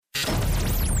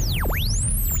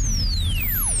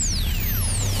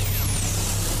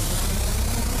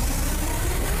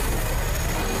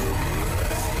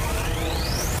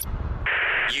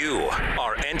You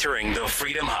are entering the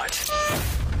Freedom Hut.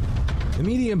 The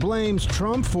media blames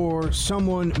Trump for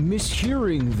someone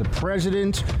mishearing the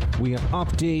president. We have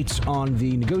updates on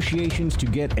the negotiations to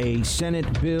get a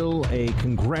Senate bill, a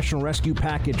congressional rescue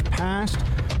package passed.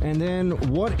 And then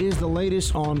what is the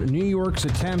latest on New York's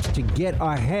attempts to get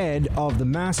ahead of the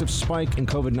massive spike in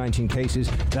COVID-19 cases?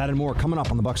 That and more coming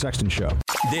up on the Buck Sexton Show.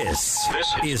 This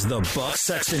is the Buck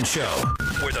Sexton Show,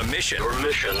 where the mission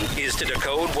is to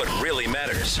decode what really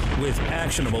matters with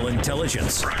actionable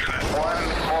intelligence. One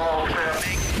small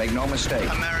step. Make no mistake.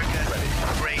 America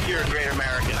great. Here, great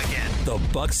America again. The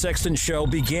Buck Sexton Show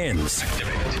begins.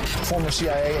 Former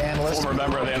CIA analyst. Former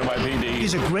member of the NYPD.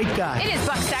 He's a great guy. It is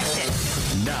Buck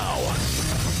Sexton. Now.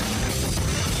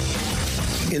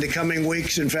 In the coming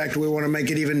weeks, in fact, we want to make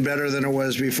it even better than it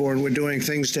was before, and we're doing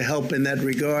things to help in that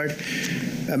regard.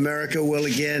 America will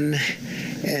again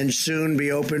and soon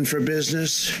be open for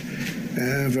business,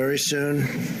 very soon,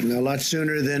 a lot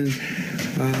sooner than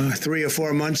 3 or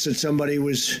 4 months that somebody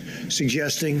was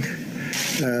suggesting.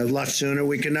 A lot sooner.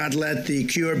 We cannot let the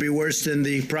cure be worse than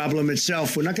the problem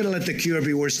itself. We're not going to let the cure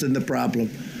be worse than the problem.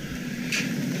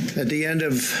 At the end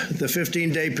of the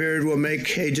 15-day period, we'll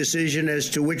make a decision as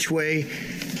to which way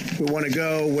we want to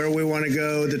go, where we want to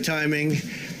go, the timing,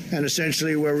 and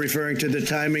essentially we're referring to the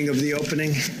timing of the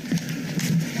opening,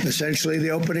 essentially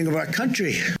the opening of our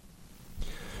country.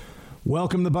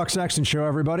 Welcome to the Buck Sexton Show,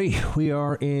 everybody. We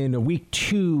are in week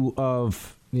 2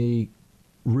 of the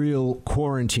real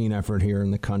quarantine effort here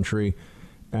in the country,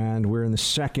 and we're in the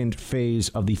second phase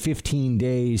of the 15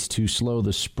 days to slow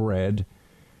the spread.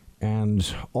 And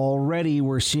already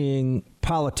we're seeing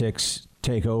politics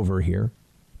take over here.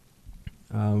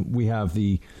 We have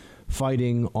the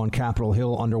fighting on Capitol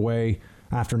Hill underway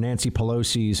after Nancy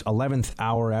Pelosi's 11th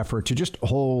hour effort to just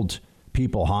hold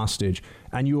people hostage.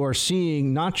 And you are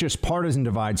seeing not just partisan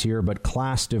divides here, but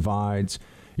class divides.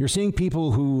 You're seeing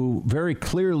people who very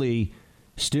clearly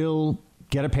still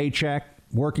get a paycheck,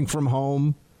 working from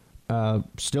home,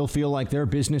 still feel like their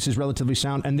business is relatively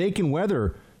sound, and they can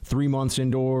weather 3 months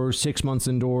indoors, 6 months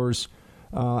indoors,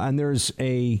 and there's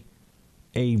a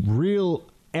real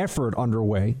effort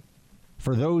underway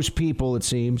for those people, it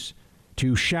seems,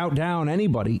 to shout down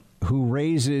anybody who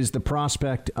raises the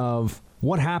prospect of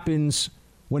what happens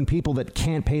when people that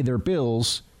can't pay their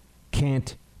bills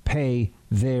can't pay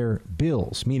their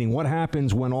bills. Meaning, what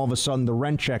happens when all of a sudden the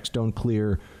rent checks don't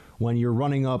clear, when you're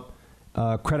running up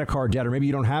credit card debt, or maybe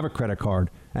you don't have a credit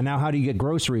card, and now how do you get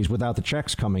groceries without the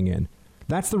checks coming in?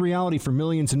 That's the reality for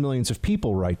millions and millions of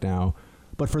people right now.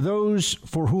 But for those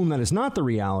for whom that is not the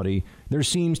reality, there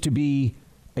seems to be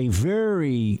a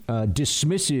very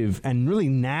dismissive and really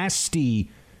nasty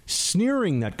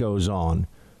sneering that goes on.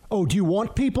 Oh, do you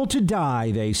want people to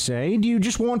die, they say? Do you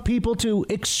just want people to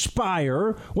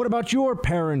expire? What about your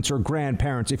parents or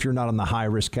grandparents if you're not in the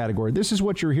high-risk category? This is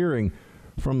what you're hearing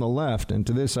from the left. And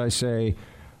to this I say,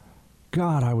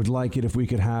 God, I would like it if we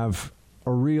could have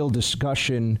a real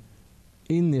discussion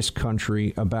in this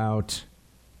country about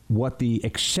what the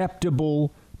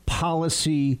acceptable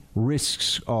policy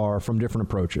risks are from different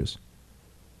approaches.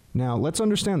 Now, let's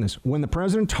understand this. When the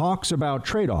president talks about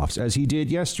trade-offs, as he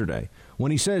did yesterday, when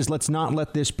he says, let's not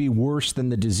let this be worse than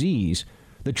the disease,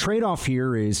 the trade-off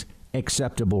here is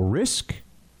acceptable risk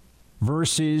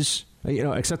versus,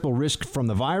 acceptable risk from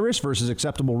the virus versus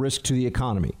acceptable risk to the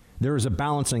economy. There is a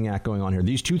balancing act going on here.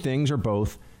 These two things are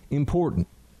both important.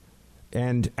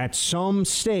 And at some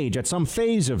stage, at some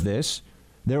phase of this,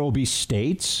 there will be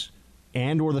states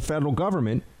and or the federal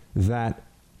government that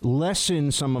lessen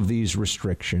some of these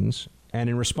restrictions. And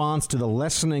in response to the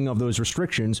lessening of those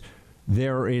restrictions,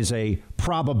 there is a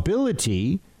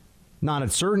probability, not a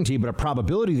certainty, but a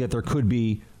probability that there could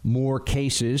be more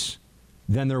cases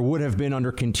than there would have been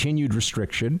under continued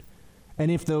restriction. And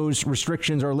if those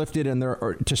restrictions are lifted and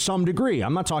they're to some degree,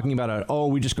 I'm not talking about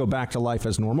we just go back to life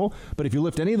as normal. But if you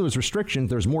lift any of those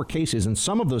restrictions, there's more cases. And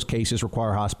some of those cases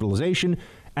require hospitalization.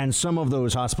 And some of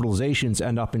those hospitalizations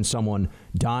end up in someone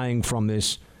dying from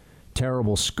this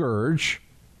terrible scourge.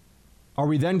 Are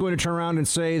we then going to turn around and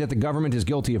say that the government is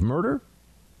guilty of murder?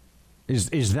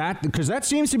 Is that because that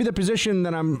seems to be the position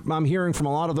that I'm hearing from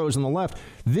a lot of those on the left?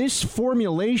 This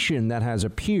formulation that has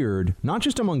appeared, not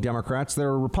just among Democrats, there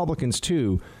are Republicans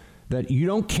too, that you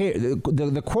don't care.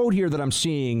 The quote here that I'm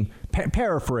seeing,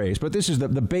 paraphrase, but this is the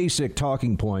basic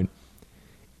talking point.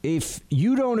 If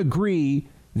you don't agree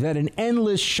that an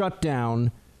endless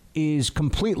shutdown is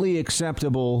completely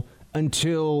acceptable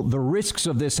until the risks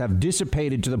of this have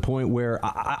dissipated to the point where,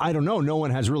 I don't know, no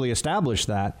one has really established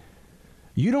that.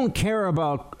 You don't care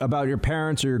about your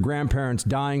parents or your grandparents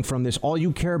dying from this. All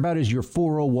you care about is your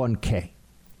 401k.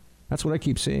 That's what I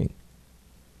keep seeing,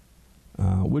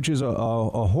 which is a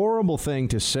horrible thing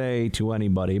to say to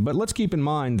anybody. But let's keep in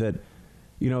mind that,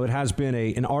 it has been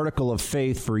an article of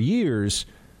faith for years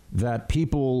that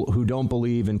people who don't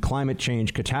believe in climate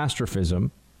change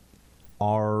catastrophism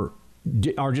are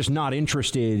just not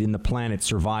interested in the planet's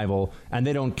survival, and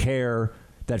they don't care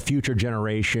that future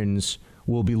generations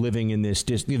will be living in this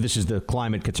is the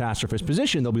climate catastrophist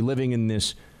position. They'll be living in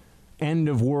this end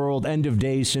of world, end of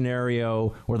day scenario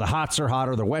where the hots are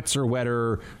hotter, the wets are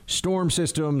wetter, storm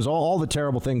systems, all the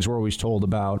terrible things we're always told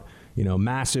about,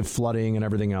 massive flooding and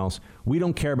everything else. We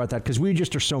don't care about that because we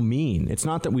just are so mean. It's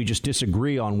not that we just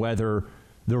disagree on whether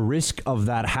the risk of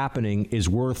that happening is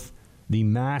worth the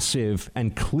massive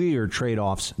and clear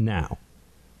trade-offs now.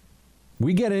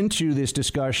 We get into this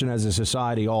discussion as a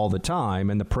society all the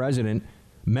time, and the president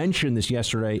mentioned this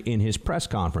yesterday in his press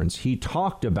conference. He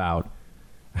talked about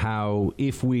how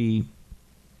if we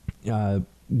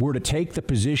were to take the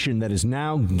position that is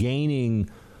now gaining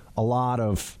a lot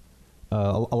of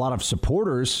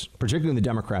supporters, particularly on the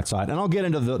Democrat side, and I'll get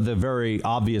into the very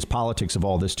obvious politics of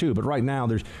all this too, but right now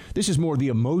this is more the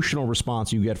emotional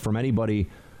response you get from anybody,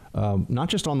 not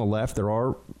just on the left. There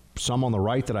are some on the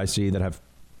right that I see that have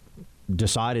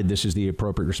decided this is the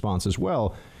appropriate response as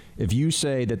well. If you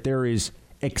say that there is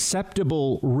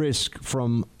acceptable risk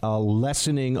from a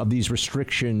lessening of these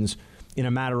restrictions in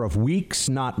a matter of weeks,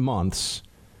 not months,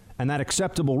 and that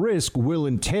acceptable risk will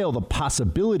entail the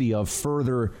possibility of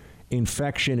further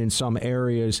infection in some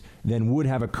areas than would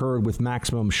have occurred with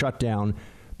maximum shutdown,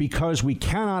 because we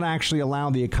cannot actually allow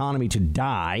the economy to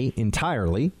die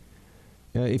entirely.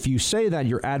 If you say that,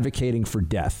 you're advocating for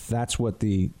death. That's what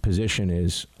the position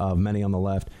is of many on the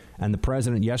left. And the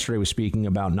president yesterday was speaking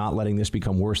about not letting this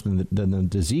become worse than the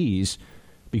disease,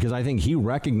 because I think he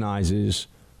recognizes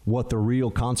what the real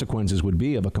consequences would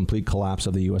be of a complete collapse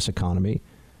of the U.S. economy.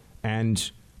 And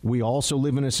we also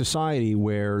live in a society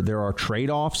where there are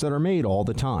trade-offs that are made all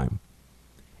the time.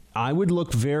 I would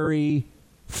look very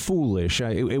foolish.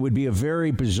 It would be a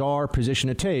very bizarre position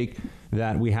to take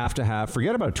that we have to have,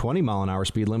 forget about a 20-mile-an-hour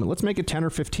speed limit. Let's make it 10 or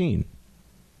 15.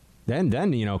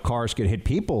 Then cars could hit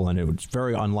people, and it's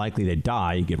very unlikely they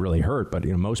die. You get really hurt, but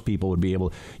most people would be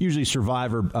able, usually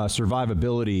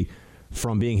survivability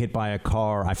from being hit by a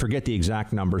car, I forget the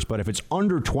exact numbers, but if it's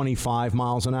under 25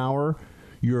 miles an hour,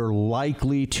 you're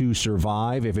likely to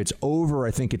survive. If it's over,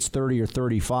 I think it's 30 or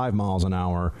 35 miles an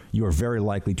hour, you're very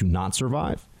likely to not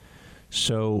survive.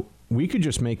 So we could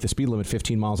just make the speed limit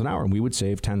 15 miles an hour, and we would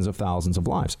save tens of thousands of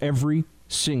lives every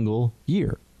single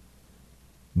year.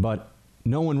 But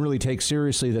no one really takes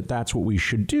seriously that that's what we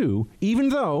should do, even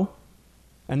though,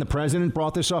 and the president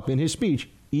brought this up in his speech,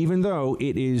 even though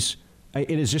it is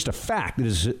just a fact, it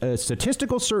is a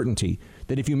statistical certainty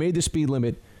that if you made the speed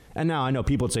limit, and now I know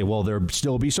people would say, well, there'd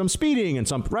still be some speeding and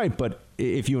some, right, but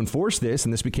if you enforce this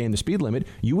and this became the speed limit,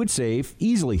 you would save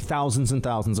easily thousands and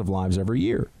thousands of lives every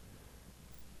year.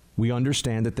 We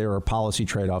understand that there are policy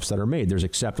trade-offs that are made. There's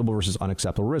acceptable versus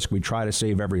unacceptable risk. We try to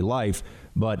save every life,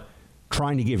 but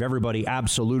trying to give everybody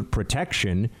absolute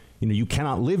protection, you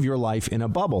cannot live your life in a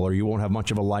bubble, or you won't have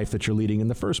much of a life that you're leading in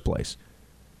the first place.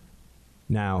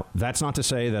 Now, that's not to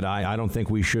say that I don't think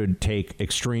we should take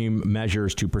extreme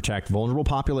measures to protect vulnerable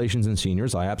populations and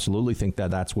seniors. I absolutely think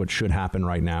that that's what should happen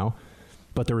right now.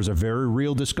 But there is a very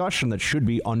real discussion that should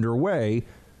be underway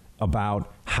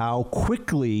about how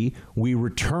quickly we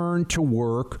return to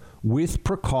work with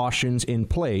precautions in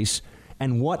place,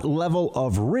 and what level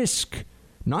of risk,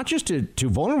 not just to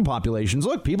vulnerable populations.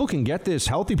 Look, people can get this,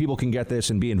 healthy people can get this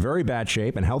and be in very bad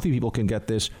shape, and healthy people can get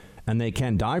this and they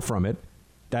can die from it.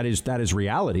 That is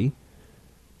reality.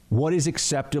 What is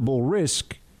acceptable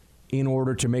risk in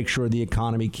order to make sure the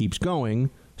economy keeps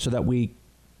going so that we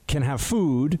can have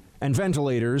food and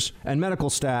ventilators and medical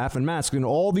staff and masks, and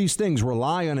all these things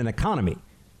rely on an economy.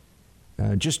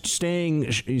 Just staying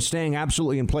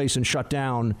absolutely in place and shut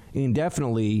down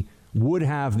indefinitely would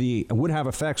have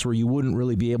effects where you wouldn't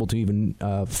really be able to even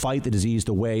fight the disease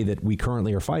the way that we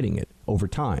currently are fighting it over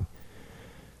time.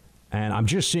 And I'm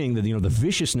just seeing that the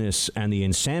viciousness and the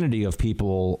insanity of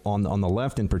people on the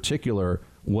left in particular,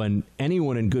 when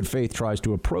anyone in good faith tries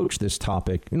to approach this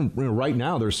topic. Right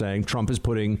now they're saying Trump is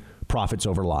putting profits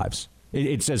over lives.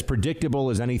 It's as predictable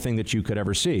as anything that you could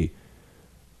ever see.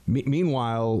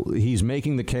 Meanwhile, he's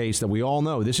making the case that we all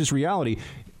know this is reality.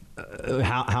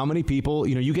 How many people,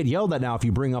 you get yelled at now if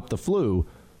you bring up the flu.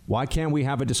 Why can't we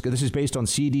have a discussion? This is based on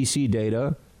CDC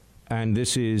data, and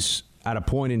this is at a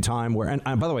point in time where, and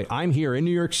by the way, I'm here in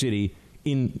New York City,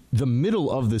 in the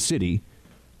middle of the city,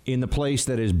 in the place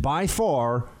that is by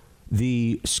far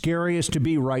the scariest to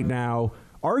be right now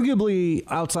arguably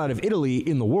outside of Italy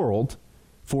in the world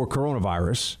for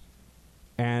coronavirus.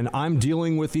 And I'm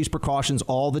dealing with these precautions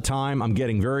all the time. I'm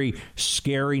getting very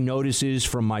scary notices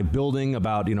from my building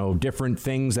about, different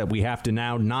things that we have to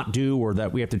now not do or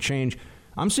that we have to change.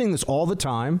 I'm seeing this all the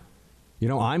time.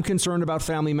 I'm concerned about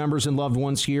family members and loved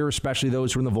ones here, especially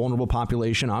those who are in the vulnerable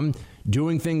population. I'm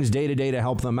doing things day to day to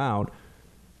help them out.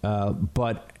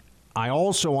 But I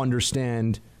also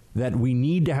understand that we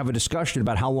need to have a discussion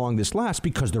about how long this lasts,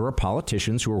 because there are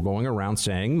politicians who are going around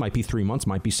saying might be 3 months,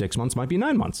 might be 6 months, might be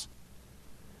 9 months.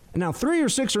 And now 3 or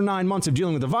 6 or 9 months of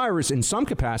dealing with the virus in some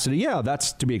capacity, yeah,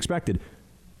 that's to be expected.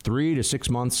 3 to 6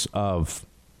 months of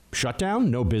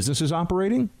shutdown, no businesses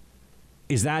operating.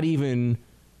 Is that even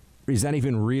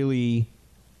really,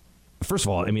 first of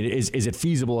all, is it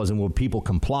feasible, as in will people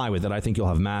comply with it? I think you'll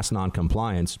have mass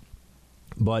non-compliance.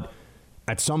 But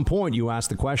at some point you ask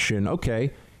the question,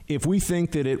 okay, if we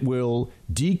think that it will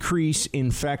decrease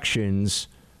infections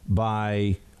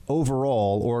by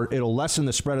overall, or it'll lessen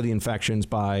the spread of the infections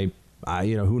by,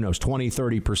 who knows, 20,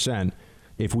 30%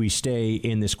 if we stay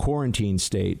in this quarantine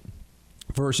state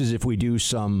versus if we do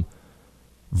some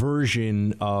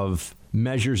version of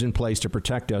measures in place to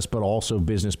protect us, but also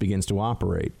business begins to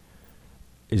operate.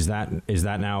 Is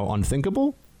that now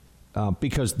unthinkable?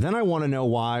 Because then I want to know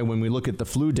why, when we look at the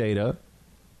flu data,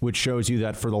 which shows you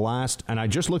that for the last, and I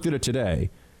just looked at it today,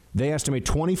 they estimate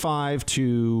 25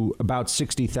 to about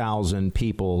 60,000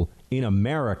 people in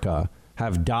America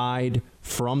have died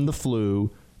from the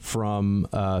flu from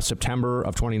September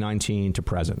of 2019 to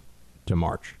present, to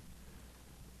March.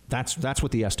 That's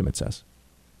what the estimate says.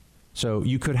 So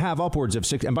you could have upwards of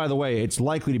 6. And by the way, it's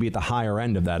likely to be at the higher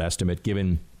end of that estimate,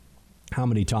 given how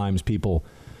many times people,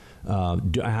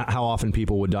 how often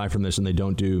people would die from this and they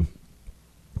don't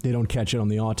catch it on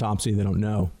the autopsy. They don't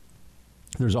know.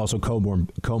 There's also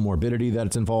comorbidity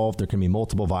that's involved. There can be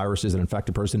multiple viruses that infect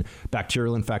a person.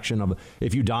 Bacterial infection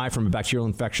if you die from a bacterial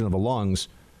infection of the lungs,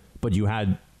 but you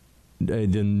had the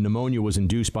pneumonia was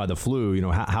induced by the flu,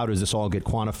 how does this all get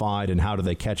quantified and how do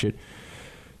they catch it?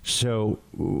 So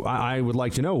I would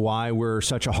like to know why we're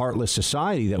such a heartless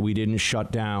society that we didn't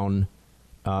shut down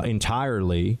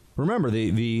entirely. Remember,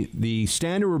 the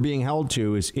standard we're being held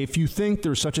to is if you think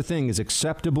there's such a thing as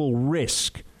acceptable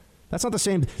risk. That's not the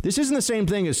same. This isn't the same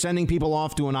thing as sending people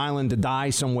off to an island to die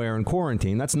somewhere in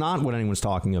quarantine. That's not what anyone's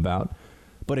talking about.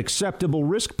 But acceptable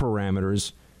risk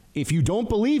parameters, if you don't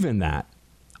believe in that,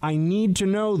 I need to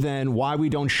know then why we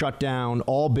don't shut down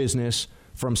all business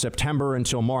from September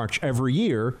until March every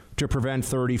year to prevent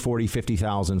 30, 40,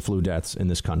 50,000 flu deaths in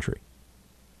this country.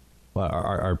 Well,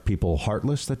 are people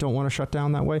heartless that don't want to shut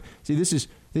down that way? See, this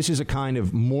is a kind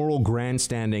of moral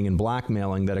grandstanding and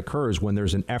blackmailing that occurs when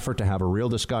there's an effort to have a real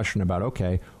discussion about,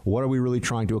 okay, what are we really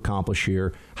trying to accomplish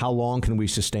here? How long can we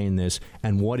sustain this?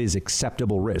 And what is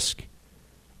acceptable risk?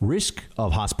 Risk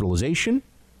of hospitalization,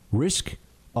 risk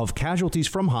of casualties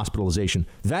from hospitalization.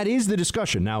 That is the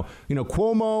discussion. Now,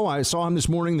 Cuomo, I saw him this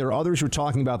morning. There are others who are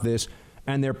talking about this,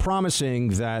 and they're promising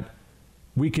that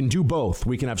we can do both.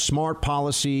 We can have smart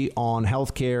policy on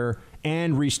health care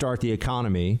and restart the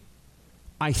economy.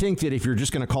 I think that if you're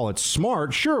just going to call it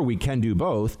smart, sure, we can do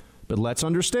both. But let's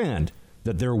understand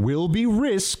that there will be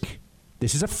risk.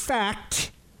 This is a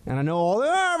fact. And I know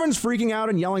everyone's freaking out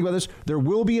and yelling about this. There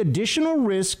will be additional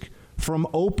risk from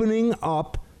opening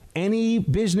up any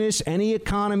business, any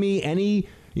economy, any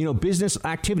business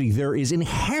activity. There is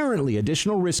inherently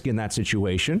additional risk in that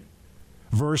situation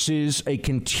versus a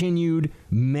continued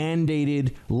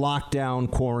mandated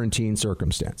lockdown quarantine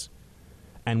circumstance.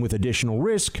 And with additional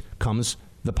risk comes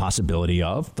the possibility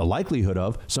of, the likelihood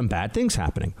of, some bad things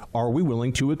happening. Are we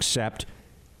willing to accept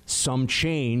some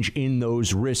change in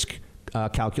those risk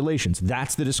calculations?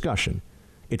 That's the discussion.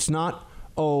 It's not,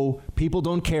 people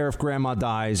don't care if grandma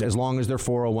dies as long as their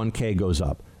 401k goes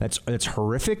up. That's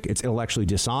horrific. It's intellectually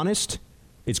dishonest.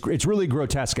 It's really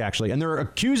grotesque, actually. And they're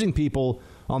accusing people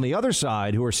on the other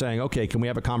side who are saying, okay, can we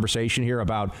have a conversation here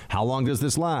about how long does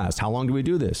this last? How long do we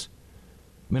do this?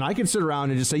 I mean, I could sit around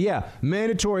and just say, yeah,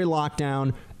 mandatory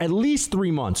lockdown, at least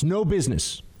 3 months, no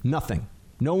business, nothing.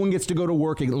 No one gets to go to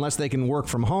work unless they can work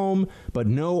from home, but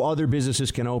no other businesses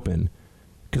can open.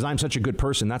 Because I'm such a good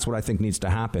person, that's what I think needs to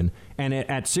happen. And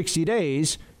at 60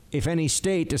 days, if any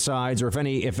state decides, or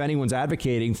if anyone's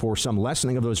advocating for some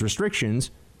lessening of those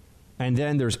restrictions, and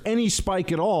then there's any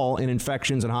spike at all in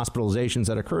infections and hospitalizations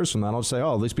that occurs from that, I'll say,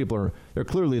 these people they're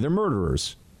clearly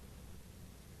murderers.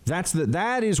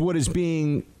 That is what is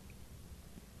being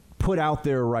put out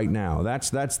there right now.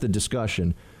 That's the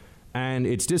discussion. And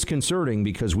it's disconcerting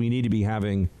because we need to be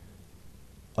having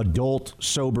adult,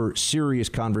 sober, serious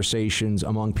conversations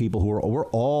among people we're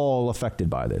all affected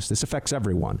by this. This affects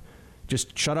everyone.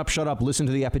 Just shut up, listen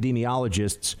to the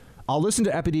epidemiologists. I'll listen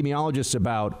to epidemiologists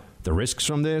about the risks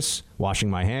from this, washing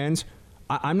my hands.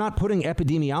 I'm not putting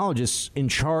epidemiologists in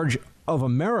charge of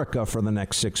America for the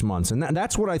next 6 months. And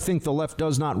that's what I think the left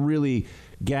does not really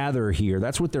gather here.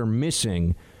 That's what they're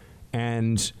missing.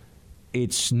 And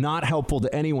it's not helpful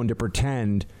to anyone to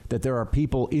pretend that there are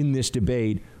people in this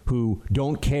debate who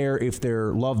don't care if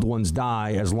their loved ones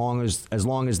die as long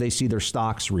as they see their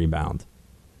stocks rebound.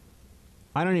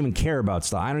 I don't even care about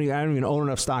stock. I don't even own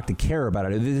enough stock to care about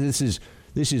it. This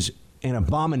is an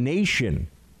abomination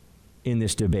in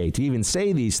this debate to even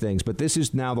say these things. But this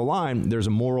is now the line. There's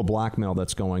a moral blackmail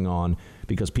that's going on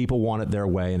because people want it their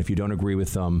way. And if you don't agree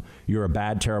with them, you're a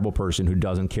bad, terrible person who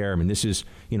doesn't care. I mean, this is,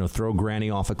 throw granny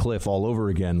off a cliff all over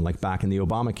again, like back in the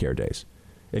Obamacare days.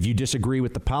 If you disagree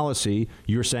with the policy,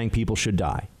 you're saying people should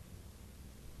die.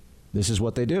 This is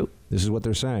what they do. This is what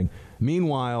they're saying.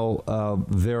 Meanwhile,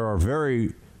 there are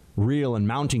very real and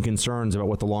mounting concerns about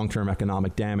what the long-term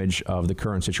economic damage of the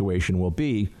current situation will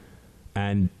be.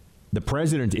 And the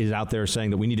president is out there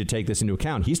saying that we need to take this into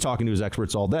account. He's talking to his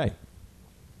experts all day.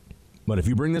 But if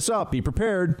you bring this up, be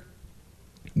prepared.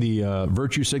 The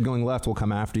virtue signaling left will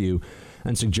come after you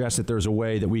and suggest that there's a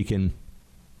way that we can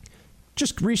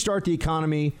just restart the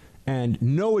economy and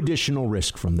no additional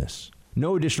risk from this.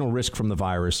 No additional risk from the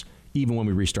virus, even when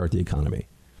we restart the economy.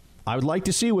 I would like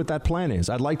to see what that plan is.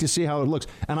 I'd like to see how it looks.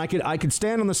 And I could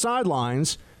stand on the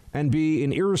sidelines and be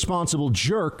an irresponsible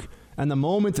jerk. And the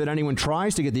moment that anyone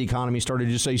tries to get the economy started,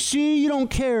 just say, see, you don't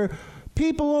care.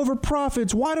 People over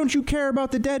profits. Why don't you care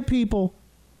about the dead people?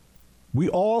 We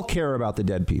all care about the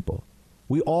dead people.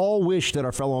 We all wish that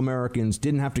our fellow Americans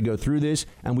didn't have to go through this.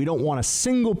 And we don't want a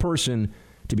single person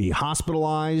to be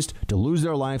hospitalized, to lose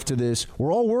their life to this.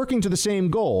 We're all working to the same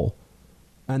goal.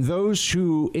 And those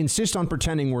who insist on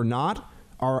pretending we're not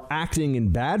are acting in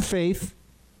bad faith,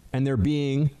 and they're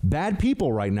being bad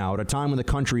people right now at a time when the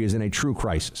country is in a true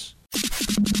crisis.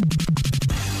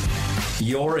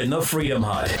 You're in the Freedom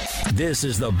Hut. This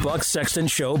is the Buck Sexton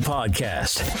Show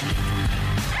podcast.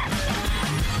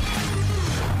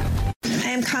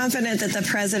 I am confident that the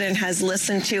president has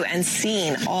listened to and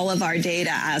seen all of our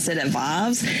data as it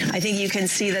evolves. I think you can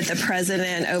see that the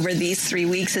president over these 3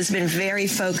 weeks has been very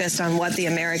focused on what the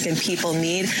American people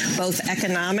need, both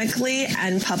economically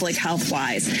and public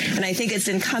health-wise. And I think it's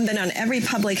incumbent on every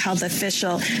public health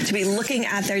official to be looking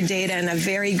at their data in a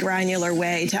very granular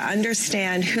way to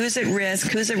understand who's at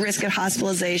risk of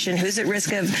hospitalization, who's at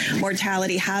risk of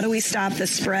mortality, how do we stop the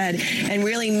spread, and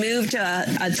really move to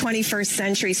a 21st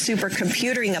century supercomputing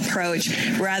approach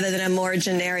rather than a more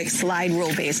generic slide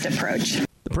rule-based approach.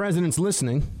 The president's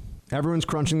listening. Everyone's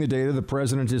crunching the data. The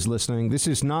president is listening. This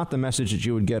is not the message that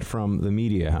you would get from the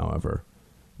media, however.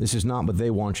 This is not what they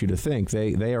want you to think.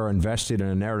 They are invested in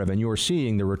a narrative, and you are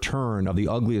seeing the return of the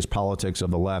ugliest politics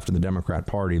of the left and the Democrat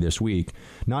Party this week,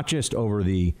 not just over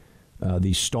the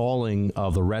stalling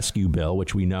of the rescue bill,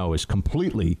 which we know is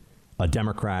completely a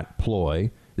Democrat ploy.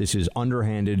 This is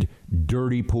underhanded,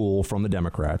 dirty pool from the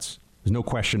Democrats. There's no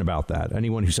question about that.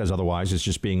 Anyone who says otherwise is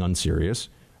just being unserious.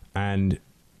 And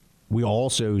we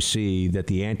also see that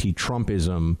the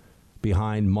anti-Trumpism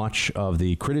behind much of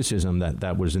the criticism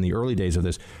that was in the early days of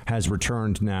this has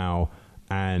returned now.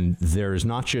 And there's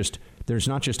not just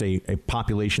a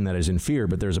population that is in fear,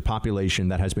 but there's a population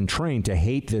that has been trained to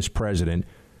hate this president.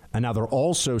 And now they're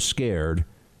also scared,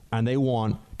 and they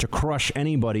want to crush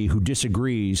anybody who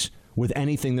disagrees with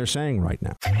anything they're saying right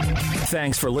now.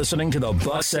 Thanks for listening to the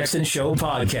Buck Sexton Show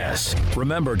podcast.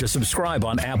 Remember to subscribe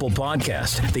on Apple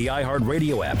Podcasts, the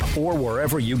iHeartRadio app, or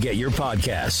wherever you get your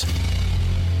podcasts.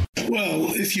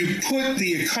 Well, if you put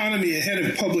the economy ahead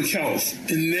of public health,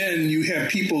 and then you have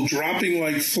people dropping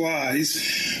like flies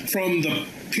from the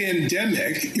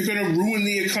pandemic, you're going to ruin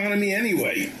the economy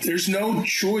anyway. There's no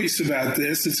choice about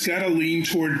this. It's got to lean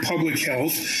toward public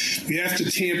health. We have to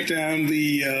tamp down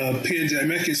the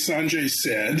pandemic, as Sanjay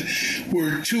said.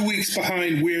 We're 2 weeks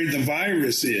behind where the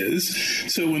virus is.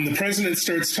 So when the president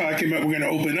starts talking about we're going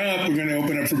to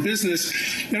open up for business,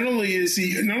 not only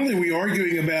are we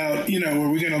arguing about, are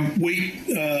we going to wait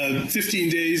 15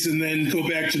 days and then go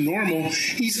back to normal,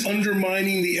 he's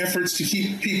undermining the efforts to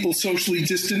keep people socially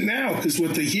distant now, because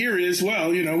what they hear is, we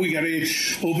got to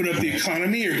open up the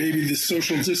economy, or maybe the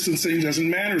social distancing doesn't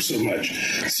matter so much.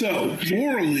 So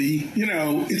morally,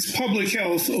 it's public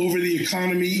health over the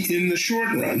economy in the short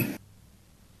run.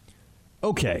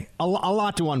 Okay, a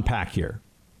lot to unpack here.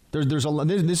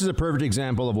 This is a perfect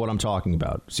example of what I'm talking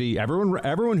about. See,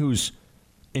 everyone who's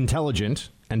intelligent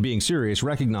and being serious,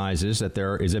 recognizes that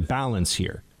there is a balance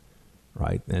here,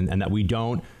 right? And that we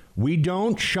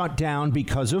don't shut down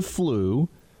because of flu,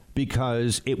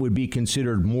 because it would be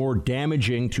considered more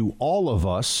damaging to all of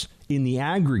us in the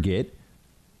aggregate.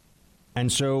 And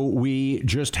so we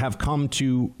just have come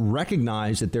to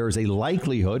recognize that there is a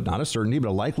likelihood, not a certainty, but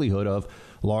a likelihood of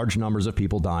large numbers of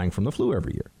people dying from the flu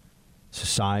every year.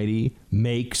 Society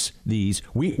makes these.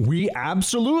 We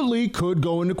absolutely could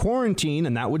go into quarantine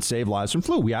and that would save lives from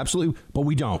flu. We absolutely, but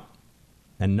we don't.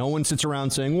 And no one sits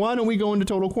around saying, why don't we go into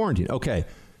total quarantine? Okay,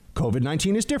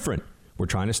 COVID-19 is different. We're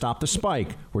trying to stop the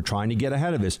spike. We're trying to get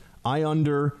ahead of this. I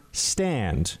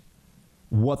understand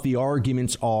what the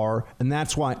arguments are, and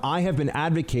that's why I have been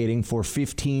advocating for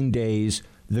 15 days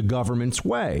the government's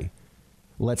way.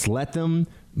 Let's let them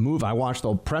move. I watched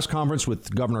the press conference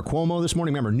with Governor Cuomo this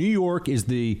morning. Remember, New York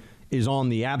is on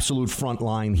the absolute front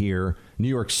line here, New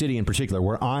York City in particular,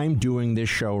 where I'm doing this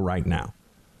show right now.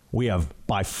 We have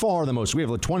by far the most. We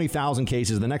have like 20,000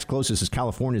 cases. The next closest is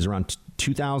California, is around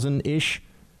 2,000-ish.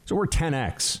 So we're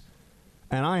 10x.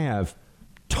 And I have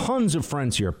tons of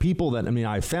friends here, people that,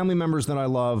 I have family members that I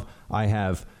love. I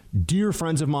have dear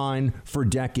friends of mine for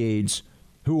decades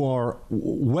who are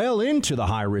well into the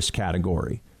high risk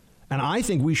category. And I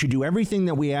think we should do everything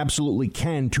that we absolutely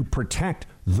can to protect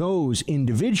those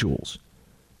individuals.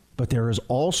 But there is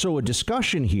also a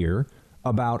discussion here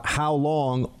about how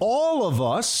long all of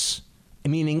us,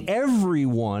 meaning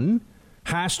everyone,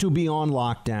 has to be on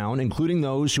lockdown, including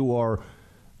those who are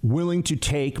willing to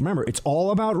take, remember, it's all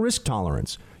about risk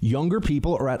tolerance. Younger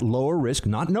people are at lower risk,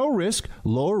 not no risk,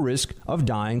 lower risk of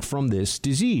dying from this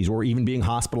disease or even being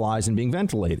hospitalized and being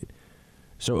ventilated.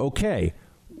 So, okay,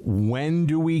 when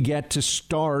do we get to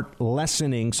start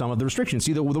lessening some of the restrictions?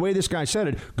 See, the way this guy said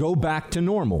it, go back to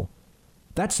normal.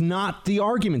 That's not the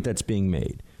argument that's being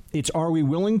made. It's, are we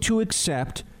willing to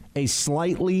accept a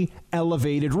slightly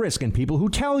elevated risk? And people who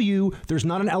tell you there's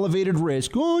not an elevated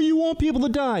risk, oh, you want people to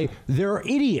die, they're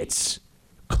idiots.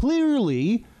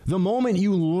 Clearly, the moment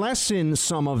you lessen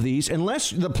some of these,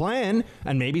 unless the plan,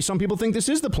 and maybe some people think this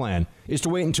is the plan, is to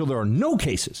wait until there are no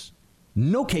cases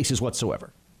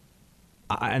whatsoever.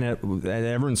 And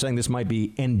everyone's saying this might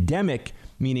be endemic,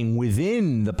 meaning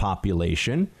within the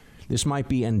population. This might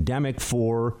be endemic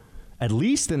for at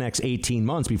least the next 18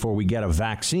 months before we get a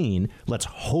vaccine. Let's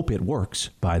hope it works,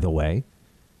 by the way.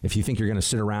 If you think you're going to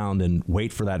sit around and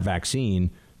wait for that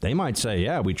vaccine, they might say,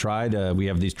 yeah, we tried, we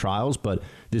have these trials, but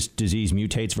this disease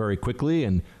mutates very quickly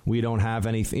and we don't have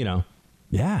anything,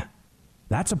 Yeah,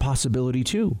 that's a possibility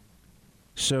too.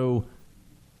 So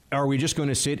are we just going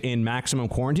to sit in maximum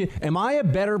quarantine? Am I a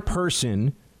better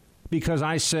person because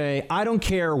I say, I don't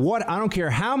care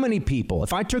how many people,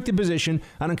 if I took the position,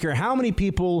 I don't care how many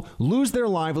people lose their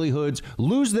livelihoods,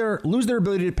 lose their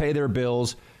ability to pay their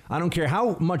bills. I don't care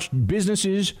how much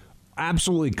businesses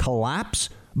absolutely collapse.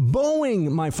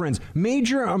 Boeing, my friends,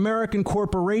 major American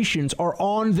corporations are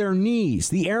on their knees.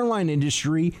 The airline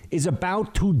industry is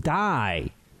about to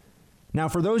die. Now,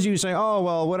 for those of you who say, oh,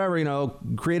 well, whatever,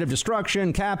 creative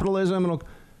destruction, capitalism,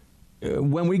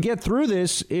 when we get through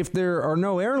this, if there are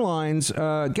no airlines,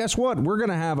 guess what? We're going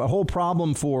to have a whole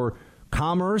problem for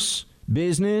commerce,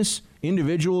 business,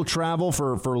 individual travel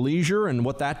for leisure, and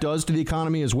what that does to the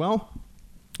economy as well.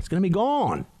 It's going to be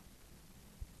gone.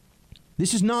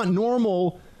 This is not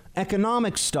normal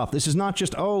economic stuff. This is not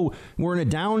just, oh, we're in a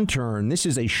downturn. This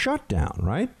is a shutdown,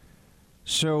 right?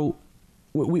 So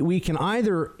we can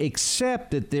either accept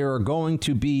that there are going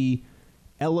to be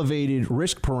elevated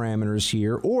risk parameters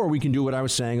here, or we can do what I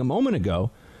was saying a moment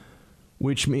ago,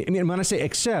 which when I say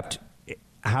accept,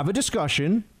 have a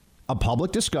discussion, a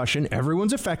public discussion.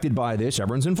 Everyone's affected by this.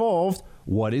 Everyone's involved.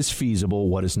 What is feasible?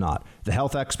 What is not? The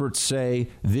health experts say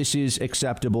this is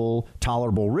acceptable,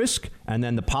 tolerable risk. And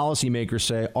then the policymakers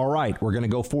say, all right, we're going to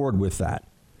go forward with that.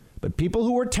 But people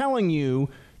who are telling you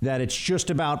that it's just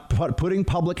about putting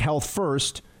public health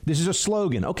first, this is a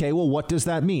slogan. Okay, well, what does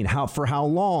that mean? For how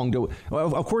long?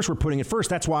 Of course, we're putting it first.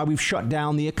 That's why we've shut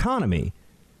down the economy.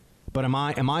 But am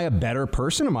I a better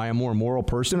person? Am I a more moral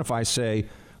person if I say,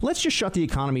 let's just shut the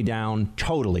economy down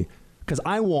totally? Because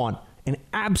I want an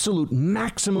absolute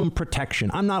maximum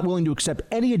protection. I'm not willing to accept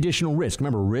any additional risk.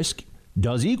 Remember, risk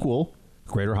does equal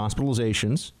greater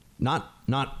hospitalizations, not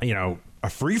a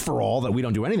free-for-all that we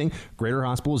don't do anything. Greater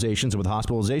hospitalizations, and with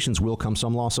hospitalizations will come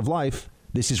some loss of life.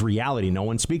 This is reality. No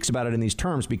one speaks about it in these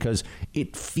terms because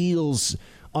it feels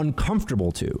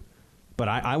uncomfortable to. But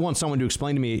I want someone to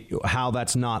explain to me how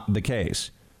that's not the case.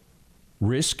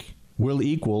 Risk will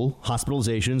equal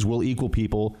hospitalizations, will equal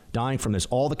people dying from this.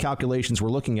 All the calculations we're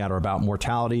looking at are about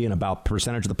mortality and about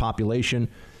percentage of the population.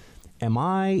 am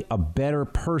I a better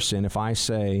person if I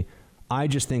say, I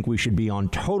just think we should be on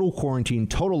total quarantine,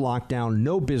 total lockdown,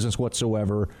 no business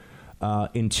whatsoever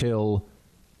until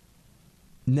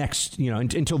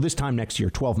until this time next year,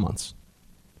 12 months?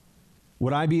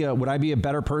 Would I be a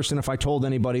better person if I told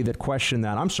anybody that questioned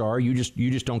that, I'm sorry, you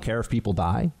just don't care if people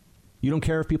die? You don't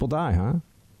care if people die, huh?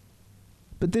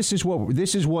 But this is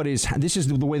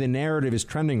the way the narrative is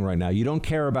trending right now. You don't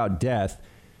care about death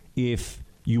if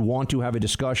you want to have a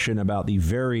discussion about the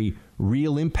very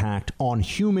real impact on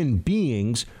human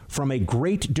beings from a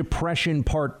Great Depression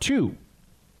Part 2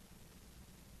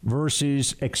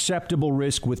 versus acceptable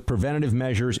risk with preventative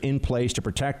measures in place to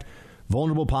protect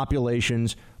vulnerable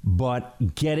populations,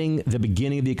 but getting the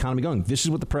beginning of the economy going. This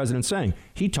is what the president's saying.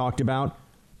 He talked about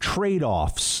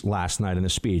trade-offs last night in the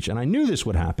speech, and I knew this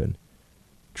would happen.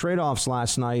 Trade-offs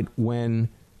last night when,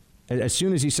 as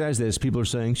soon as he says this, people are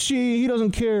saying, he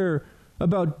doesn't care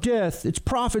about death. It's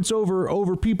profits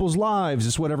over people's lives,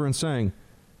 is what everyone's saying.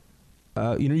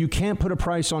 You can't put a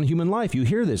price on human life. You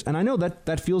hear this. And I know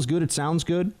that feels good. It sounds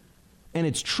good. And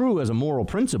it's true as a moral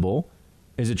principle.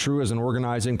 Is it true as an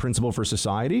organizing principle for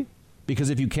society? Because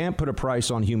if you can't put a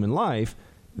price on human life,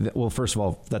 well, first of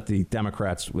all, that the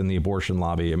Democrats in the abortion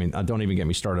lobby, I mean, don't even get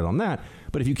me started on that.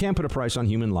 But if you can't put a price on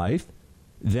human life,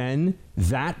 then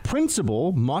that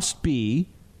principle must be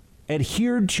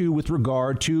adhered to with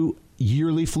regard to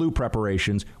yearly flu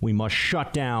preparations. We must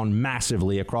shut down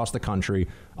massively across the country.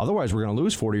 Otherwise, we're going to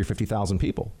lose 40 or 50,000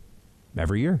 people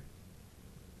every year.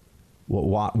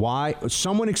 Why?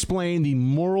 Someone explain the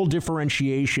moral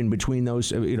differentiation between those,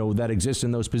 that exists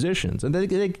in those positions. And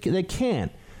they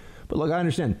can't. But look, I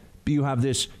understand. You have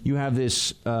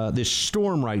this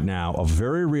storm right now of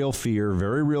very real fear,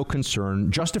 very real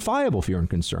concern, justifiable fear and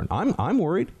concern. I'm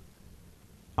worried.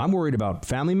 I'm worried about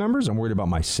family members. I'm worried about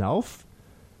myself.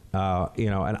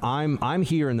 And I'm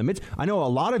here in the midst. I know a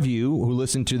lot of you who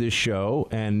listen to this show,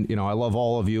 and I love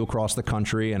all of you across the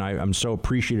country, and I'm so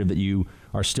appreciative that you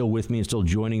are still with me and still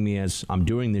joining me as I'm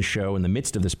doing this show in the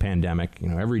midst of this pandemic.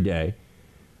 Every day.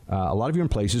 A lot of you are in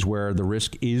places where the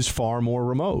risk is far more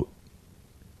remote.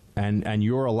 And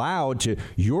you're allowed to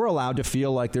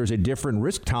feel like there's a different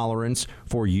risk tolerance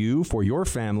for you, for your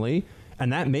family,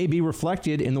 and that may be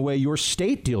reflected in the way your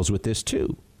state deals with this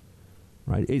too,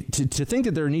 right? To think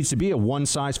that there needs to be a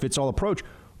one-size-fits-all approach.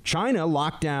 China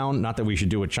locked down, not that we should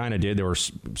do what China did, they were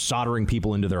soldering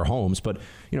people into their homes, but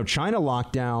China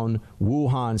locked down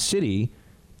Wuhan City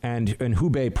and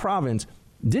Hubei province,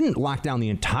 didn't lock down the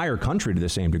entire country to the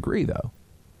same degree though.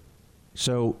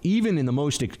 So even in the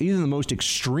most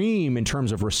extreme in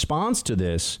terms of response to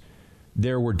this,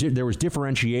 there was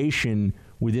differentiation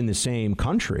within the same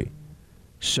country.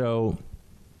 So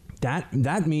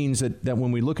that means that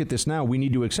when we look at this now, we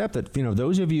need to accept that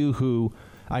those of you who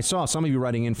I saw some of you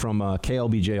writing in from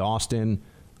KLBJ Austin.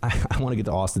 I want to get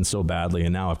to Austin so badly,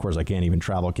 and now of course I can't even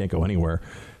travel, can't go anywhere.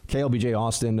 KLBJ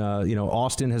Austin,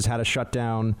 Austin has had a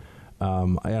shutdown.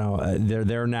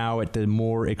 They're now at the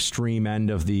more extreme end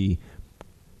of the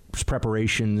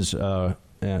preparations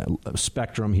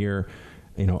spectrum here.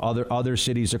 Other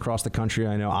cities across the country.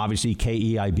 I know obviously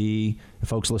KEIB,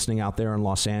 folks listening out there in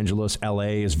Los Angeles,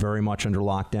 LA is very much under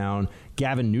lockdown.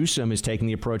 Gavin Newsom is taking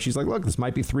the approach. He's like, look, this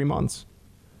might be 3 months.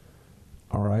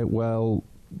 All right, well,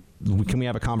 can we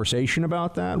have a conversation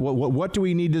about that? What do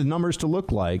we need the numbers to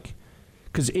look like?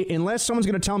 Because unless someone's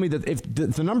going to tell me that if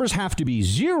the numbers have to be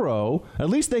zero, at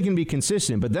least they can be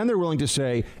consistent. But then they're willing to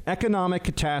say economic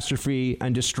catastrophe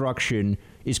and destruction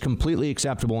is completely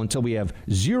acceptable until we have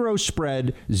zero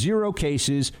spread, zero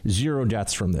cases, zero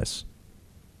deaths from this.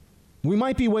 We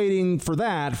might be waiting for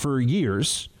that for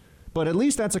years, but at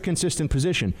least that's a consistent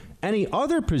position. Any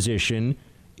other position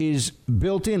is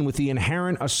built in with the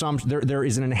inherent assumption. There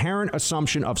is an inherent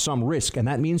assumption of some risk, and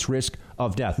that means risk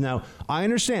of death. Now, I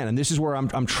understand, and this is where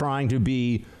I'm trying to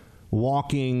be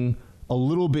walking a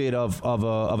little bit of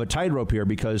a tightrope here,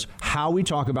 because how we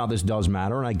talk about this does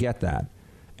matter, and I get that.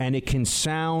 And it can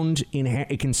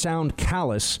sound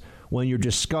callous when you're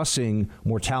discussing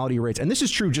mortality rates. And this is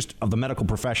true just of the medical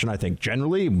profession, I think.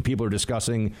 Generally, when people are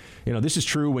discussing, this is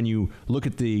true when you look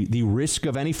at the risk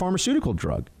of any pharmaceutical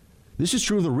drug. This is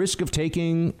true of the risk of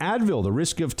taking Advil, the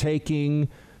risk of taking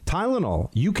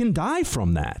Tylenol. You can die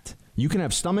from that. You can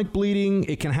have stomach bleeding.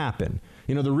 It can happen.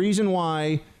 The reason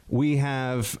why we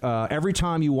have every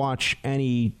time you watch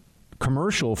any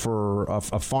commercial for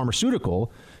a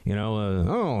pharmaceutical,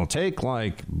 take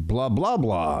like blah, blah,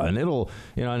 blah. And it'll,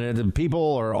 and the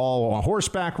people are all on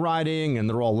horseback riding and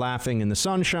they're all laughing in the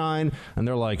sunshine. And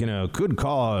they're like, could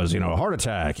cause, heart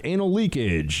attack, anal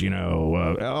leakage,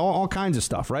 all kinds of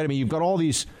stuff, right? I mean, you've got all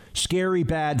these scary,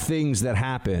 bad things that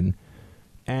happen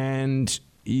And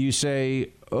you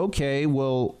say, okay,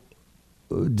 well,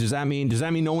 does that mean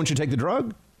no one should take the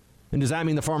drug? And does that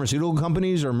mean the pharmaceutical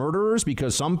companies are murderers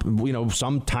because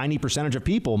some tiny percentage of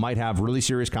people might have really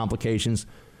serious complications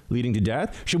leading to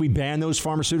death? Should we ban those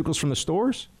pharmaceuticals from the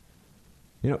stores?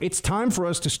 It's time for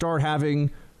us to start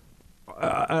having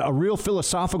a real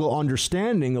philosophical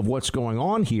understanding of what's going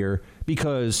on here,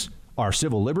 because our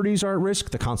civil liberties are at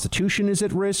risk. The Constitution is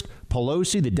at risk.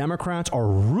 Pelosi, the Democrats, are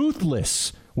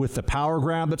ruthless with the power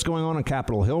grab that's going on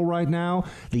Capitol Hill right now.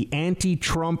 The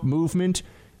anti-Trump movement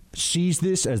sees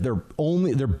this as their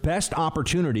best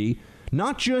opportunity,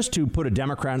 not just to put a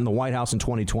Democrat in the White House in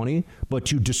 2020, but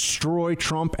to destroy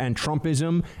Trump and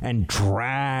Trumpism and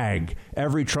drag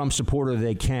every Trump supporter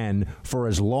they can for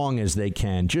as long as they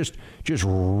can. Just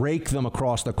rake them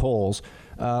across the coals.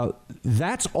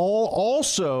 That's all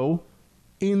also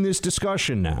in this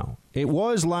discussion now. It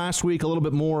was last week a little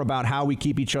bit more about how we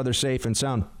keep each other safe and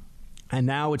sound. And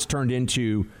now it's turned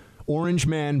into Orange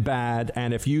Man bad.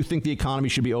 And if you think the economy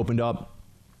should be opened up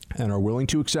and are willing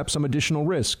to accept some additional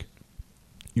risk,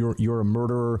 you're a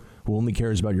murderer who only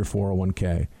cares about your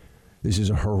 401k. This is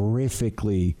a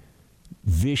horrifically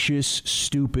vicious,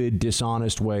 stupid,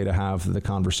 dishonest way to have the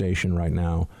conversation right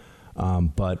now.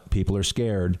 But people are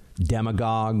scared.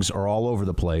 Demagogues are all over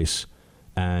the place.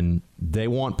 And they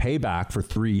want payback for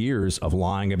 3 years of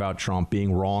lying about Trump,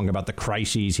 being wrong about the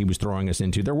crises he was throwing us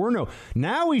into.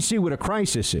 Now we see what a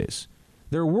crisis is.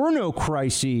 There were no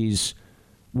crises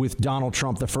with Donald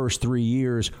Trump the first 3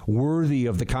 years worthy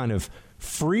of the kind of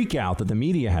freak out that the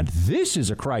media had. This is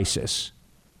a crisis.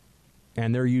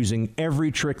 And they're using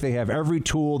every trick they have, every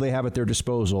tool they have at their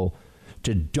disposal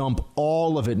to dump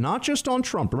all of it, not just on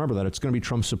Trump. Remember that it's going to be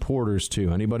Trump supporters,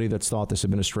 too. Anybody that's thought this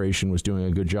administration was doing a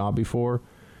good job before,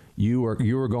 you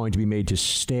are going to be made to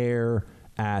stare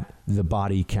at the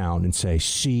body count and say,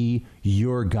 see,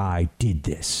 your guy did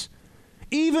this.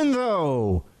 Even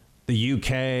though the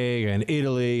UK and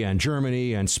Italy and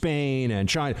Germany and Spain and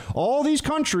China, all these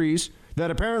countries that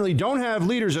apparently don't have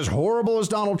leaders as horrible as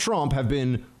Donald Trump have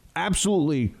been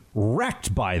absolutely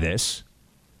wrecked by this.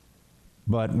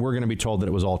 But we're going to be told that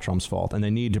it was all Trump's fault, and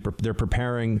they're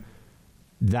preparing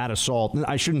that assault.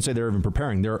 I shouldn't say they're even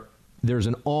preparing. There's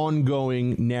an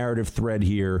ongoing narrative thread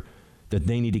here that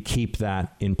they need to keep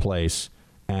that in place.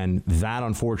 And that,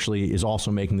 unfortunately, is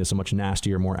also making this a much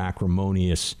nastier, more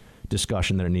acrimonious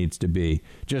discussion than it needs to be.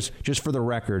 Just for the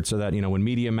record, so that, when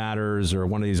Media Matters or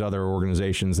one of these other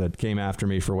organizations that came after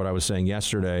me for what I was saying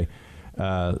yesterday,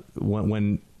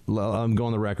 when I'm going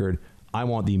on the record, I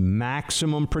want the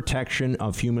maximum protection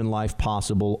of human life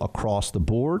possible across the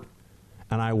board.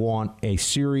 And I want a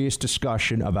serious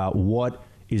discussion about what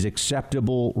is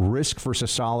acceptable risk for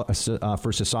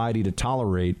society to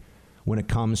tolerate when it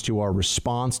comes to our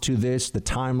response to this, the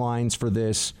timelines for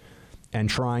this, and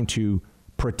trying to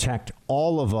protect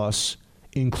all of us,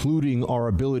 including our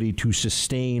ability to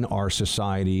sustain our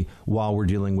society while we're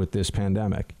dealing with this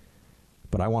pandemic.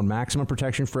 But I want maximum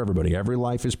protection for everybody. Every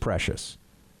life is precious.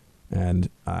 And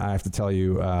I have to tell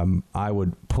you, I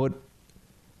would put...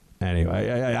 Anyway,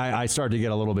 I started to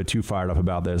get a little bit too fired up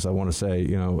about this. I want to say,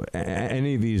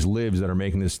 any of these libs that are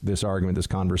making this argument, this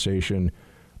conversation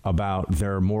about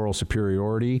their moral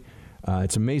superiority,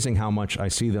 it's amazing how much I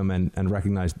see them and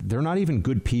recognize they're not even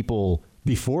good people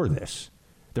before this.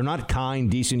 They're not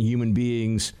kind, decent human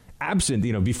beings absent,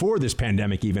 before this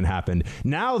pandemic even happened.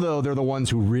 Now, though, they're the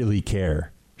ones who really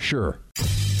care. Sure.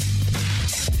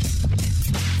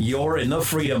 You're in the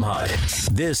Freedom Hut.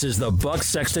 This is the Buck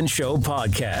Sexton Show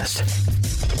podcast.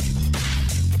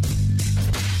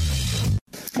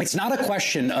 It's not a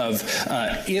question of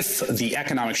if the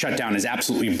economic shutdown is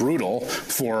absolutely brutal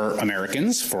for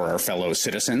Americans, for our fellow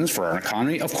citizens, for our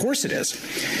economy. Of course it is.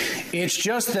 It's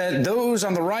just that those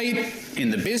on the right in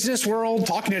the business world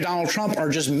talking to Donald Trump are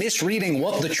just misreading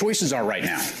what the choices are right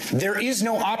now. There is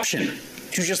no option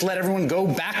to just let everyone go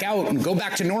back out and go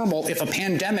back to normal if a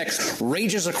pandemic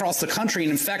rages across the country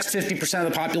and infects 50%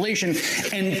 of the population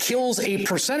and kills a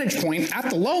percentage point at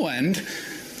the low end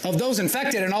of those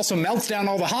infected and also melts down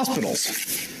all the hospitals.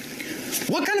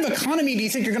 What kind of economy do you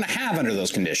think you're going to have under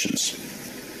those conditions?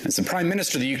 As the Prime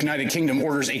Minister of the United Kingdom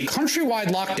orders a countrywide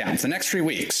lockdown for the next 3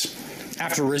 weeks,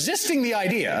 after resisting the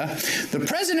idea, the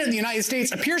President of the United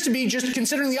States appears to be just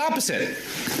considering the opposite.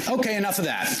 Okay, enough of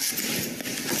that.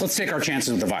 Let's take our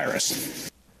chances with the virus.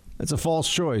 That's a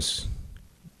false choice.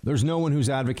 There's no one who's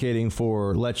advocating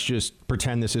for let's just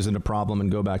pretend this isn't a problem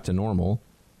and go back to normal.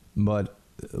 But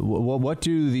what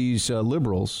do these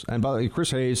liberals, and by the way,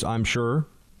 Chris Hayes, I'm sure,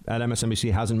 at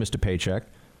MSNBC hasn't missed a paycheck,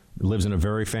 lives in a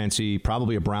very fancy,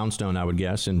 probably a brownstone, I would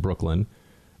guess, in Brooklyn.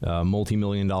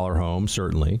 multi-million-dollar home,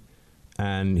 certainly.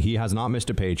 And he has not missed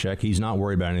a paycheck. He's not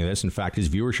worried about any of this. In fact, his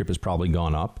viewership has probably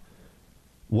gone up.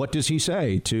 What does he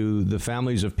say to the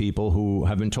families of people who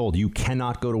have been told you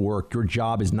cannot go to work, your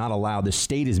job is not allowed, the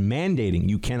state is mandating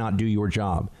you cannot do your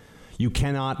job, you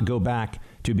cannot go back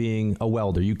to being a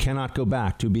welder, you cannot go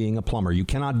back to being a plumber, you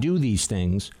cannot do these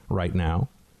things right now,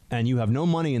 and you have no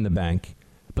money in the bank,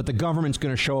 but the government's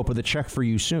going to show up with a check for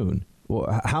you soon?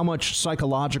 Well, how much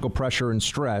psychological pressure and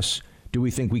stress do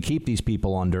we think we keep these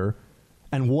people under?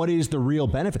 And what is the real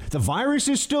benefit? The virus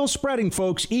is still spreading,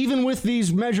 folks, even with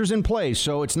these measures in place.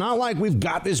 So it's not like we've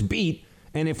got this beat.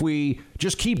 And if we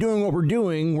just keep doing what we're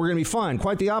doing, we're going to be fine.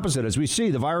 Quite the opposite. As we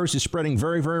see, the virus is spreading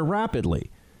very, very rapidly.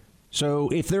 So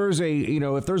if there's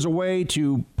a way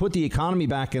to put the economy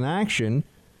back in action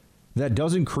that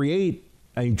doesn't create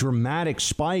a dramatic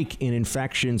spike in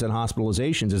infections and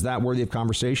hospitalizations, is that worthy of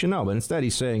conversation? No. But instead,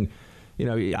 he's saying, I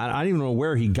don't even know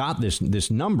where he got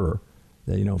this number.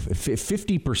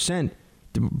 50%.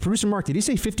 Producer Mark, did he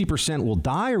say 50% will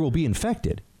die or will be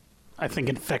infected? I think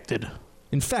infected.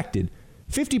 Infected.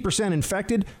 50%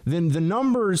 infected. Then the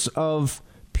numbers of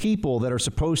people that are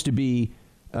supposed to be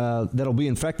that'll be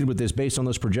infected with this based on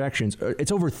those projections,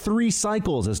 it's over 3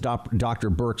 cycles, as Dr.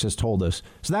 Birx has told us.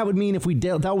 So that would mean if we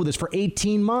dealt with this for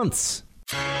 18 months.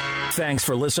 Thanks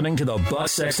for listening to the Buck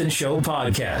Sexton Show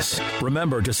podcast.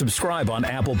 Remember to subscribe on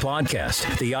Apple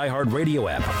Podcasts, the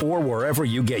iHeartRadio app, or wherever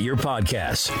you get your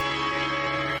podcasts.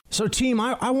 So, team,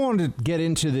 I wanted to get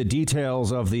into the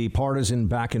details of the partisan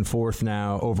back and forth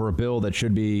now over a bill that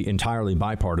should be entirely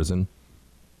bipartisan.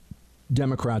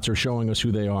 Democrats are showing us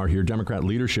who they are here. Democrat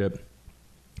leadership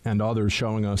and others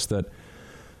showing us that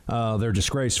they're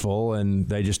disgraceful and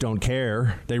they just don't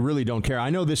care. They really don't care. I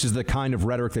know this is the kind of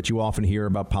rhetoric that you often hear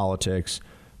about politics,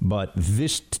 but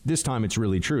this time it's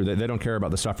really true. They don't care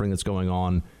about the suffering that's going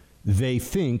on. They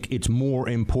think it's more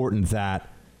important that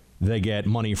they get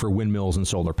money for windmills and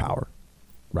solar power.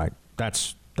 Right?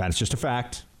 That's just a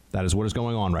fact. That is what is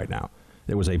going on right now.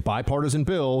 There was a bipartisan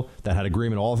bill that had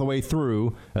agreement all the way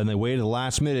through, and they waited the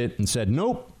last minute and said,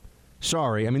 nope,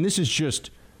 sorry. I mean, this is just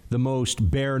the most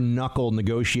bare-knuckle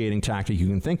negotiating tactic you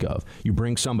can think of. You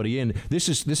bring somebody in. This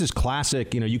is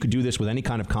classic. You could do this with any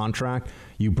kind of contract.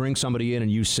 You bring somebody in and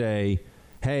you say,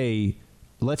 hey,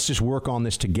 let's just work on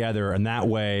this together. And that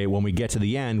way, when we get to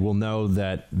the end, we'll know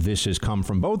that this has come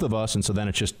from both of us. And so then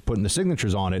it's just putting the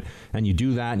signatures on it. And you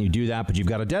do that and you do that, but you've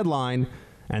got a deadline.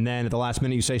 And then at the last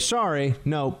minute, you say, sorry,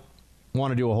 no,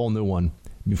 want to do a whole new one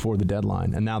before the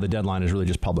deadline. And now the deadline is really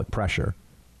just public pressure.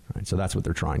 Right? So that's what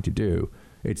they're trying to do.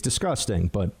 It's disgusting,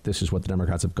 but this is what the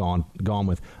Democrats have gone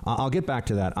with. I'll get back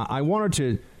to that. I wanted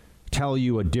to tell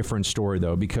you a different story,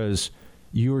 though, because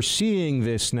you're seeing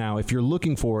this now. If you're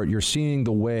looking for it, you're seeing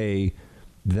the way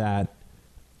that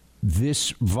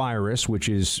this virus, which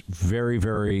is very,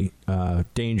 very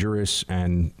dangerous,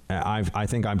 and I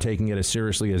think I'm taking it as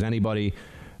seriously as anybody.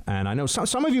 And I know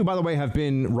some of you, by the way, have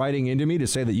been writing into me to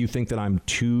say that you think that I'm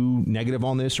too negative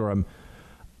on this, or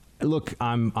Look,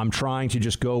 I'm trying to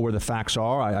just go where the facts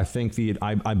are. I think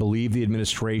I believe the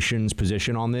administration's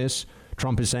position on this.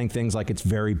 Trump is saying things like it's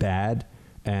very bad,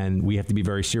 and we have to be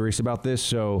very serious about this.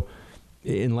 So,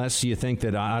 unless you think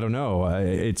that, I don't know,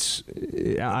 I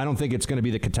don't think it's going to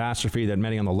be the catastrophe that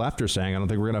many on the left are saying. I don't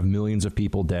think we're going to have millions of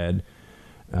people dead.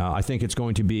 I think it's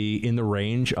going to be in the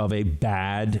range of a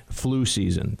bad flu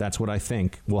season. That's what I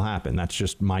think will happen. That's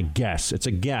just my guess. It's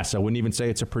a guess. I wouldn't even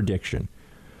say it's a prediction.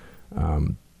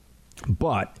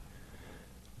 But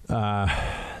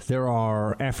there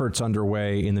are efforts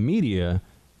underway in the media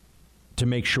to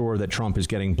make sure that Trump is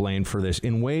getting blamed for this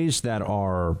in ways that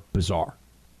are bizarre.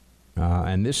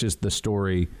 And this is the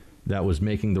story that was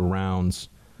making the rounds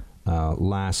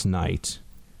last night.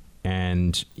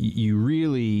 And you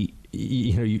really,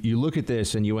 you look at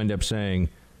this and you end up saying,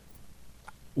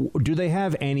 do they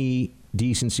have any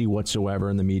decency whatsoever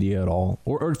in the media at all?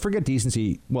 Or forget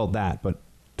decency, well, but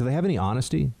do they have any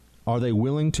honesty? Are they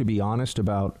willing to be honest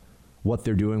about what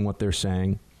they're doing, what they're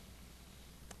saying?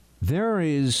 There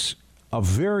is a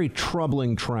very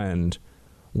troubling trend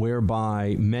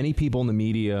whereby many people in the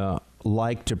media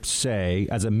like to say,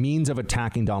 as a means of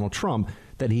attacking Donald Trump,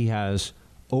 that he has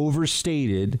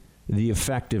overstated the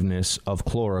effectiveness of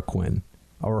chloroquine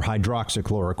or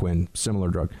hydroxychloroquine, similar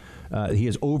drug. He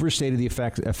has overstated the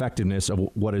effectiveness of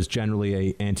what is generally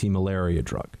an anti-malaria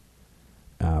drug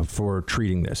for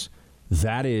treating this.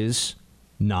 That is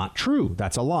not true.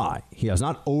 That's a lie. He has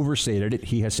not overstated it.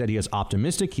 He has said he is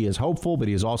optimistic, he is hopeful, but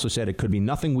he has also said it could be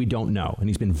nothing we don't know. And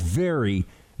he's been very,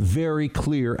 very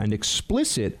clear and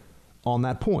explicit on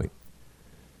that point.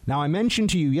 Now, I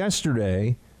mentioned to you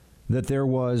yesterday that there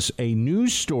was a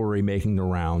news story making the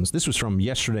rounds. This was from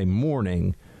yesterday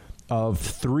morning, of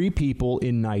 3 people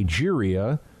in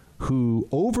Nigeria who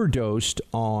overdosed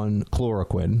on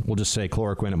chloroquine. We'll just say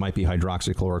chloroquine. It might be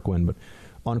hydroxychloroquine, but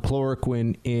on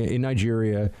chloroquine in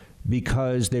Nigeria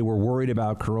because they were worried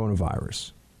about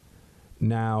coronavirus.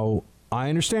 Now, I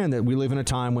understand that we live in a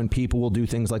time when people will do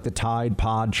things like the Tide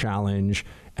Pod Challenge,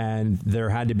 and there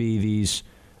had to be these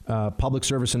public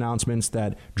service announcements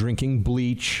that drinking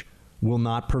bleach will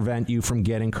not prevent you from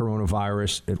getting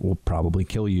coronavirus. It will probably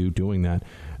kill you doing that.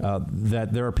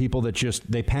 That there are people that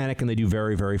they panic and they do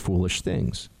very, very foolish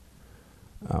things.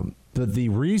 But the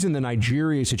reason the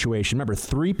Nigeria situation, remember,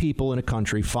 3 people in a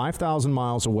country 5,000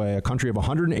 miles away, a country of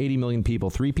 180 million people,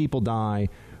 3 people die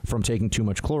from taking too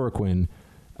much chloroquine.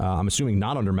 I'm assuming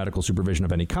not under medical supervision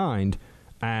of any kind.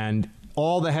 And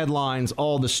all the headlines,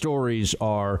 all the stories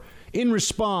are in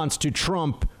response to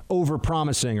Trump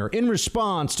overpromising, or in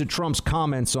response to Trump's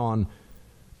comments on,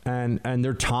 and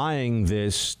they're tying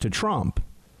this to Trump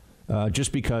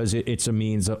just because it's a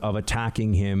means of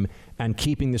attacking him and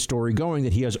keeping the story going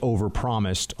that he has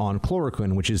overpromised on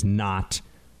chloroquine, which is not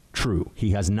true.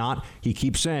 He has not. He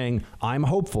keeps saying, I'm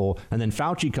hopeful. And then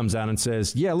Fauci comes out and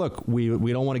says, yeah, look, we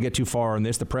don't want to get too far on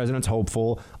this. The president's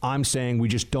hopeful. I'm saying we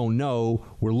just don't know.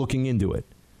 We're looking into it.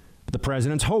 But the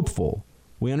president's hopeful.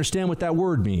 We understand what that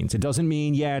word means. It doesn't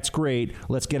mean, yeah, it's great.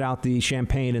 Let's get out the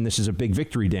champagne and this is a big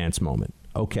victory dance moment.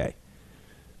 Okay.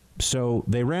 So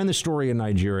they ran the story in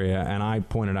Nigeria, and I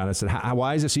pointed out, I said,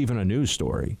 why is this even a news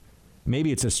story?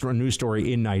 Maybe it's a news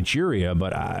story in Nigeria,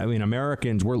 but I mean,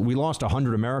 Americans, we lost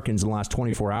 100 Americans in the last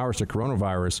 24 hours to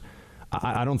coronavirus.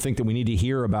 I don't think that we need to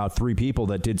hear about 3 people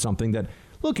that did something that,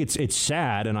 look, it's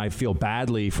sad, and I feel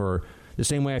badly for, the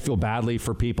same way I feel badly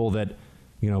for people that,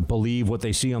 believe what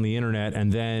they see on the internet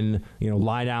and then,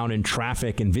 lie down in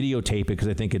traffic and videotape it because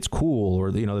they think it's cool,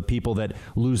 or, the people that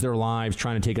lose their lives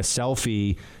trying to take a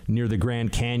selfie near the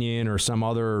Grand Canyon or some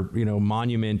other,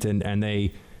 monument and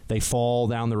they fall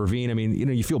down the ravine. I mean,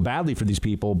 you feel badly for these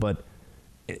people, but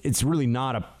it's really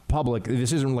not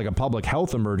this isn't like a public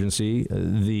health emergency.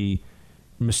 The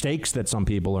mistakes that some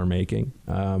people are making,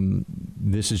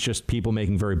 this is just people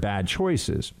making very bad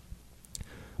choices.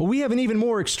 Well, we have an even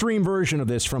more extreme version of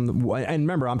this and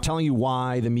remember, I'm telling you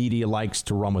why the media likes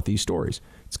to run with these stories.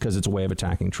 It's because it's a way of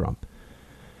attacking Trump.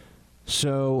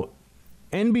 So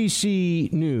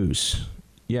NBC News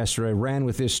yesterday ran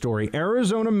with this story.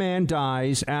 Arizona man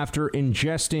dies after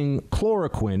ingesting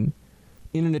chloroquine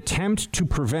in an attempt to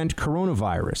prevent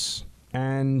coronavirus.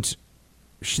 And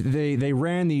they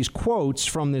ran these quotes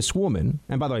from this woman.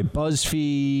 And by the way,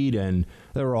 BuzzFeed, and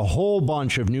there were a whole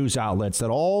bunch of news outlets that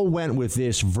all went with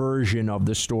this version of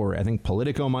the story. I think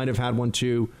Politico might have had one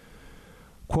too.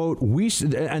 Quote,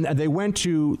 and they went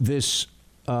to this,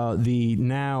 the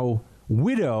now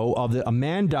widow of a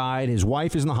man died, his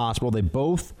wife is in the hospital. They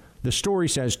both, the story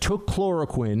says, took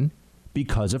chloroquine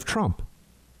because of Trump.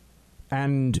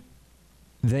 And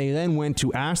they then went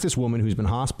to ask this woman who's been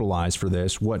hospitalized for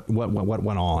this what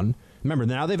went on. Remember,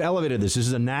 now they've elevated this. This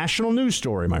is a national news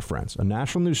story, my friends, a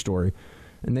national news story.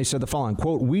 And they said the following,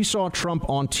 quote, we saw Trump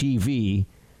on TV,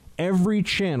 every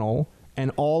channel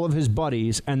and all of his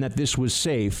buddies, and that this was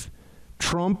safe.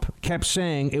 Trump kept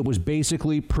saying it was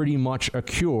basically pretty much a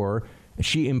cure.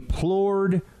 She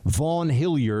implored Vaughn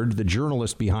Hilliard, the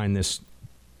journalist behind this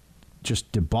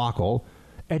just debacle,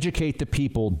 educate the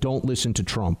people, don't listen to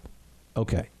Trump.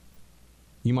 Okay.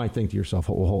 You might think to yourself,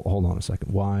 well, hold on a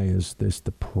second. Why is this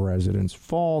the president's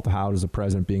fault? How is the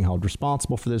president being held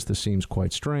responsible for this? This seems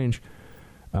quite strange.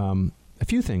 A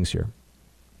few things here.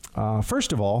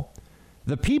 First of all,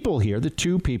 the people here, the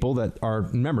 2 people that are,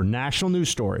 remember, national news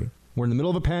story. We're in the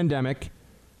middle of a pandemic.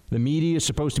 The media is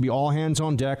supposed to be all hands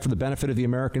on deck for the benefit of the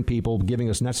American people, giving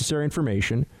us necessary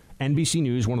information. NBC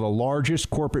News, one of the largest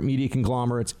corporate media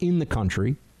conglomerates in the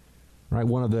country, right?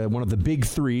 One of the big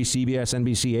 3, CBS,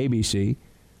 NBC, ABC,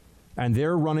 and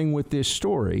they're running with this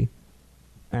story.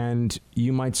 And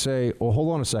you might say, well,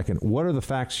 hold on a second. What are the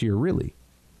facts here really?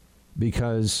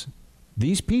 Because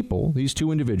these people, these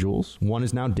 2 individuals, one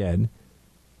is now dead,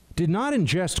 did not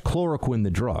ingest chloroquine,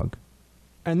 the drug.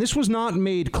 And this was not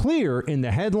made clear in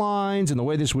the headlines and the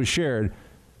way this was shared.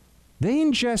 They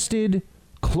ingested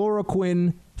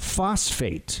chloroquine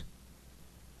phosphate.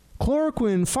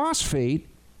 Chloroquine phosphate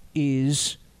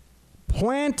is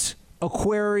plant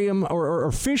aquarium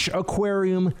or fish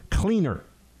aquarium cleaner.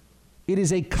 It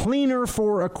is a cleaner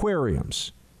for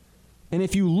aquariums. And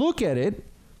if you look at it,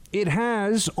 it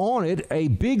has on it a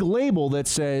big label that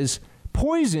says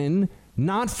poison,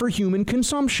 not for human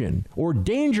consumption, or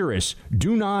dangerous,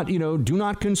 do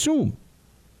not consume.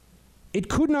 it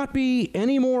could not be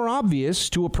any more obvious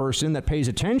to a person that pays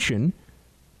attention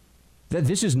that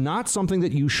this is not something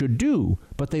that you should do,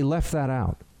 but they left that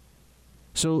out.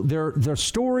 So their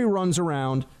story runs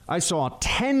around. I saw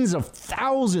tens of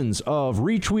thousands of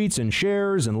retweets and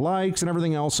shares and likes and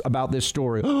everything else about this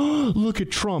story. Oh, look at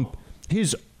Trump.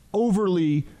 His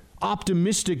overly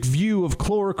optimistic view of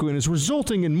chloroquine is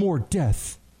resulting in more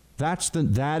death.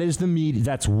 That is the media.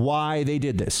 That's why they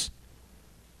did this.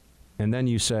 And then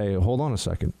you say, hold on a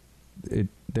second. They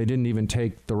didn't even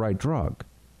take the right drug.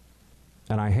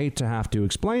 And I hate to have to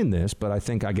explain this, but I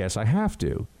guess I have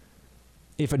to.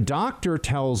 If a doctor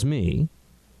tells me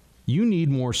you need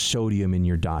more sodium in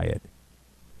your diet,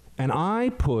 and I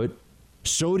put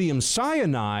sodium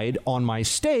cyanide on my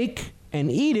steak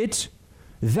and eat it,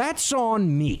 that's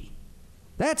on me.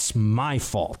 That's my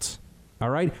fault. All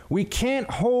right? We can't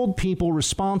hold people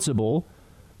responsible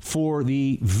for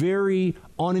the very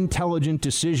unintelligent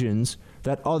decisions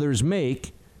that others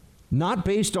make, not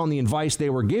based on the advice they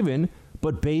were given,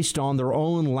 but based on their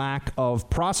own lack of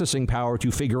processing power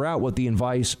to figure out what the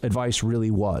advice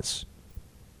really was.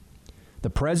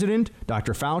 The president,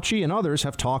 Dr. Fauci, and others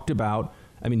have talked about,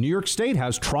 New York State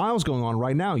has trials going on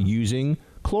right now using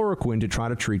chloroquine to try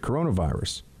to treat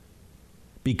coronavirus.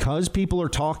 Because people are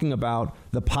talking about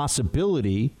the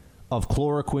possibility of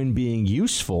chloroquine being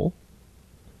useful,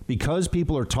 because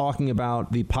people are talking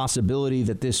about the possibility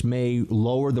that this may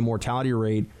lower the mortality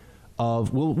rate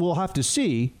of, we'll have to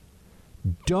see,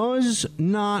 does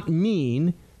not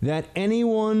mean that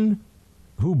anyone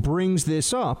who brings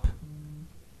this up,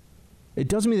 it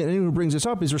doesn't mean that anyone who brings this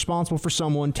up is responsible for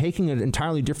someone taking an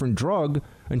entirely different drug,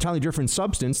 entirely different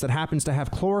substance that happens to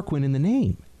have chloroquine in the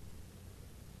name.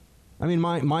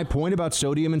 My point about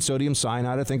sodium and sodium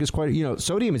cyanide, I think, is quite,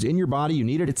 sodium is in your body, you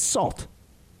need it, it's salt.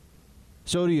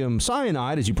 Sodium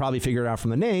cyanide, as you probably figured out from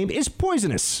the name, is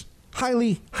poisonous,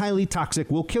 highly, highly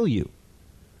toxic, will kill you.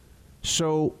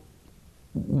 So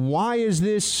why is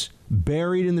this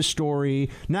buried in the story?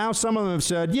 Now some of them have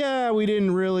said, yeah, we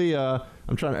didn't really, I'll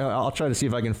try to see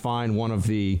if I can find one of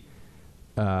the,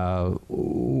 and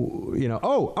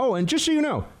just so you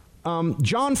know,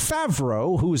 Jon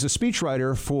Favreau, who is a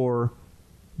speechwriter for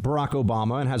Barack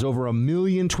Obama and has over 1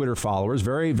 million Twitter followers,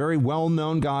 very, very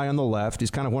well-known guy on the left.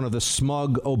 He's kind of one of the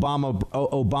smug Obama,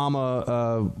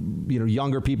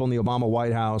 younger people in the Obama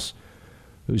White House,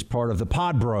 who's part of the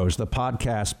Pod Bros, the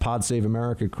podcast Pod Save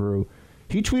America crew.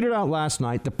 He tweeted out last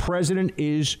night, the president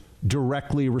is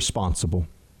directly responsible.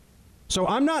 So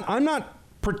I'm not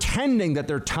pretending that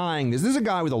they're tying this. This is a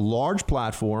guy with a large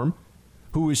platform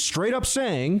who is straight up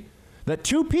saying that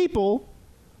two people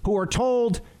who are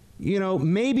told,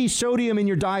 maybe sodium in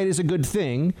your diet is a good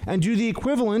thing, and do the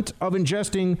equivalent of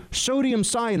ingesting sodium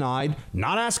cyanide,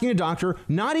 not asking a doctor,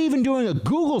 not even doing a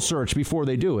Google search before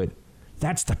they do it.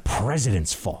 That's the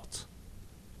president's fault.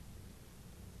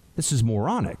 This is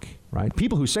moronic, right?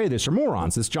 People who say this are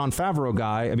morons. This Jon Favreau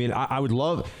guy, I would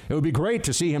love, it would be great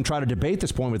to see him try to debate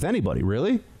this point with anybody,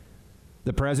 really.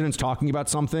 The president's talking about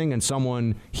something and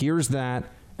someone hears that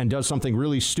and does something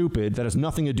really stupid that has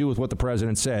nothing to do with what the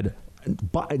president said,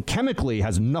 but chemically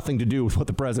has nothing to do with what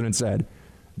the president said,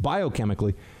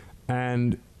 biochemically,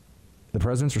 and the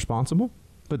president's responsible?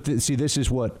 But see, this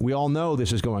is what, we all know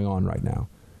this is going on right now.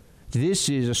 This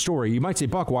is a story. You might say,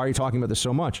 Buck, why are you talking about this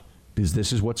so much? Because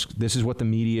this is what the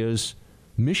media's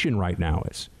mission right now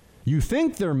is. You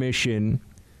think their mission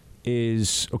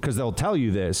is, because they'll tell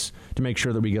you this, to make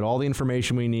sure that we get all the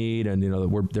information we need, and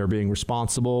that they're being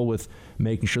responsible with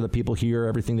making sure that people hear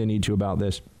everything they need to about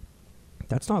this.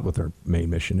 That's not what their main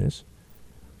mission is.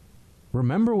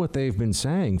 Remember what they've been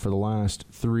saying for the last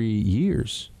 3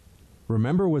 years.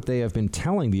 Remember what they have been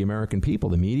telling the American people.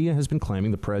 The media has been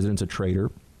claiming the president's a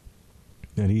traitor,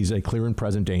 that he's a clear and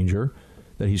present danger,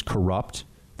 that he's corrupt,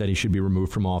 that he should be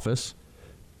removed from office,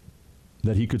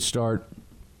 that he could start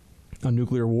a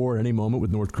nuclear war at any moment with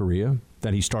North Korea,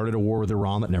 that he started a war with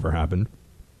Iran that never happened.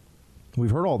 We've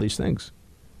heard all these things.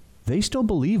 They still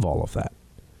believe all of that.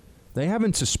 They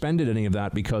haven't suspended any of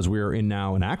that because we're in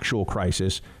now an actual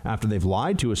crisis after they've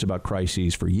lied to us about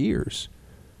crises for years.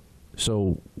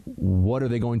 So what are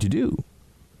they going to do?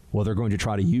 Well, they're going to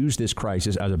try to use this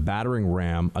crisis as a battering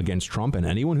ram against Trump and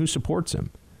anyone who supports him.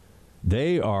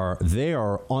 They are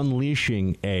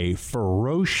unleashing a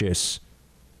ferocious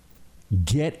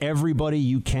get everybody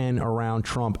you can around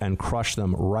Trump and crush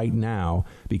them right now,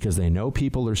 because they know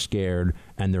people are scared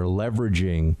and they're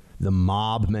leveraging the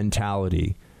mob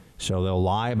mentality. So they'll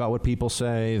lie about what people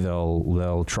say.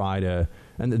 They'll try to,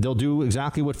 and they'll do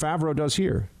exactly what Favreau does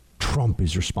here. Trump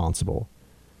is responsible.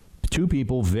 Two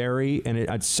people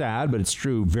it's sad, but it's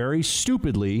true, very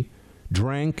stupidly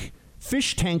drank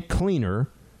fish tank cleaner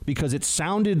because it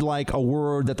sounded like a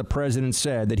word that the president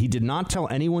said that he did not tell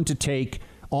anyone to take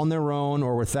on their own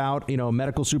or without,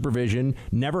 medical supervision.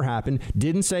 Never happened.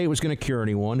 Didn't say it was going to cure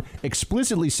anyone.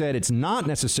 Explicitly said it's not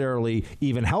necessarily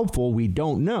even helpful. We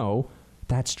don't know.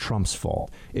 That's Trump's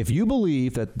fault. If you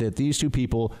believe that these two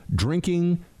people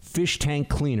drinking fish tank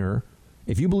cleaner,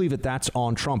 if you believe that that's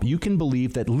on Trump, you can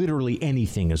believe that literally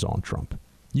anything is on Trump.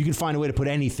 You can find a way to put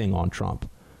anything on Trump.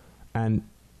 And,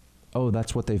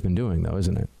 that's what they've been doing, though,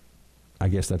 isn't it? I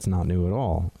guess that's not new at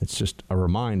all. It's just a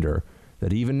reminder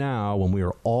that even now, when we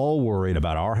are all worried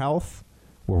about our health,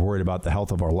 we're worried about the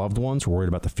health of our loved ones, we're worried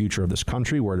about the future of this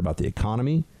country, worried about the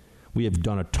economy, we have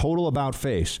done a total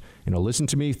about-face. Listen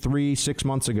to me 3-6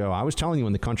 months ago. I was telling you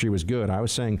when the country was good. I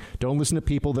was saying, don't listen to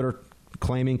people that are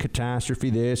claiming catastrophe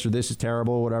this or this is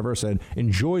terrible or whatever. I said,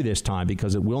 enjoy this time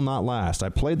because it will not last. I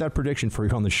played that prediction for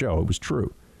you on the show. It was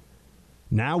true.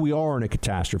 Now we are in a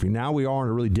catastrophe. Now we are in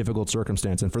a really difficult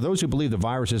circumstance. And for those who believe the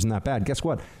virus isn't that bad, guess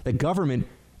what? The government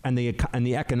and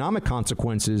the economic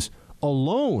consequences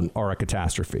alone are a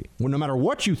catastrophe. Well, no matter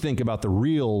what you think about the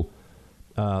real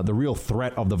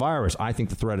threat of the virus, I think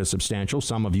the threat is substantial.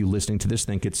 Some of you listening to this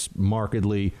think it's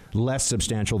markedly less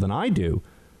substantial than I do.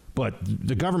 But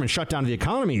the government shutdown of the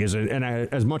economy is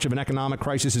as much of an economic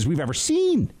crisis as we've ever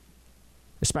seen,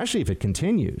 especially if it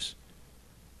continues.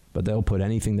 But they'll put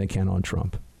anything they can on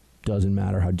Trump. Doesn't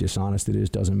matter how dishonest it is.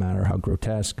 Doesn't matter how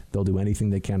grotesque. They'll do anything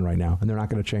they can right now, and they're not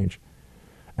going to change.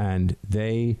 And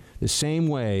the same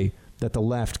way that the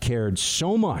left cared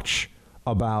so much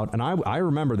about, and I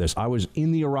remember this, I was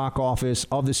in the Iraq office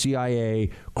of the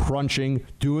CIA, crunching,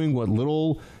 doing what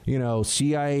little,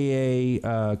 CIA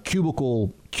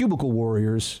cubicle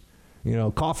warriors,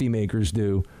 coffee makers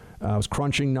do. I was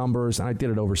crunching numbers, and I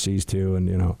did it overseas too.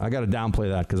 And I got to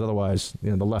downplay that because otherwise,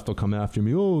 the left will come after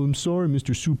me. Oh, I'm sorry,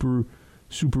 Mr.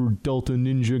 Super Delta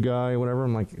Ninja guy, or whatever.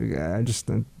 I'm like, I just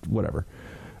whatever.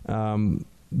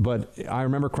 But I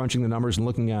remember crunching the numbers and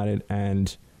looking at it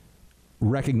and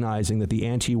recognizing that the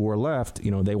anti-war left,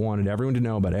 they wanted everyone to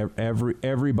know about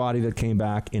everybody that came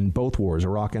back in both wars,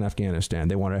 Iraq and Afghanistan.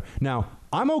 They wanted. Now,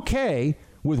 I'm okay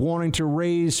with wanting to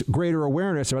raise greater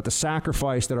awareness about the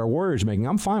sacrifice that our warriors are making.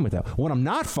 I'm fine with that. What I'm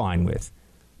not fine with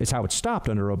is how it stopped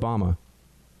under Obama.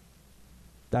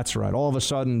 That's right. All of a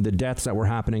sudden, the deaths that were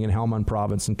happening in Helmand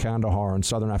province and Kandahar and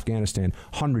southern Afghanistan,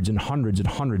 hundreds and hundreds and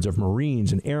hundreds of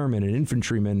Marines and airmen and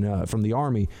infantrymen from the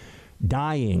Army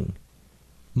dying,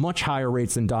 much higher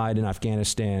rates than died in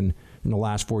Afghanistan in the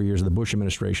last 4 years of the Bush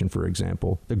administration, for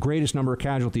example. The greatest number of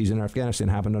casualties in Afghanistan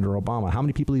happened under Obama. How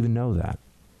many people even know that?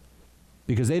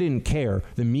 Because they didn't care.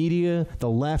 The media, the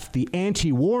left, the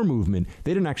anti-war movement,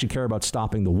 they didn't actually care about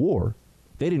stopping the war.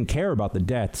 They didn't care about the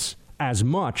deaths as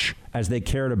much as they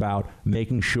cared about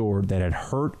making sure that it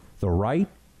hurt the right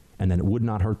and that it would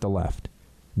not hurt the left.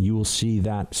 You will see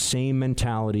that same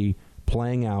mentality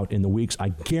playing out in the weeks, I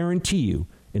guarantee you,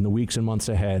 in the weeks and months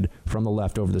ahead from the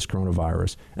left over this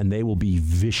coronavirus. And they will be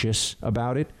vicious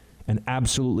about it and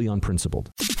absolutely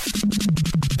unprincipled.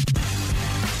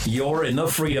 You're in the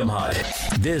Freedom Hut.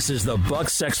 This is the Buck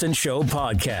Sexton Show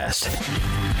podcast.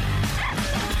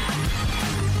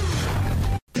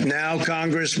 Now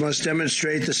Congress must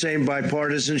demonstrate the same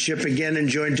bipartisanship again and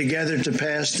join together to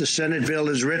pass the Senate bill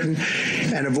as written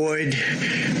and avoid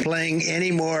playing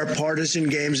any more partisan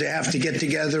games. They have to get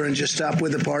together and just stop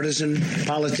with the partisan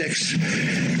politics.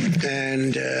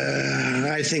 And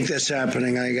I think that's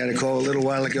happening. I got a call a little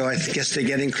while ago. I guess they're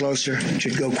getting closer. It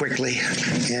should go quickly.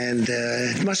 And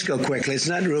it must go quickly. It's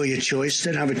not really a choice.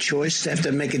 They don't have a choice. They have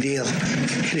to make a deal.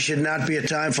 This should not be a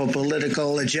time for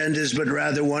political agendas, but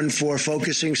rather one for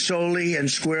focusing solely and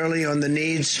squarely on the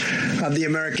needs of the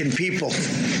American people.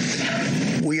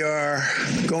 We are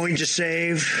going to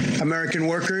save American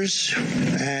workers,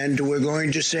 and we're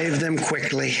going to save them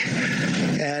quickly.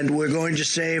 And we're going to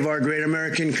save our great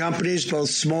American companies, both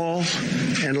small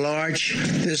and large.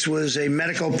 This was a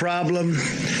medical problem.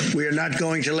 We are not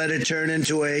going to let it turn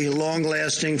into a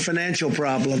long-lasting financial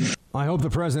problem. I hope the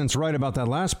president's right about that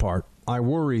last part. I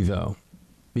worry, though,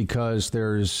 because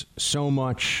there's so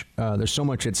much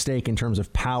at stake in terms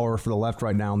of power for the left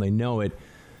right now, and they know it.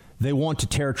 They want to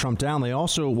tear Trump down. They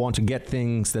also want to get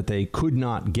things that they could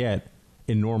not get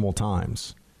in normal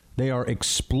times. They are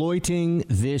exploiting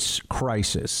this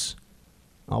crisis.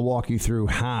 I'll walk you through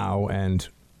how and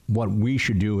what we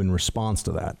should do in response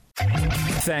to that.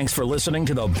 Thanks for listening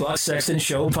to the Buck Sexton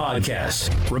Show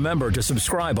podcast. Remember to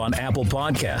subscribe on Apple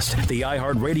Podcast, the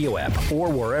iHeartRadio app,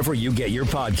 or wherever you get your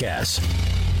podcasts.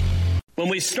 When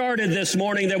we started this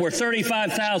morning, there were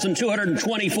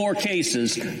 35,224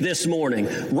 cases this morning.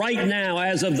 Right now,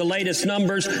 as of the latest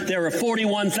numbers, there are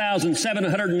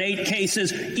 41,708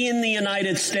 cases in the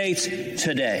United States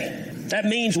today. That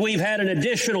means we've had an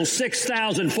additional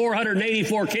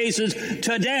 6,484 cases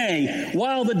today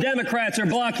while the Democrats are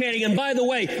blockading. And by the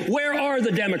way, where are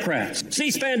the Democrats?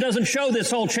 C-SPAN doesn't show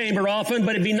this whole chamber often,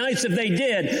 but it'd be nice if they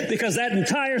did, because that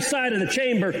entire side of the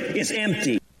chamber is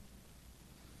empty.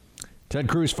 Ted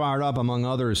Cruz fired up, among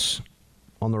others,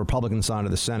 on the Republican side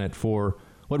of the Senate for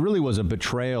what really was a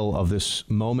betrayal of this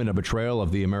moment, a betrayal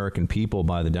of the American people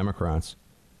by the Democrats,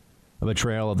 a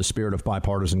betrayal of the spirit of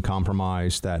bipartisan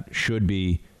compromise that should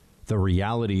be the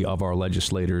reality of our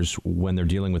legislators when they're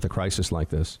dealing with a crisis like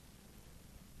this.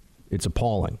 It's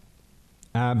appalling,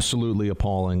 absolutely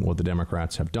appalling what the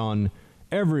Democrats have done.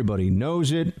 Everybody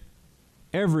knows it.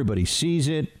 Everybody sees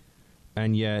it.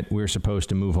 And yet we're supposed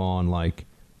to move on like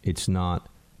it's not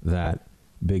that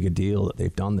big a deal that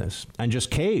they've done this and just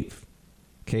cave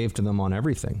to them on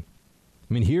everything.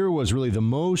 I mean, here was really the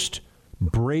most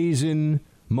brazen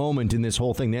moment in this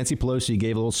whole thing. Nancy Pelosi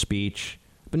gave a little speech,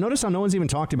 but notice how no one's even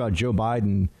talked about Joe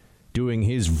Biden doing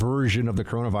his version of the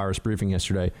coronavirus briefing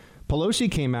yesterday.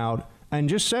 Pelosi came out and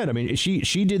just said, I mean,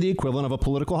 she did the equivalent of a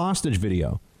political hostage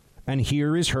video. And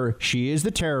here is her. She is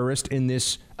the terrorist in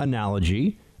this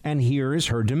analogy. And here is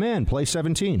her demand. Play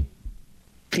 17.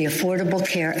 The Affordable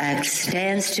Care Act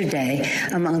stands today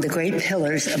among the great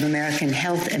pillars of American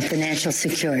health and financial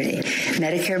security: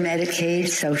 Medicare, Medicaid,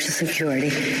 Social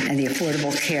Security, and the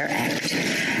Affordable Care Act.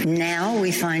 Now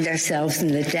we find ourselves in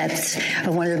the depths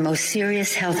of one of the most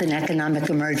serious health and economic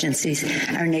emergencies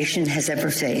our nation has ever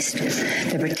faced.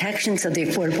 The protections of the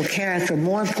Affordable Care Act are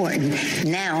more important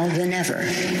now than ever.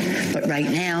 But right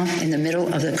now, in the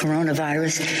middle of the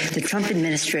coronavirus, the Trump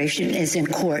administration is in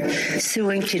court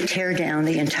suing to tear down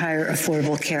the entire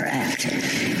Affordable Care Act,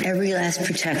 every last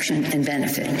protection and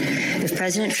benefit. If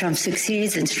President Trump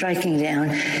succeeds in striking down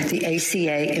the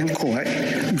ACA in court,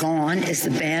 gone is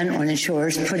the ban on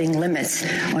insurers putting limits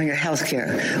on your health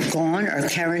care. Gone are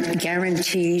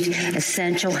guaranteed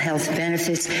essential health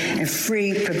benefits and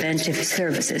free preventive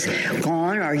services.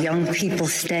 Gone are young people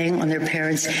staying on their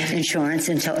parents' insurance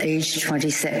until age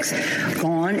 26.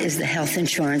 Gone is the health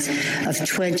insurance of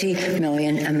 20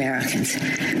 million Americans.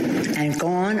 And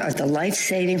gone are the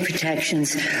life-saving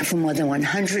protections for more than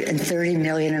 130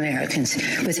 million Americans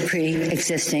with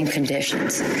pre-existing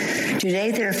conditions.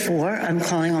 Today, therefore, I'm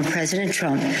calling on President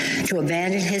Trump to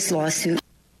abandon his lawsuit.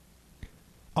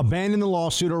 Abandon the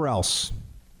lawsuit or else.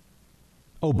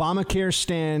 Obamacare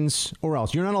stands or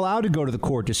else. You're not allowed to go to the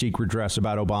court to seek redress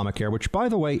about Obamacare, which, by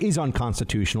the way, is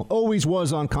unconstitutional, always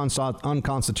was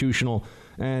unconstitutional,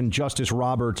 and Justice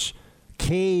Roberts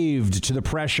caved to the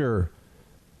pressure,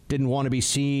 didn't want to be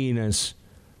seen as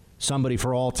somebody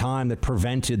for all time that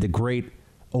prevented the great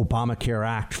Obamacare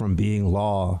Act from being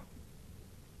law.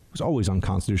 It was always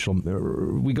unconstitutional.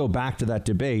 We go back to that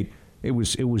debate. It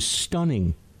was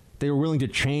stunning. They were willing to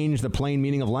change the plain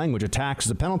meaning of language. A tax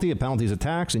is a penalty is a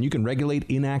tax, and you can regulate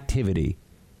inactivity.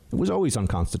 It was always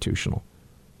unconstitutional.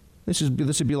 This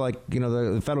would be like,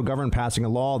 the federal government passing a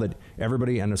law that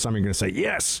everybody, and some are going to say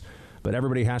yes, but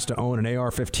everybody has to own an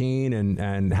AR-15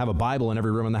 and have a Bible in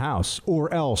every room in the house,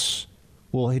 or else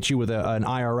we'll hit you with an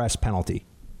IRS penalty.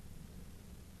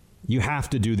 You have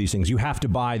to do these things. You have to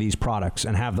buy these products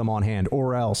and have them on hand,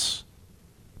 or else.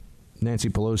 Nancy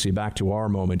Pelosi, back to our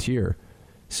moment here,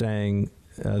 saying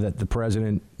that the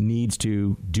president needs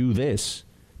to do this.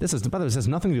 This has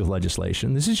nothing to do with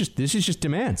legislation. This is just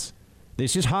demands.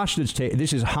 This is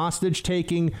hostage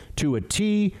taking to a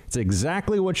T. It's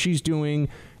exactly what she's doing.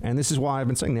 And this is why I've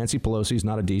been saying Nancy Pelosi is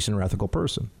not a decent or ethical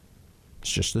person.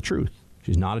 It's just the truth.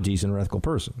 She's not a decent or ethical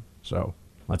person. So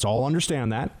let's all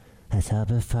understand that. Let's all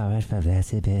move forward from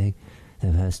Nancy being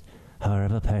the most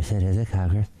horrible person in the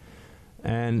Congress.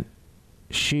 And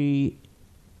she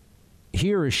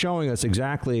here is showing us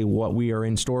exactly what we are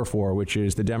in store for, which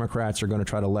is the Democrats are going to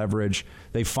try to leverage.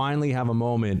 They finally have a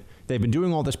moment. They've been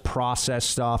doing all this process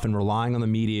stuff and relying on the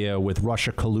media with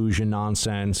Russia collusion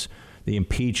nonsense, the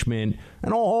impeachment,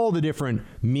 and all the different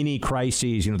mini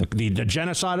crises. The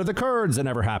genocide of the Kurds that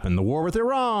never happened, the war with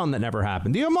Iran that never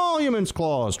happened, the emoluments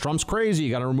clause. Trump's crazy.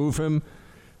 You got to remove him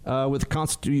with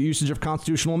usage of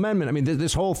constitutional amendment. I mean,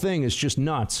 this whole thing is just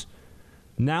nuts.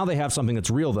 Now they have something that's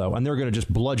real, though, and they're going to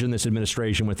just bludgeon this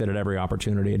administration with it at every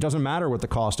opportunity. It doesn't matter what the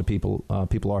cost of people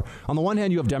are. On the one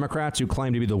hand, you have Democrats who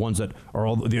claim to be the ones that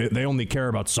are they only care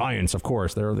about science. Of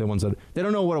course, they're the ones that they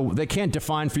don't know they can't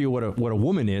define for you what a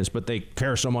woman is, but they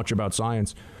care so much about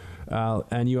science.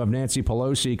 And you have Nancy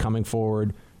Pelosi coming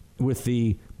forward with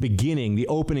the beginning, the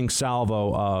opening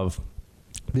salvo of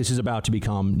this is about to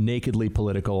become nakedly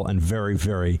political and very,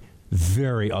 very,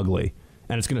 very ugly.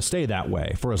 And it's going to stay that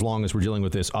way for as long as we're dealing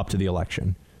with this up to the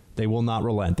election. They will not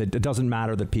relent. It doesn't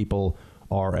matter that people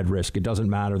are at risk. It doesn't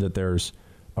matter that there's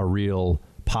a real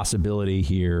possibility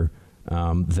here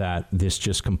that this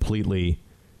just completely...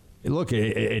 Look,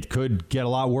 it could get a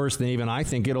lot worse than even I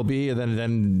think it'll be,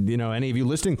 than you know, any of you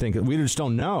listening think. We just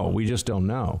don't know. We just don't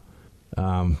know.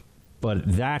 But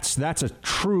that's a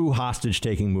true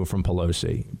hostage-taking move from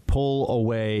Pelosi. Pull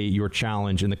away your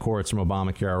challenge in the courts from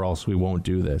Obamacare, or else we won't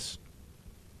do this.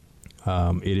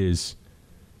 It is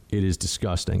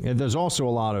disgusting. And there's also a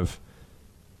lot of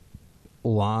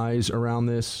lies around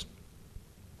this.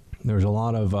 There's a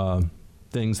lot of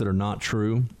things that are not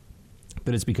true.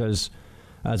 But it's because,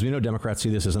 as we know, Democrats see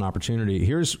this as an opportunity.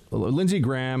 Here's Lindsey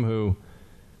Graham, who...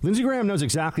 Lindsey Graham knows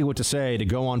exactly what to say to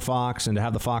go on Fox and to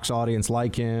have the Fox audience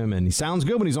like him, and he sounds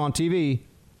good when he's on TV.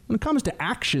 When it comes to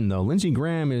action, though, Lindsey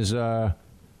Graham is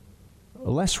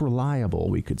less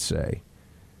reliable, we could say.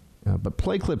 But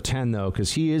play clip 10, though,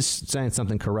 because he is saying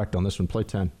something correct on this one. Play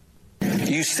 10.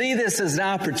 You see this as an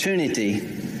opportunity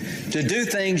to do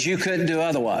things you couldn't do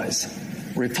otherwise.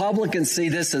 Republicans see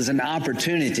this as an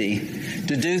opportunity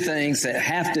to do things that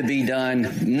have to be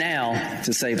done now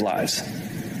to save lives.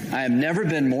 I have never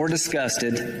been more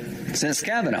disgusted since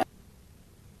Kavanaugh.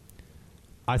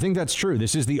 I think that's true.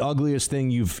 This is the ugliest thing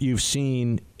you've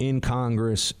seen in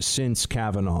Congress since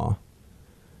Kavanaugh.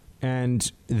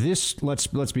 And this, let's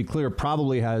be clear,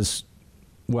 probably has,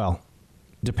 well,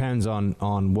 depends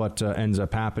on what ends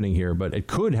up happening here, but it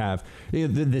could have.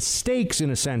 The stakes,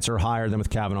 in a sense, are higher than with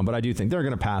Kavanaugh, but I do think they're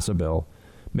going to pass a bill.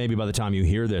 Maybe by the time you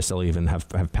hear this, they'll even have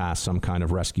passed some kind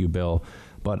of rescue bill.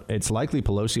 But it's likely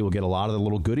Pelosi will get a lot of the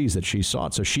little goodies that she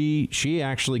sought. So she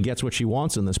actually gets what she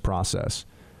wants in this process.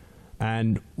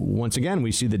 And once again,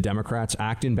 we see the Democrats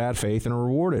act in bad faith and are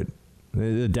rewarded.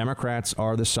 The Democrats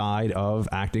are the side of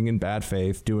acting in bad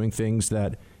faith, doing things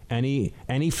that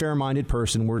any fair-minded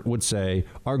person would say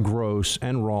are gross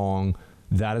and wrong.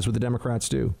 That is what the Democrats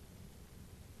do.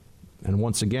 And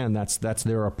once again, that's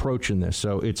their approach in this.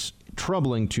 So it's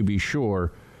troubling, to be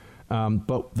sure.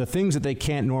 But the things that they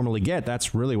can't normally get,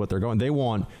 that's really what they're going. They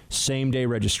want same-day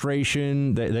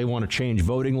registration. They want to change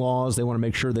voting laws. They want to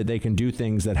make sure that they can do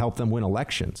things that help them win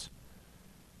elections.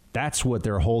 That's what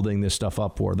they're holding this stuff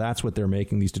up for. That's what they're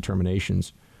making these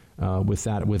determinations with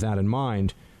that in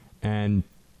mind. And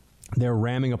they're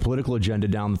ramming a political agenda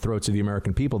down the throats of the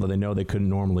American people that they know they couldn't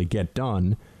normally get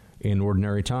done in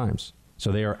ordinary times.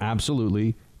 So they are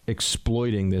absolutely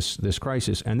exploiting this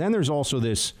crisis. And then there's also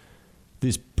this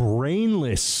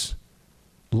brainless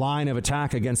line of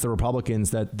attack against the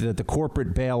Republicans that the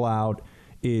corporate bailout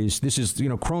is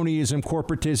cronyism,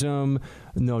 corporatism.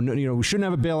 No, we shouldn't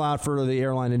have a bailout for the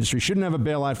airline industry, shouldn't have a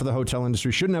bailout for the hotel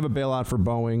industry, shouldn't have a bailout for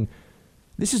Boeing.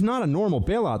 This is not a normal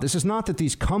bailout. This is not that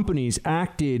these companies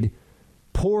acted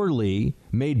poorly,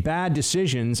 made bad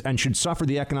decisions, and should suffer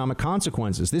the economic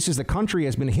consequences. This is the country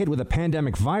has been hit with a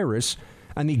pandemic virus,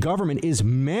 and the government is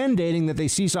mandating that they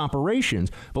cease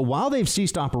operations. But while they've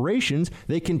ceased operations,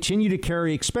 they continue to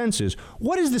carry expenses.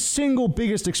 What is the single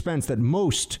biggest expense that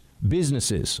most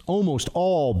businesses, almost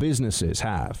all businesses,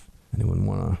 have? Anyone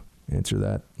want to answer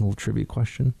that little trivia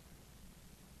question?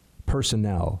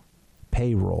 Personnel,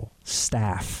 payroll,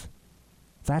 staff.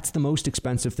 That's the most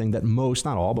expensive thing that most,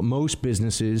 not all, but most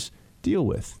businesses deal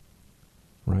with,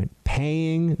 right?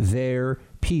 Paying their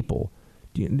people.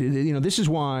 This is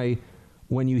why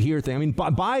when you hear things,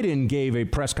 Biden gave a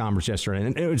press conference yesterday,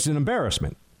 and it's an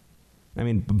embarrassment.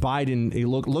 Biden, he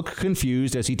looked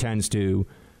confused, as he tends to.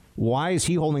 Why is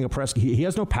he holding a press? He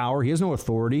has no power. He has no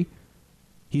authority.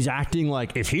 He's acting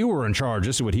like if he were in charge,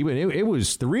 this is what he would. It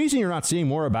was the reason you're not seeing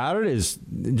more about it is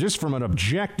just from an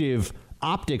objective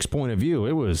optics point of view.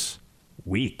 It was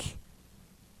weak.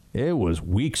 It was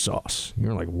weak sauce.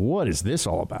 You're like, what is this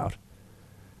all about?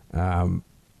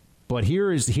 But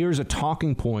here's a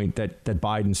talking point that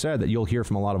Biden said that you'll hear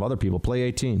from a lot of other people. Play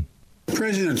 18.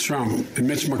 President Trump and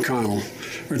Mitch McConnell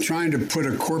are trying to put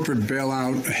a corporate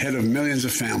bailout ahead of millions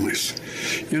of families.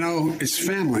 It's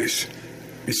families.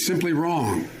 It's simply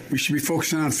wrong. We should be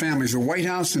focusing on families. The White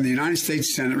House and the United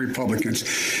States Senate Republicans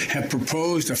have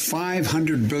proposed a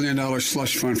 $500 billion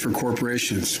slush fund for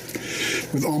corporations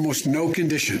with almost no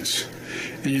conditions.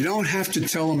 And you don't have to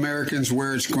tell Americans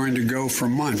where it's going to go for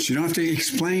months. You don't have to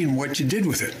explain what you did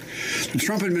with it. The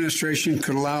Trump administration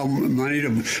could allow money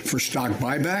for stock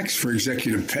buybacks, for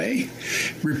executive pay.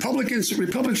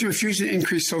 Republicans refuse to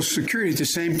increase Social Security at the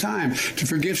same time, to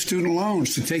forgive student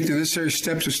loans, to take the necessary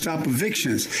steps to stop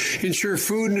evictions, ensure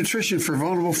food and nutrition for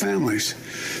vulnerable families.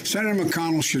 Senator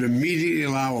McConnell should immediately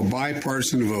allow a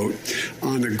bipartisan vote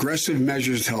on aggressive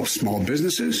measures to help small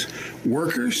businesses,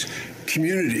 workers,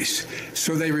 communities,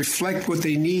 so they reflect what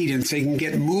they need and so they can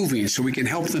get moving, so we can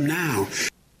help them now.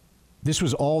 This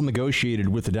was all negotiated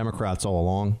with the Democrats all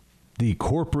along. The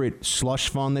corporate slush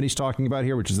fund that he's talking about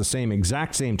here, which is the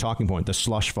exact same talking point, the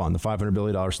slush fund, the $500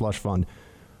 billion slush fund,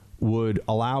 would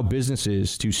allow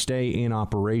businesses to stay in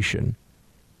operation.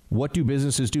 What do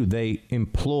businesses do? They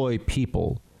employ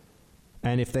people.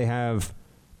 And if they have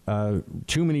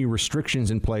too many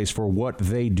restrictions in place for what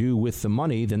they do with the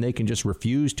money, then they can just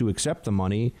refuse to accept the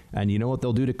money. And you know what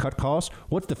they'll do to cut costs?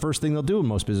 What's the first thing they'll do in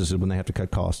most businesses when they have to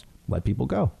cut costs? Let people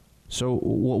go. So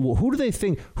who do they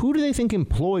think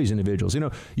employs individuals? You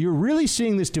know, you're really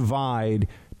seeing this divide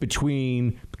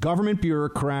between government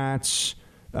bureaucrats,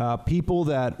 people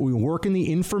that work in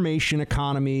the information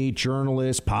economy,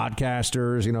 journalists,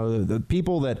 podcasters, you know, the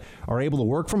people that are able to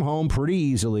work from home pretty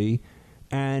easily.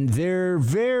 And they're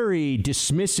very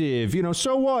dismissive. You know,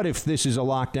 so what if this is a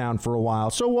lockdown for a while?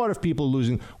 So what if people are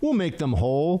losing? We'll make them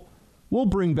whole. We'll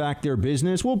bring back their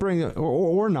business. We'll bring it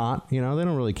or not. You know, they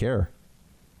don't really care.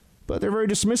 But they're very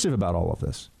dismissive about all of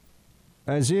this,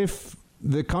 as if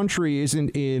the country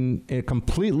isn't in a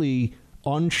completely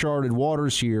uncharted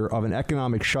waters here of an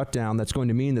economic shutdown that's going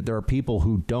to mean that there are people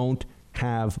who don't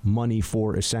have money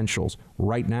for essentials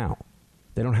right now.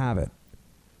 They don't have it.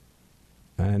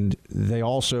 And they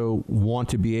also want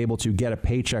to be able to get a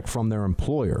paycheck from their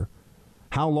employer.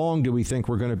 How long do we think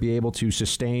we're going to be able to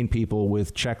sustain people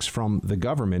with checks from the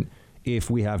government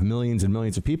if we have millions and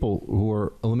millions of people who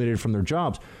are eliminated from their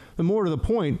jobs? The more to the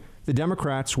point, the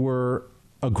Democrats were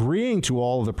agreeing to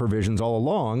all of the provisions all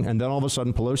along, and then all of a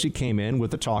sudden Pelosi came in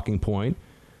with the talking point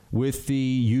with the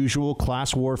usual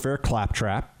class warfare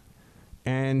claptrap.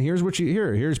 And here's what you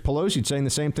hear. Here's Pelosi saying the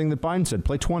same thing that Biden said.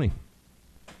 Play 20.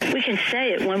 We can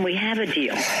say it when we have a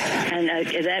deal, and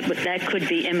that could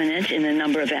be imminent in a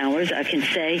number of hours. I can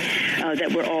say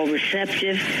that we're all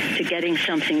receptive to getting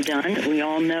something done. We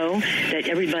all know that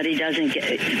everybody doesn't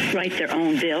write their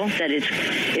own bill, that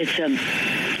it's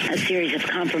a series of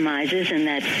compromises, and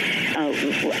that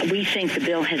we think the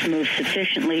bill has moved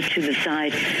sufficiently to the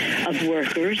side of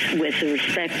workers with the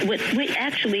respect. We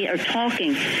actually are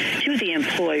talking to the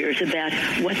employers about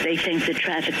what they think the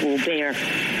traffic will bear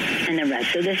and the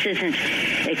rest. So this isn't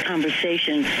a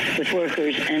conversation with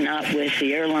workers and not with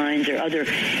the airlines or other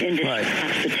industry, right.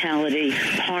 Hospitality,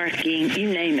 parking,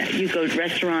 you name it. You go to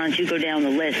restaurants, you go down the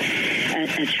list,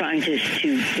 and trying to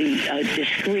be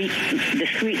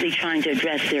discreetly trying to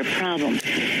address their problems.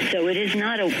 So it is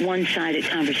not a one-sided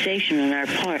conversation on our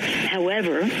part.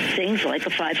 However, things like a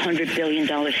 $500 billion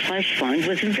slush fund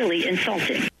was really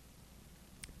insulting.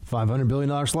 $500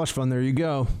 billion slush fund, there you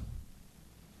go.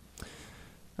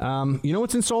 You know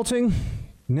what's insulting?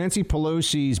 Nancy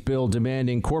Pelosi's bill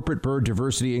demanding corporate board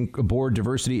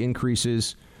diversity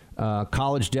increases,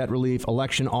 college debt relief,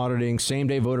 election auditing,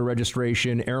 same-day voter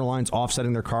registration, airlines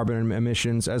offsetting their carbon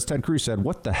emissions. As Ted Cruz said,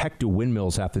 what the heck do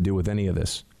windmills have to do with any of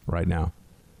this right now?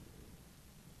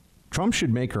 Trump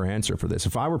should make her answer for this.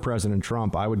 If I were President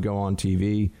Trump, I would go on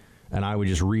TV and I would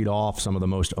just read off some of the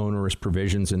most onerous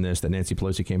provisions in this that Nancy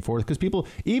Pelosi came forward. Because people,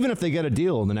 even if they get a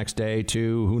deal in the next day,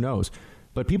 two, who knows?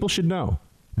 But people should know.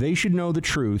 They should know the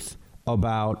truth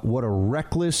about what a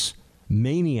reckless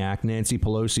maniac Nancy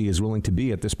Pelosi is willing to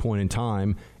be at this point in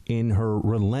time in her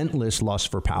relentless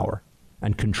lust for power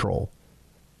and control.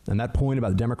 And that point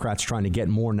about the Democrats trying to get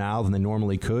more now than they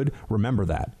normally could, remember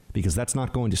that, because that's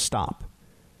not going to stop.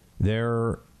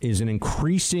 There is an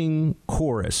increasing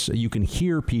chorus. You can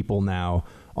hear people now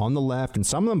on the left, and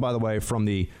some of them, by the way, from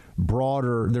the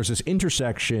broader, there's this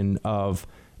intersection of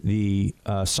the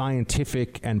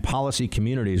scientific and policy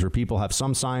communities where people have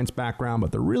some science background,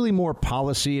 but they're really more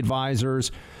policy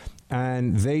advisors.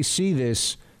 And they see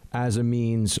this as a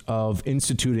means of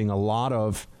instituting a lot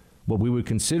of what we would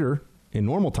consider in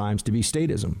normal times to be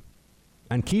statism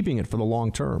and keeping it for the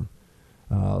long term.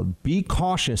 Be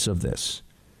cautious of this.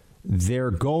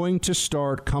 They're going to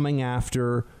start coming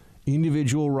after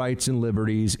individual rights and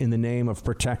liberties in the name of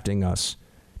protecting us.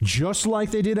 Just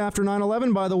like they did after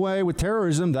 9/11, by the way, with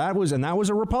terrorism. That was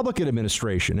a Republican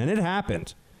administration, and it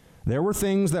happened. There were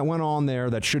things that went on there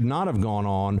that should not have gone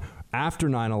on after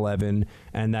 9/11,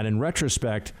 and that in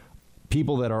retrospect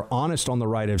people that are honest on the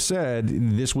right have said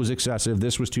this was excessive,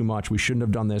 this was too much, we shouldn't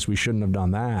have done this, we shouldn't have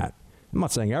done that. I'm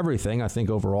not saying everything. I think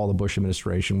overall the Bush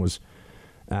administration was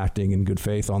acting in good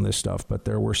faith on this stuff, but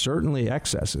there were certainly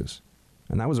excesses.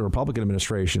 And that was a Republican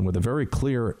administration with a very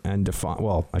clear and defined,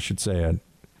 well, I should say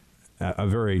a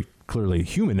very clearly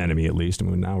human enemy, at least. I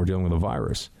mean, now we're dealing with a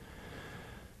virus.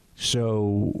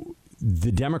 So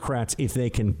the Democrats, if they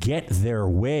can get their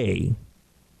way,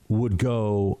 would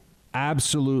go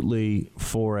absolutely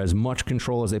for as much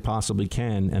control as they possibly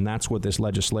can. And that's what this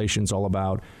legislation is all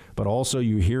about. But also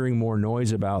you're hearing more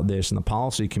noise about this in the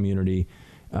policy community,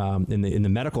 in the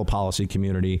medical policy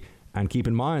community. And keep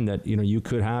in mind that, you know, you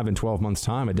could have in 12 months'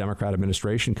 time a Democrat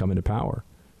administration come into power.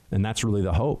 And that's really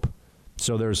the hope.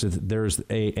 So there's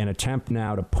an attempt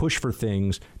now to push for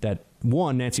things that,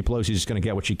 one, Nancy Pelosi is just going to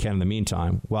get what she can in the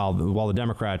meantime, while the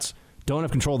Democrats don't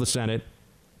have control of the Senate.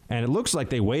 And it looks like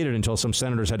they waited until some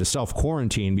senators had to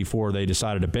self-quarantine before they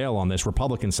decided to bail on this.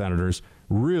 Republican senators,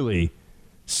 really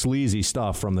sleazy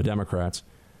stuff from the Democrats.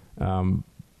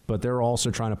 But they're also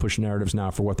trying to push narratives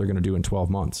now for what they're going to do in 12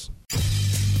 months.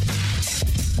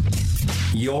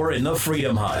 You're in the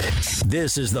Freedom Hut.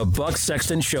 This is the Buck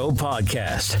Sexton Show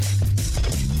podcast.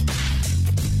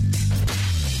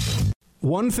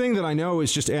 One thing that I know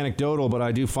is just anecdotal, but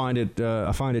I do find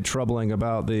it troubling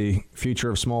about the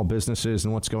future of small businesses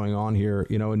and what's going on here.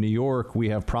 You know, in New York, we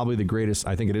have probably the greatest,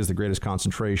 I think it is the greatest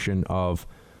concentration of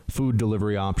food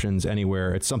delivery options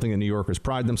anywhere. It's something that New Yorkers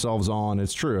pride themselves on.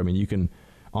 It's true. I mean, you can,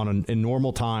 in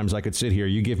normal times, I could sit here,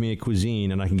 you give me a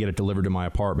cuisine and I can get it delivered to my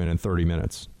apartment in 30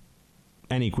 minutes.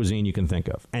 Any cuisine you can think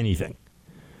of, anything.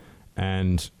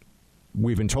 And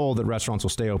we've been told that restaurants will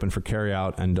stay open for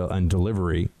carryout and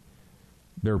delivery.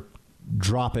 They're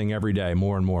dropping every day,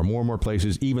 more and more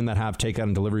places, even that have takeout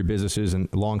and delivery businesses and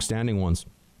long-standing ones,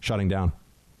 shutting down.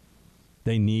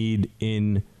 They need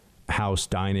in-house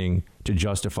dining to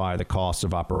justify the costs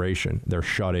of operation. They're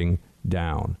shutting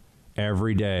down.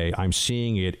 Every day, I'm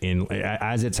seeing it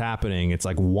as it's happening. It's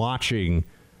like watching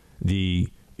the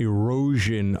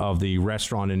erosion of the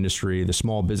restaurant industry, the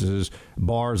small businesses,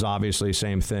 bars, obviously,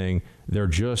 same thing. They're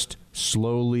just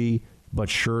slowly but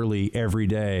surely every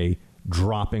day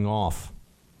dropping off.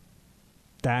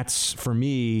 That's, for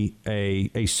me,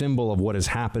 a symbol of what is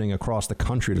happening across the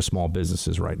country to small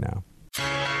businesses right now.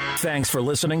 Thanks for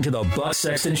listening to the Buck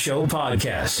Sexton Show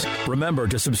podcast. Remember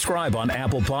to subscribe on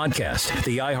Apple Podcasts,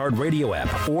 the iHeartRadio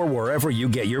app, or wherever you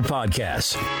get your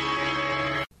podcasts.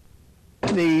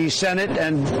 The Senate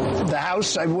and the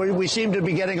House, we seem to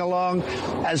be getting along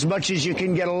as much as you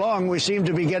can get along. We seem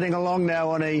to be getting along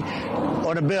now on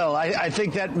a bill. I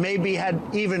think that maybe had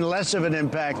even less of an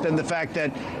impact than the fact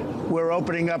that we're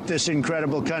opening up this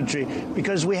incredible country,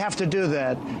 because we have to do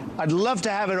that. I'd love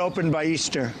to have it open by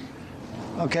Easter.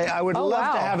 Okay, I would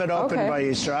love to have it open by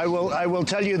Easter. I will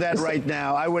tell you that right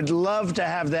now. I would love to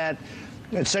have that.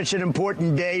 It's such an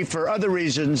important day for other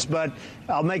reasons, but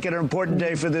I'll make it an important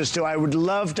day for this, too. I would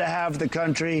love to have the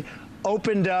country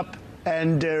opened up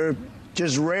and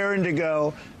just raring to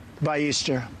go by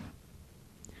Easter.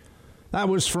 That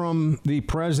was from the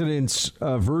president's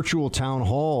virtual town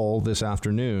hall this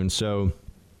afternoon, so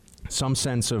some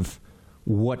sense of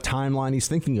what timeline he's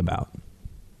thinking about.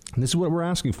 And this is what we're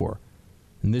asking for.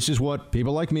 And this is what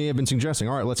people like me have been suggesting.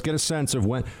 All right, let's get a sense of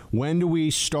when do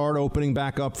we start opening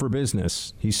back up for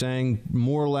business? He's saying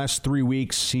more or less 3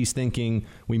 weeks. He's thinking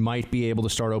we might be able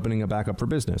to start opening it back up for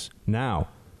business. Now,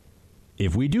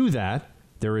 if we do that,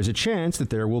 there is a chance that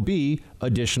there will be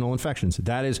additional infections.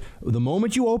 That is, the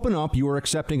moment you open up, you are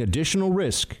accepting additional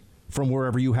risk from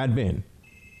wherever you had been.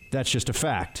 That's just a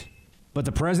fact. But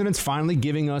the president's finally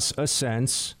giving us a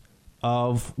sense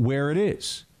of where it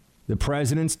is. The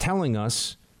president's telling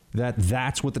us that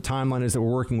that's what the timeline is that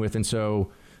we're working with. And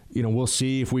so, you know, we'll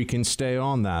see if we can stay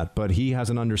on that. But he has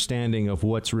an understanding of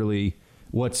what's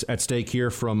at stake here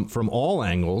from all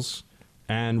angles,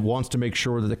 and wants to make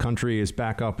sure that the country is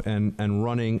back up and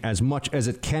running as much as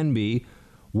it can be,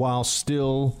 while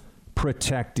still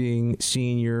protecting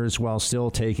seniors, while still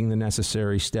taking the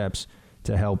necessary steps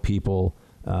to help people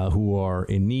who are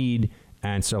in need.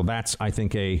 And so that's, I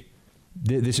think,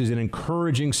 this is an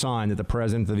encouraging sign that the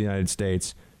president of the United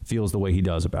States feels the way he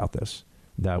does about this,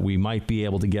 that we might be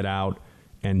able to get out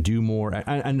and do more.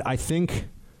 And I think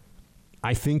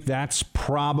that's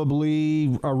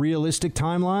probably a realistic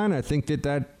timeline. I think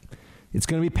that it's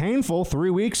going to be painful. 3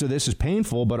 weeks of this is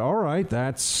painful, but all right,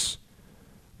 that's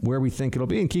where we think it'll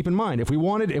be. And keep in mind, if we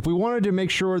wanted to make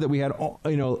sure that we had,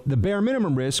 the bare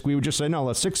minimum risk, we would just say, no,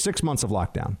 let's six months of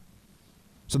lockdown.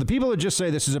 So the people that just say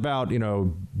this is about,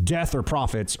 death or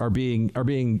profits are being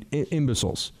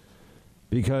imbeciles.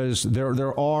 because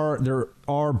there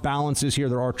are balances here.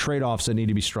 There are trade-offs that need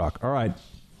to be struck. All right.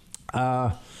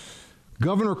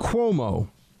 Governor Cuomo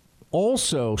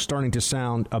also starting to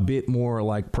sound a bit more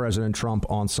like President Trump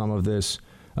on some of this.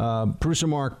 Producer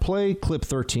Mark, play clip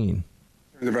 13.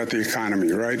 About the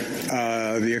economy, right?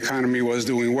 The economy was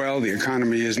doing well. The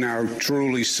economy is now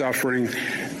truly suffering.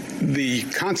 The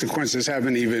consequences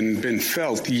haven't even been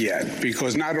felt yet,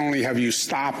 because not only have you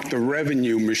stopped the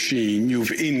revenue machine, you've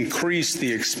increased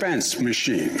the expense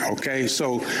machine, okay?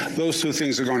 So those two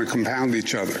things are going to compound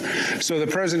each other. So the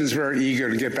president is very eager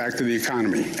to get back to the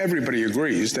economy. Everybody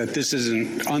agrees that this is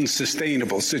an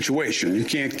unsustainable situation. You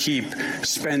can't keep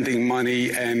spending money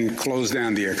and close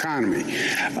down the economy.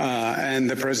 And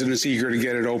the president is eager to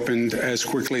get it opened as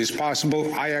quickly as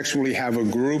possible. I actually have a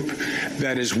group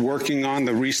that is working on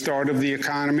the restart of the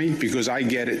economy, because I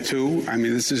get it too. I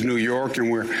mean, this is New York,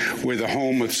 and we're the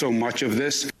home of so much of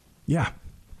this. Yeah.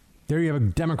 There you have a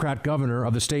Democrat governor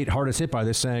of the state hardest hit by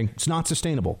this saying it's not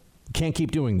sustainable. Can't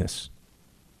keep doing this.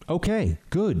 Okay,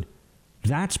 good.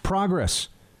 That's progress.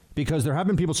 Because there have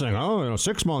been people saying,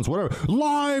 6 months, whatever.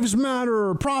 Lives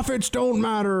matter. Profits don't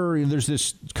matter. There's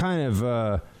this kind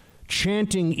of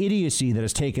chanting idiocy that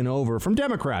has taken over from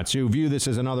Democrats who view this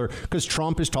as another, because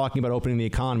Trump is talking about opening the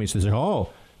economy. So they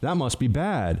say, that must be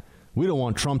bad. We don't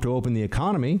want Trump to open the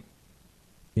economy,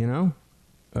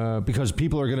 because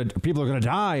people are gonna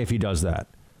die if he does that.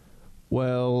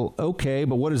 Well, okay,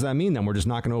 but what does that mean then? We're just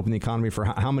not going to open the economy for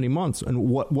how many months? And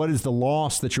what is the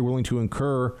loss that you're willing to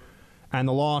incur, and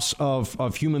the loss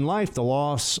of human life, the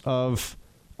loss of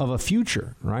a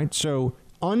future, right? So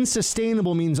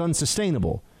unsustainable means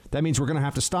unsustainable. That means we're going to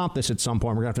have to stop this at some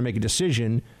point. We're going to have to make a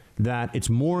decision that it's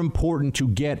more important to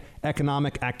get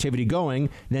economic activity going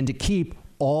than to keep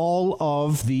all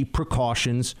of the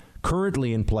precautions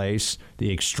currently in place,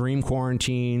 the extreme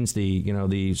quarantines,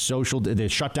 the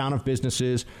shutdown of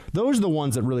businesses. Those are the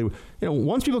ones that really,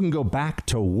 once people can go back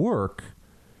to work,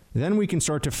 then we can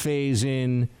start to phase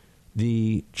in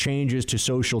the changes to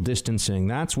social distancing.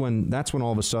 That's when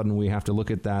all of a sudden we have to look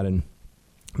at that and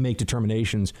make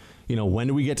determinations. When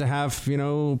do we get to have,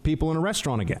 people in a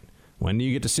restaurant again? When do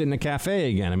you get to sit in a cafe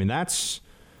again? I mean, that's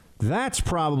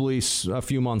probably a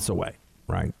few months away,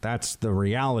 right? That's the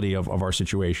reality of our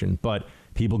situation. But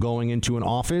people going into an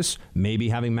office, maybe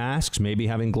having masks, maybe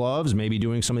having gloves, maybe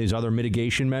doing some of these other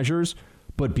mitigation measures,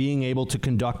 but being able to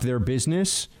conduct their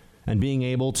business and being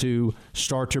able to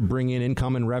start to bring in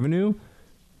income and revenue,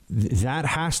 that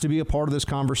has to be a part of this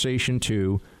conversation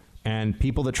too. And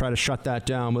people that try to shut that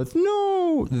down with,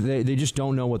 no, they just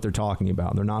don't know what they're talking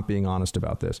about. They're not being honest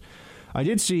about this. I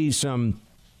did see some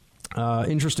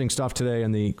interesting stuff today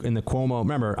in the Cuomo.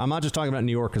 Remember, I'm not just talking about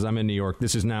New York because I'm in New York.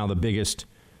 This is now the biggest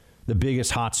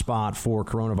hot spot for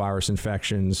coronavirus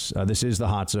infections. This is the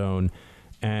hot zone,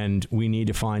 and we need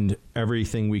to find every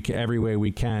way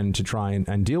we can to try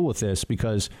and deal with this,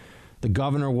 because the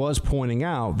governor was pointing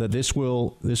out that this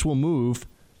will move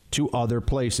to other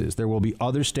places. There will be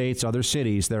other states, other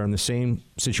cities that are in the same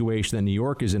situation that New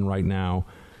York is in right now.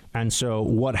 And so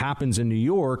what happens in New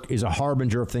York is a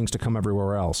harbinger of things to come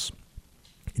everywhere else.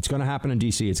 It's going to happen in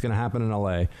D.C. It's going to happen in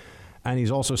L.A. And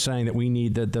he's also saying that we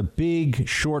need the big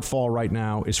shortfall right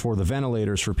now is for the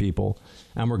ventilators for people.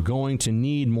 And we're going to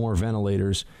need more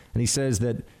ventilators. And he says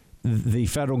that the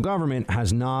federal government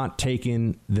has not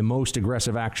taken the most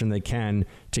aggressive action they can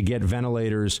to get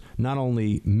ventilators not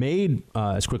only made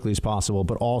as quickly as possible,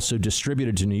 but also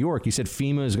distributed to New York. He said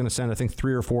FEMA is going to send, I think,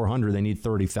 300 or 400. They need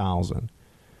 30,000.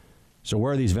 So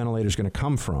where are these ventilators going to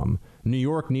come from? New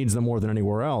York needs them more than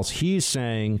anywhere else. He's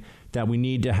saying that we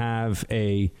need to have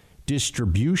a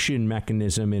distribution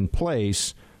mechanism in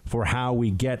place for how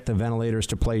we get the ventilators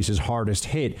to places hardest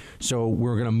hit. So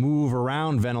we're going to move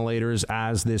around ventilators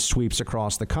as this sweeps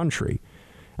across the country.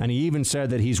 And he even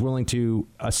said that he's willing to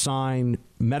assign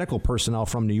medical personnel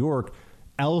from New York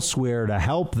elsewhere to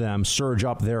help them surge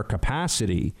up their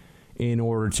capacity in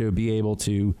order to be able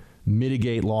to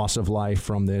mitigate loss of life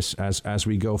from this as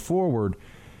we go forward.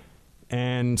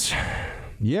 And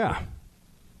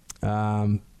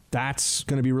that's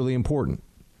going to be really important.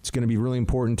 It's going to be really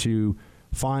important to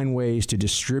find ways to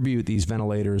distribute these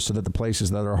ventilators so that the places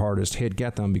that are hardest hit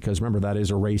get them, because remember, that is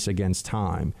a race against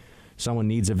time. Someone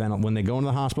needs a ventilator. When they go into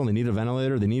the hospital and they need a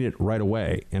ventilator, they need it right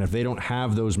away. And if they don't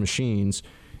have those machines,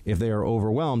 if they are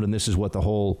overwhelmed, and this is what the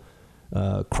whole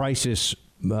crisis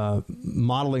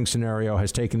modeling scenario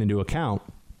has taken into account,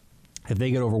 if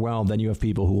they get overwhelmed, then you have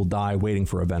people who will die waiting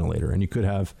for a ventilator, and you could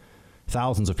have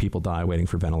thousands of people die waiting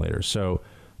for ventilators. So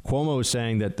Cuomo is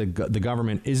saying that the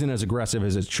government isn't as aggressive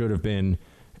as it should have been,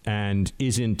 and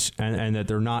and that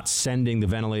they're not sending the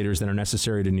ventilators that are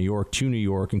necessary to New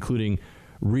York, including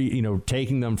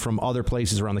taking them from other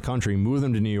places around the country, move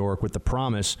them to New York with the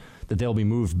promise that they'll be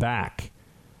moved back.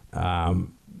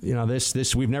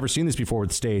 This we've never seen this before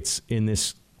with states in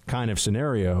this kind of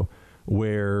scenario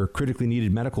where critically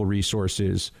needed medical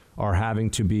resources are having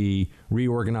to be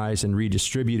reorganized and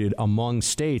redistributed among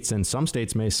states. And some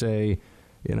states may say,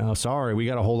 sorry, we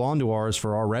got to hold on to ours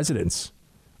for our residents.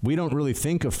 We don't really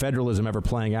think of federalism ever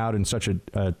playing out in such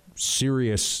a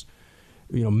serious,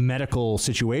 medical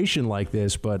situation like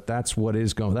this, but that's what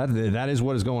is going. That is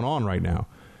what is going on right now.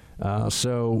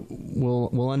 So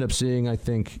we'll end up seeing, I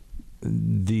think,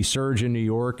 the surge in New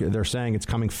York. They're saying it's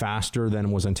coming faster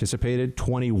than was anticipated.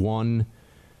 14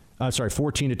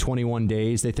 to 21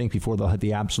 days, they think, before they'll hit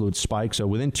the absolute spike. So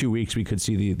within 2 weeks, we could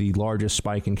see the largest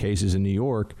spike in cases in New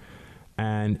York.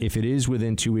 And if it is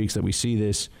within 2 weeks that we see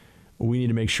this, we need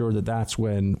to make sure that that's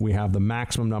when we have the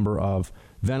maximum number of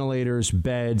ventilators,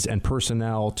 beds, and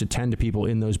personnel to tend to people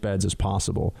in those beds as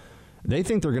possible. They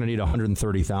think they're going to need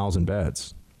 130,000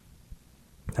 beds.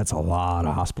 That's a lot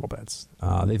of hospital beds.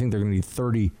 They think they're going to need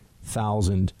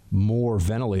 30,000 more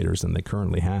ventilators than they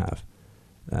currently have.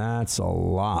 That's a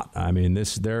lot. I mean,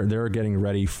 they're getting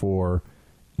ready for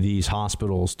these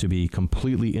hospitals to be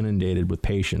completely inundated with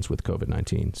patients with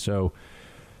COVID-19. So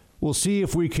we'll see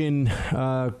if we can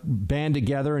band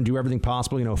together and do everything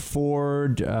possible.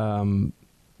 Ford,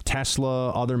 Tesla,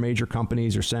 other major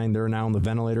companies are saying they're now in the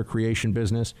ventilator creation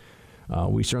business.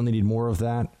 We certainly need more of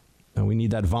that. And we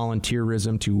need that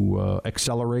volunteerism to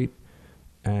accelerate.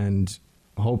 And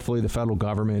hopefully the federal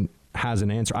government has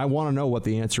an answer. I want to know what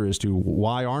the answer is to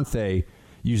why aren't they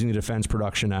using the Defense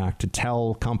Production Act to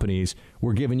tell companies,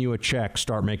 we're giving you a check,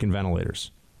 start making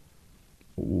ventilators.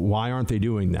 Why aren't they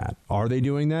doing that? Are they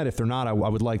doing that? If they're not, I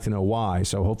would like to know why.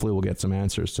 So hopefully we'll get some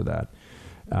answers to that.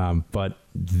 But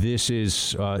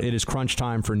it is crunch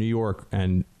time for New York.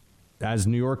 And as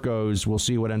New York goes, we'll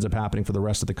see what ends up happening for the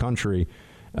rest of the country,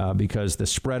 because the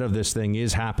spread of this thing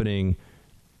is happening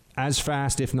as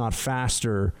fast, if not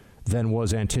faster, than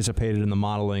was anticipated in the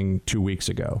modeling 2 weeks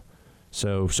ago.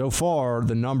 So far,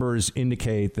 the numbers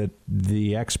indicate that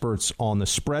the experts on the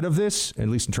spread of this, at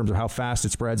least in terms of how fast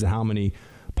it spreads and how many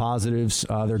positives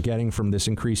they're getting from this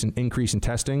increase in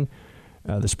testing,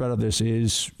 the spread of this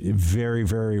is very,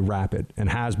 very rapid and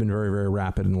has been very, very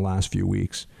rapid in the last few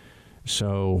weeks.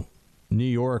 So New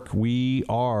York, we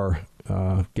are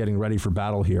getting ready for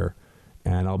battle here,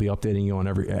 and I'll be updating you on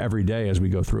every day as we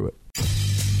go through it.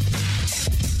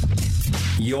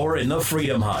 You're in the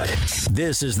Freedom Hut.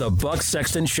 This is the Buck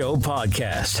Sexton Show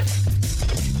podcast.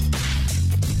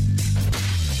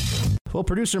 Well,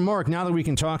 producer Mark, now that we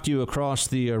can talk to you across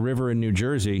the river in New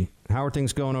Jersey, how are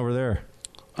things going over there?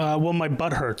 Well, my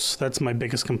butt hurts. That's my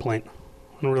biggest complaint.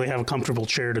 I don't really have a comfortable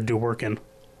chair to do work in.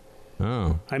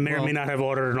 Oh. I may or may not have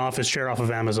ordered an office chair off of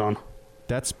Amazon.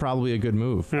 That's probably a good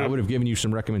move. Yeah. I would have given you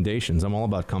some recommendations. I'm all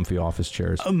about comfy office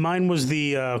chairs. Mine was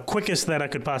the quickest that I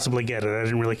could possibly get it. I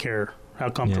didn't really care how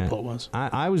comfortable it was.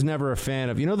 I was never a fan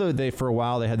of, for a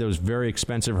while they had those very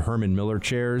expensive Herman Miller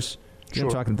chairs. Sure. I'm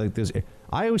talking like this.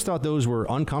 I always thought those were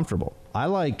uncomfortable. I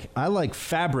like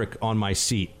fabric on my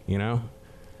seat, I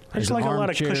just like a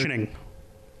lot of cushioning.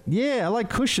 Yeah, I like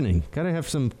cushioning. Got to have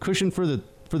some cushion for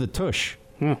the tush.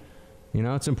 Yeah.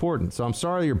 It's important. So I'm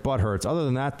sorry your butt hurts. Other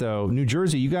than that, though, New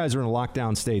Jersey, you guys are in a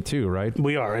lockdown state too, right?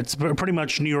 We are. It's pretty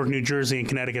much New York, New Jersey, and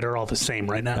Connecticut are all the same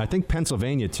right now. I think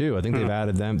Pennsylvania too. I think they've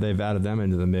added them. They've added them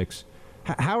into the mix.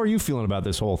 How are you feeling about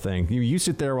this whole thing? You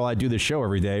sit there while I do this show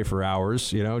every day for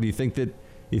hours. Do you think that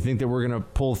we're going to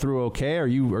pull through okay? Are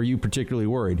you particularly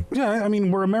worried? Yeah, I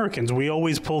mean, we're Americans. We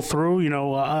always pull through.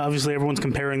 Obviously everyone's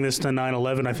comparing this to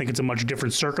 9/11. I think it's a much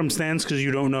different circumstance because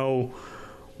you don't know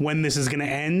when this is going to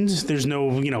end. There's no,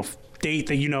 date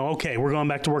that okay, we're going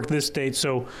back to work this date.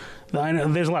 So I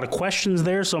know there's a lot of questions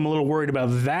there, so I'm a little worried about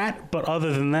that. But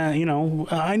other than that,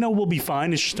 I know we'll be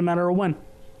fine. It's just a matter of when.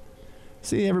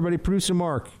 See, everybody, Producer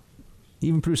Mark,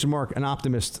 an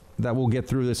optimist that we'll get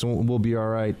through this and we'll be all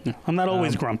right. I'm not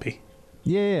always grumpy.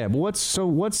 Yeah. But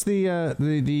what's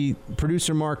the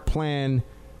Producer Mark plan?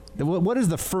 What is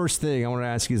the first thing I want to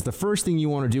ask you? Is the first thing you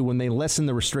want to do when they lessen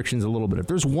the restrictions a little bit? If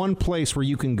there's one place where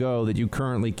you can go that you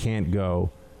currently can't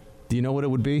go, do you know what it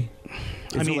would be?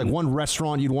 Is there like one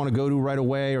restaurant you'd want to go to right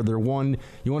away, or you want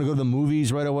to go to the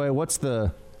movies right away?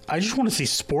 I just want to see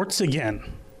sports again.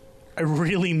 I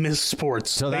really miss sports.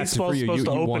 So that's Baseball's supposed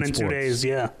to open in 2 days.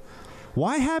 Yeah.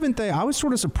 Why haven't they? I was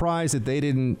sort of surprised that they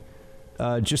didn't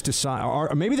just decide,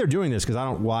 or maybe they're doing this because I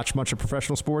don't watch much of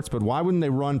professional sports, but why wouldn't they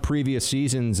run previous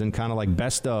seasons and kind of like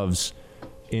best ofs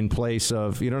in place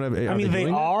of, you know what I mean? I mean, they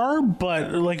are,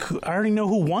 but like I already know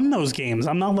who won those games.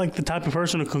 I'm not like the type of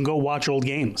person who can go watch old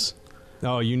games.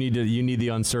 Oh, you need the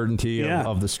uncertainty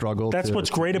of the struggle. That's what's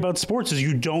great about sports is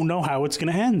you don't know how it's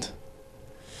going to end.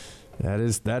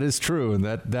 That is true, and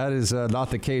that is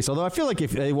not the case. Although I feel like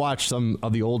if they watch some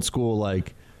of the old school,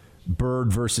 like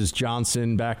Bird versus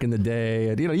Johnson back in the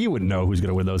day, you wouldn't know who's going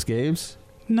to win those games.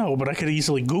 No, but I could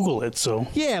easily Google it. So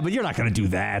yeah, but you're not going to do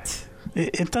that.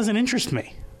 It doesn't interest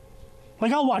me.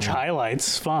 Like I'll watch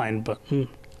highlights, fine, but you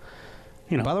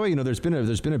know. By the way, there's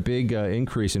been a big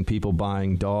increase in people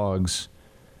buying dogs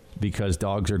because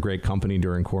dogs are great company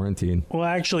during quarantine. Well,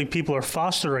 actually, people are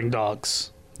fostering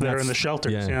dogs that are in the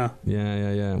shelters. Yeah.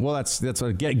 Well, that's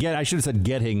what I should have said.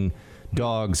 Getting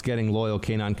dogs, getting loyal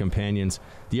canine companions.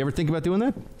 Do you ever think about doing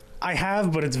that? I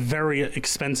have, but it's very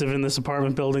expensive in this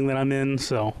apartment building that I'm in.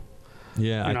 So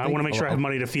yeah, I want to make sure I have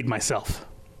money to feed myself.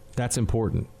 That's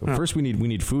important. First, we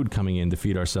need food coming in to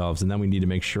feed ourselves, and then we need to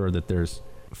make sure that there's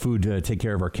food to take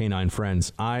care of our canine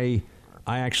friends. I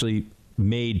actually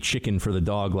made chicken for the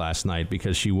dog last night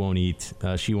because she won't eat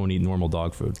normal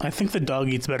dog food. I think the dog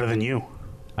eats better than you.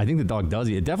 I think the dog does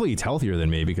eat. It definitely eats healthier than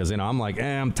me because I'm like,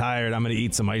 I'm tired. I'm going to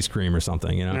eat some ice cream or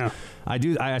something. Yeah.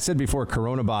 I said before,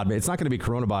 Corona bod. It's not going to be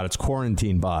Corona bod. It's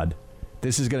quarantine bod.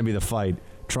 This is going to be the fight,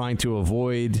 trying to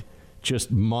avoid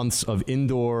just months of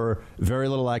indoor, very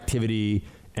little activity,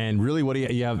 and really, what do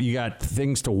you have? You got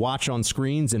things to watch on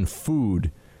screens and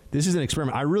food. This is an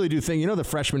experiment. I really do think, the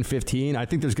freshman 15. I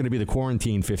think there's going to be the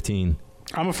quarantine 15.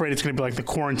 I'm afraid it's going to be like the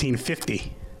quarantine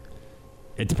 50.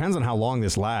 It depends on how long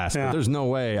this lasts, but there's no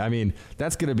way. I mean,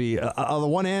 that's going to be on the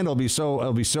one hand, I'll be so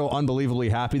unbelievably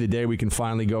happy the day we can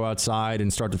finally go outside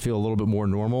and start to feel a little bit more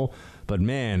normal. But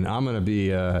man, I'm going to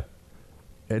be I'm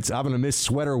going to miss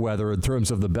sweater weather in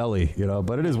terms of the belly,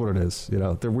 but it is what it is.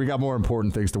 We got more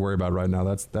important things to worry about right now.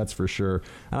 That's for sure.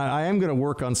 And I am going to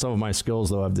work on some of my skills,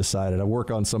 though. I've decided I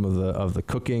work on some of the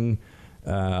cooking.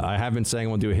 I have been saying I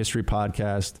want to do a history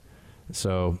podcast.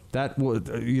 So that will,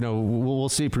 we'll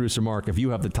see, Producer Mark, if you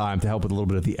have the time to help with a little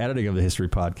bit of the editing of the history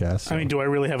podcast. So. I mean, do I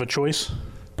really have a choice?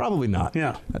 Probably not.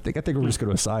 Yeah. I think we're just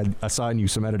going to assign you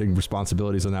some editing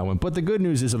responsibilities on that one. But the good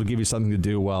news is it'll give you something to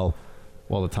do while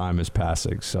the time is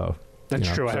passing. So that's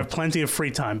true. I have plenty of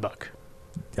free time, Buck.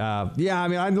 Yeah. I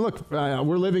mean,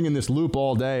 we're living in this loop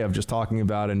all day of just talking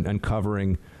about and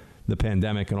covering the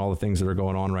pandemic and all the things that are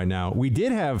going on right now. We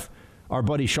did have our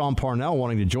buddy Sean Parnell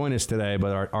wanting to join us today,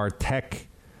 but our tech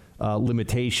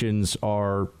limitations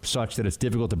are such that it's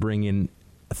difficult to bring in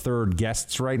third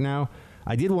guests right now.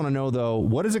 I did want to know, though,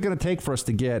 what is it going to take for us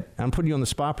to get, I'm putting you on the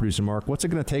spot, Producer Mark, what's it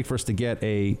going to take for us to get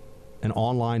an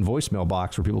online voicemail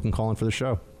box where people can call in for the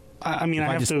show? I mean,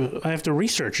 I have to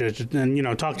research it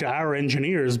and, talk to our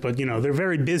engineers, but, they're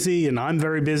very busy and I'm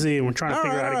very busy and we're trying to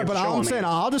figure out how to get the show on. But I'm saying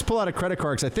I'll just pull out a credit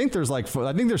card because I think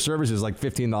their service is like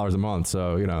 $15 a month.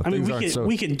 So, I mean,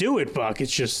 we can do it, Buck.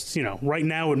 It's just, right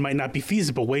now it might not be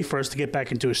feasible. Wait for us to get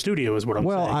back into a studio is what I'm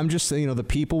saying. Well, I'm just saying, the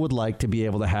people would like to be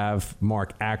able to have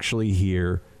Mark actually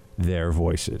hear their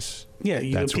voices.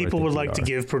 Yeah, people would like to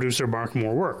give Producer Mark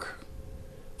more work.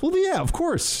 Well, yeah, of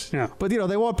course. Yeah. But,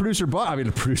 they want Producer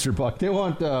Buck. They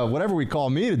want whatever we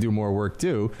call me to do more work,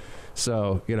 too.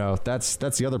 So, that's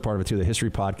the other part of it, too, the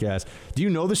history podcast. Do you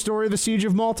know the story of the Siege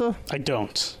of Malta? I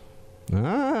don't. So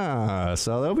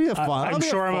that'll be a fun. I'm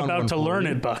sure I'm about to learn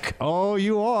it, Buck. Oh,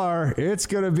 you are. It's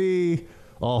going to be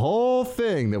a whole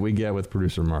thing that we get with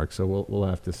Producer Mark. So we'll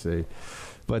have to see.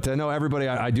 But no, everybody,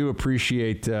 I do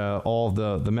appreciate all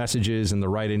the messages and the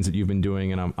write-ins that you've been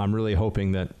doing, and I'm really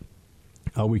hoping that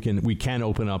we can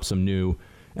open up some new,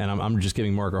 and I'm just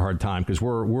giving Mark a hard time because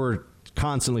we're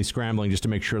constantly scrambling just to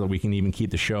make sure that we can even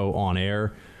keep the show on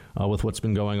air with what's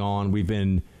been going on. We've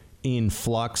been in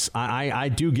flux. I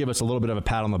do give us a little bit of a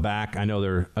pat on the back. I know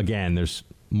there's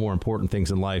more important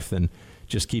things in life than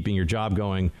just keeping your job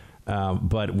going,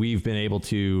 but we've been able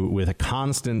to, with a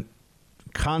constant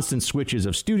switches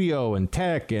of studio and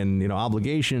tech and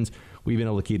obligations, we've been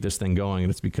able to keep this thing going,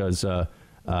 and it's because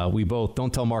we both,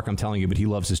 don't tell Mark I'm telling you, but he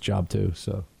loves his job too.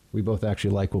 So we both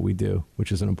actually like what we do,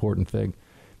 which is an important thing,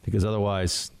 because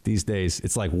otherwise these days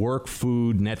it's like work,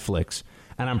 food, Netflix.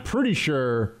 And I'm pretty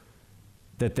sure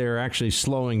that they're actually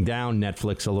slowing down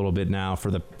Netflix a little bit now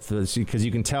because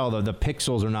you can tell the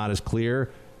pixels are not as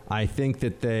clear. I think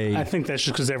that's just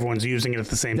because everyone's using it at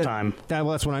the same time. Well,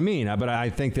 that's what I mean. But I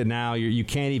think that now you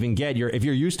can't even get if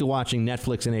you're used to watching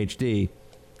Netflix in HD,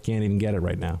 can't even get it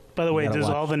right now. By the way, does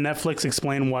all the Netflix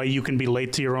explain why you can be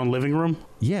late to your own living room?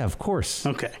 Yeah, of course.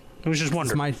 Okay. I was just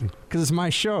wondering. Because it's my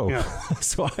show. Yeah.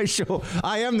 So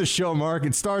I am the show, Mark.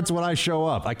 It starts when I show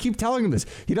up. I keep telling him this.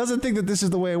 He doesn't think that this is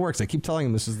the way it works. I keep telling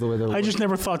him this is the way that it works. I just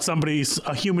never thought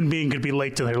a human being could be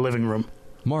late to their living room.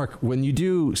 Mark, when you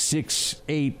do 6,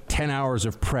 8, 10 hours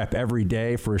of prep every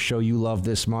day for a show you love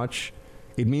this much,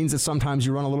 it means that sometimes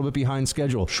you run a little bit behind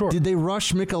schedule. Sure. Did they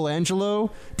rush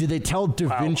Michelangelo? Did they tell Da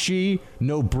Vinci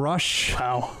no brush?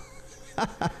 Wow.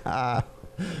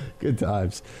 Good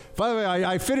times. By the way,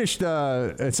 I finished,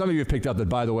 some of you have picked up that,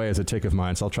 by the way, is a tick of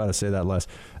mine, so I'll try to say that less.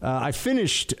 I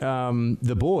finished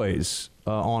The Boys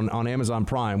on Amazon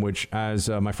Prime, which, as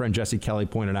my friend Jesse Kelly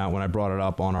pointed out when I brought it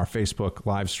up on our Facebook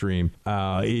live stream,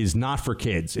 is not for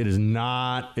kids. It is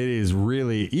not. It is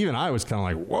really, even I was kind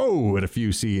of like, whoa, at a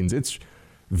few scenes. It's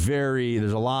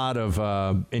there's a lot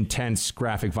of intense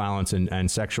graphic violence and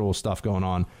sexual stuff going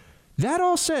on. That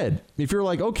all said, if you're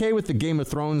like okay with the Game of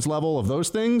Thrones level of those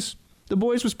things, The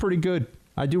Boys was pretty good.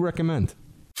 I do recommend.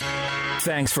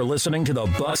 Thanks for listening to the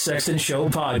Buck Sexton Show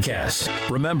podcast.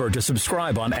 Remember to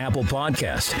subscribe on Apple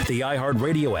Podcasts, the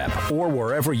iHeartRadio app, or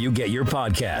wherever you get your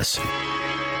podcasts.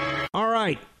 All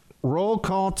right. Roll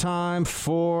call time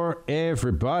for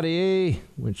everybody,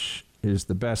 which is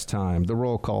the best time, the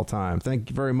roll call time.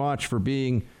 Thank you very much for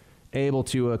being able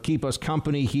to keep us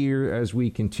company here as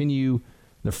we continue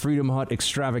the Freedom Hut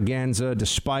extravaganza,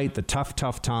 despite the tough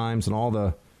times and all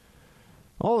the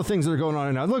things that are going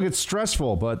on now. Look, it's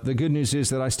stressful, but the good news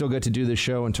is that I still get to do this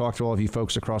show and talk to all of you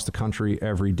folks across the country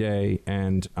every day,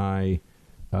 and I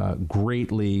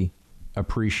greatly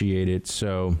appreciate it.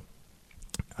 So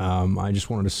I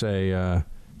just wanted to say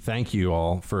thank you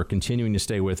all for continuing to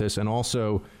stay with us, and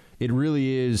also it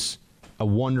really is a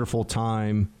wonderful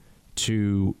time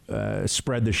to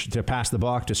to pass the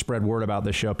buck, to spread word about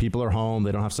this show. People are home;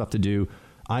 they don't have stuff to do.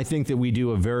 I think that we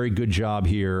do a very good job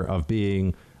here of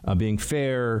being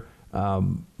fair,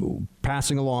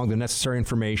 passing along the necessary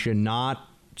information, not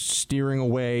steering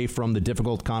away from the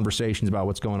difficult conversations about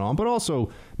what's going on, but also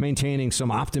maintaining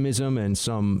some optimism and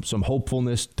some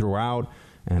hopefulness throughout.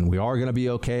 And we are going to be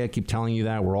okay. I keep telling you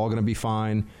that. We're all going to be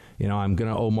fine. You know, I'm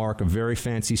going to owe Mark a very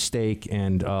fancy steak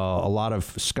and a lot of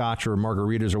scotch or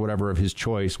margaritas or whatever of his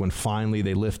choice when finally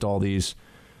they lift all these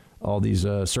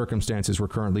circumstances we're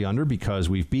currently under, because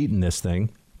we've beaten this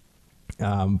thing.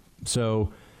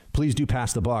 So please do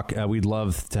pass the buck. We'd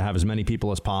love to have as many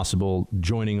people as possible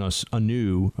joining us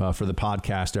anew for the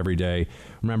podcast every day.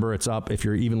 Remember, it's up. If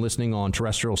you're even listening on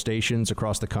terrestrial stations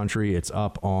across the country, it's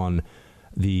up on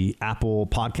the Apple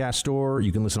Podcast Store.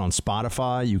 You can listen on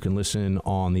Spotify. You can listen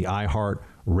on the iHeart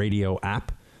Radio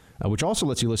app, which also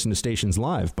lets you listen to stations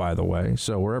live, by the way.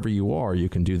 So wherever you are, you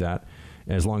can do that.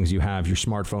 As long as you have your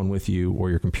smartphone with you or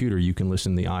your computer, you can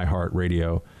listen to the iHeart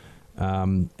Radio.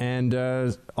 And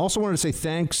also wanted to say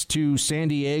thanks to San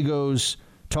Diego's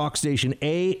talk station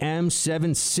AM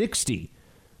 760.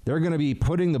 They're going to be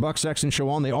putting the Buck Sexton Show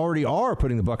on. They already are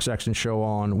putting the Buck Sexton Show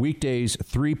on weekdays,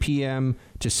 3 p.m.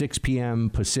 to 6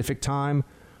 p.m. Pacific time.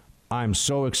 I'm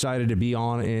so excited to be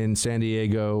on in San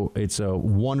Diego. It's a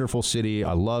wonderful city.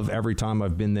 I love every time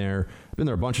I've been there. I've been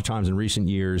there a bunch of times in recent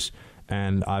years,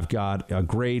 and I've got a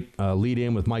great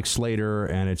lead-in with Mike Slater,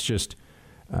 and it's just...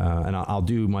 and I'll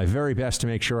do my very best to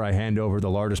make sure I hand over the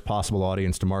largest possible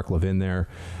audience to Mark Levin there.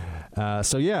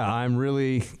 So, yeah, I'm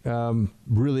really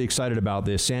excited about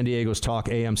this. San Diego's Talk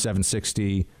AM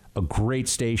 760, a great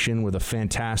station with a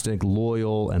fantastic,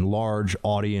 loyal, and large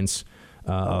audience.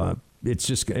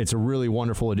 It's a really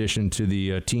wonderful addition to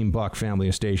the Team Buck family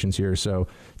of stations here. So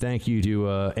thank you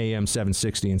to AM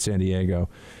 760 in San Diego.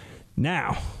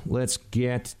 Now, let's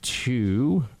get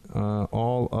to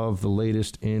all of the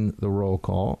latest in the roll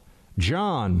call.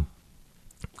 John,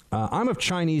 I'm of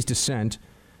Chinese descent,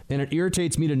 and it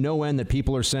irritates me to no end that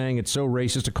people are saying it's so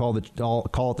racist to call it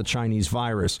the Chinese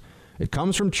virus. It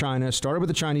comes from China, started with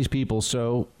the Chinese people,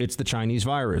 so it's the Chinese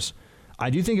virus. I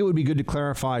do think it would be good to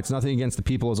clarify it's nothing against the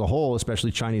people as a whole,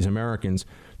 especially Chinese Americans.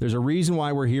 There's a reason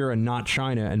why we're here and not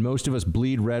China, and most of us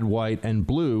bleed red, white, and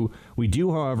blue. We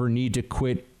do, however, need to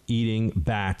quit eating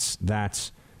bats.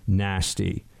 That's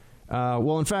nasty.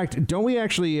 Well, in fact, don't we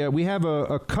actually, we have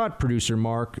a cut, producer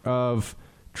Mark, of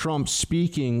Trump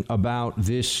speaking about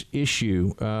this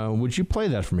issue. Would you play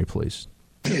that for me, please?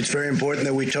 It's very important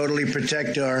that we totally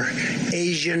protect our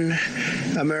Asian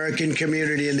American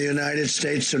community in the United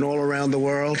States and all around the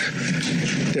world.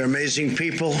 They're amazing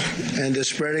people, and the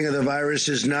spreading of the virus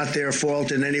is not their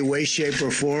fault in any way, shape, or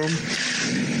form.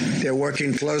 They're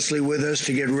working closely with us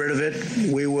to get rid of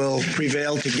it. We will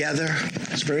prevail together.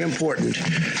 It's very important.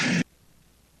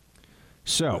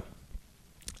 So,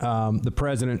 the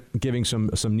president giving some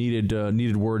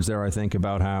needed words there, I think,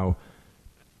 about how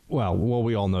well,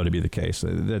 we all know to be the case,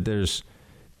 that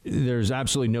there's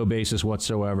absolutely no basis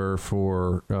whatsoever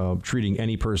for treating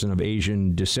any person of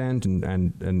Asian descent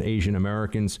and Asian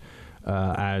Americans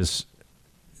as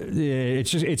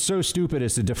it's so stupid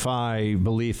as to defy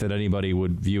belief that anybody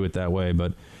would view it that way.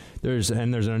 But there's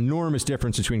an enormous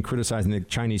difference between criticizing the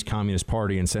Chinese Communist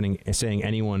Party and saying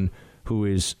anyone who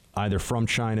is either from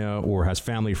China or has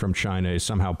family from China is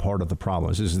somehow part of the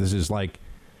problem. This is like,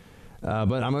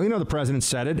 but the president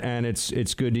said it, and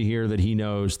it's good to hear that he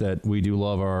knows that we do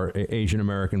love our Asian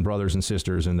American brothers and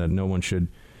sisters, and that no one should,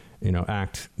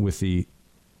 act with the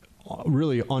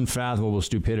really unfathomable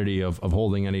stupidity of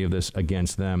holding any of this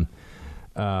against them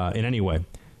in any way.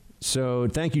 So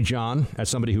thank you, John, as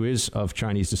somebody who is of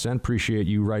Chinese descent. Appreciate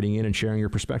you writing in and sharing your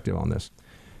perspective on this.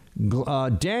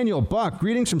 Daniel Buck,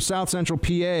 greetings from South Central PA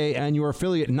and your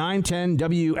affiliate 910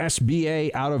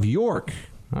 WSBA out of York.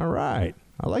 All right.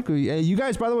 I like you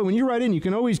guys, by the way, when you write in, you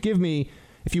can always give me,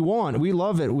 if you want, we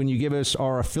love it when you give us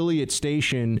our affiliate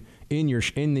station in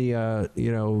the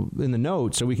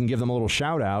note, so we can give them a little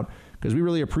shout out, because we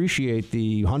really appreciate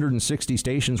the 160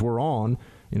 stations we're on,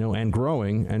 and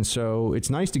growing. And so it's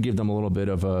nice to give them a little bit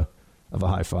of a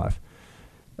high five.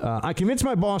 I convinced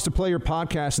my boss to play your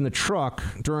podcast in the truck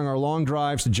during our long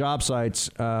drives to job sites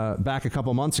back a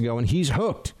couple months ago, and he's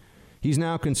hooked. He's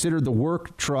now considered the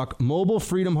work truck Mobile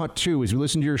Freedom Hut 2 as we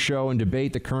listen to your show and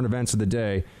debate the current events of the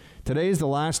day. Today is the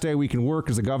last day we can work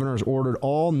as the governor has ordered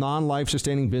all non-life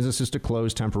sustaining businesses to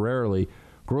close temporarily.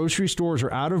 Grocery stores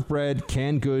are out of bread,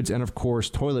 canned goods, and of course,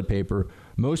 toilet paper.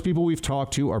 Most people we've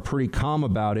talked to are pretty calm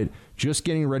about it, just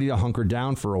getting ready to hunker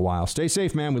down for a while. Stay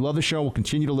safe, man. We love the show. We'll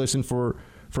continue to listen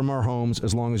from our homes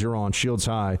as long as you're on. Shields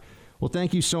high. Well,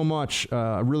 thank you so much.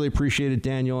 I really appreciate it,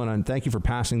 Daniel, and thank you for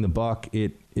passing the buck.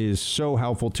 It is so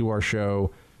helpful to our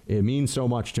show. It means so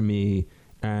much to me.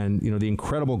 And, the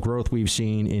incredible growth we've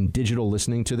seen in digital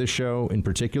listening to this show in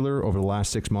particular over the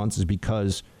last 6 months is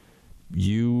because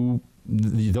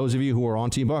those of you who are on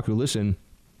Team Buck who listen,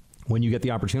 when you get the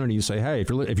opportunity, you say, hey,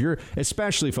 if you're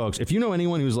especially folks, if you know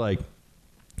anyone who's like,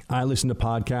 I listen to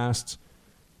podcasts,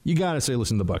 you got to say,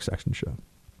 listen to the Buck Sexton Show.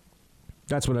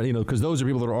 That's what because those are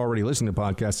people that are already listening to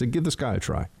podcasts. So give this guy a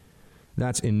try.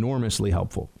 That's enormously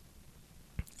helpful.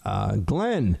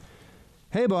 Glenn,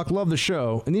 hey, Buck, love the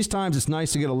show. In these times, it's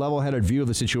nice to get a level-headed view of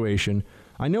the situation.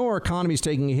 I know our economy is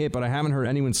taking a hit, but I haven't heard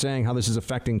anyone saying how this is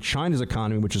affecting China's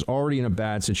economy, which is already in a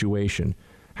bad situation.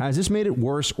 Has this made it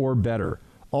worse or better?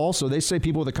 Also, they say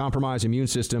people with a compromised immune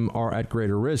system are at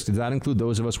greater risk. Does that include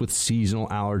those of us with seasonal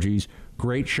allergies?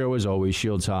 Great show as always.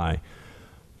 Shields high.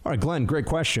 All right, Glenn, great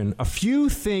question. A few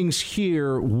things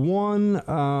here. One,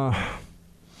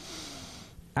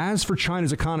 as for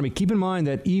China's economy, keep in mind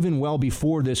that even well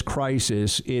before this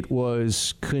crisis, it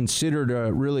was considered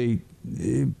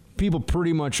people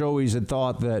pretty much always had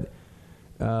thought that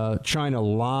China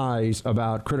lies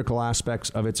about critical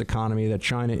aspects of its economy, that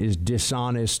China is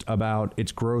dishonest about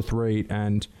its growth rate.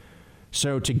 And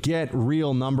so to get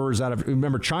real numbers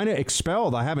remember, China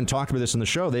expelled, I haven't talked about this in the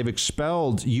show, they've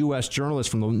expelled U.S. journalists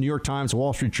from the New York Times, the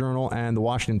Wall Street Journal, and the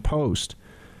Washington Post.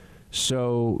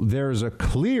 So there's a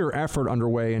clear effort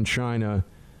underway in China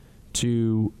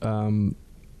to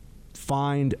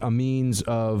find a means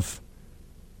of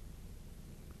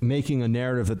making a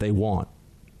narrative that they want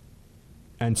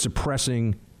and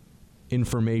suppressing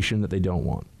information that they don't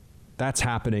want. That's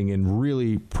happening in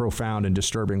really profound and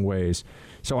disturbing ways.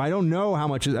 So I don't know how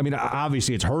much,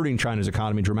 obviously it's hurting China's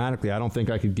economy dramatically. I don't think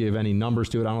I could give any numbers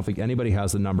to it. I don't think anybody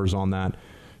has the numbers on that.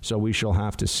 So we shall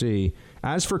have to see.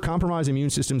 As for compromised immune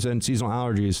systems and seasonal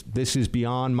allergies, this is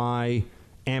beyond my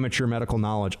amateur medical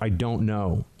knowledge. I don't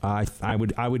know. I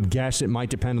would guess it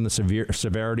might depend on the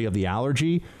severity of the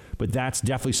allergy, but that's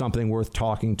definitely something worth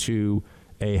talking to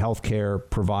a healthcare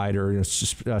provider.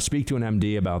 Speak to an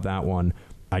MD about that one.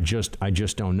 I just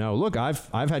don't know. Look, I've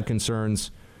had concerns.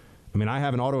 I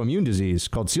have an autoimmune disease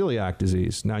called celiac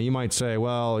disease. Now you might say,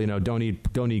 well, don't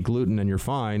eat gluten and you're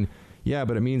fine. Yeah,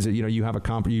 but it means that you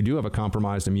do have a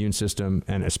compromised immune system,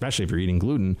 and especially if you're eating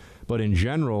gluten. But in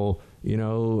general,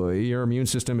 your immune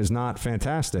system is not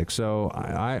fantastic. So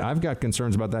I've got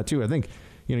concerns about that too. I think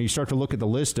you start to look at the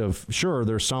list of, sure,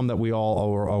 there's some that we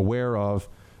all are aware of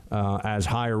as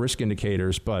higher risk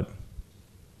indicators, but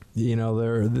people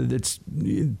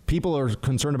are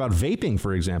concerned about vaping,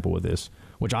 for example, with this,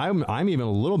 which I'm even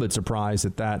a little bit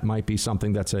surprised that might be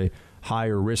something that's a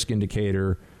higher risk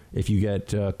indicator if you get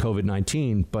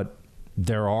COVID-19, but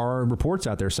there are reports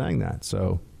out there saying that,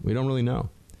 so we don't really know.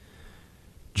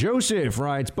 Joseph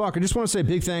writes, Buck, I just want to say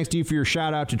big thanks to you for your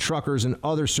shout out to truckers and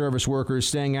other service workers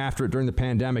staying after it during the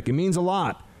pandemic. It means a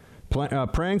lot.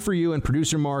 Praying for you and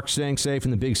producer Mark staying safe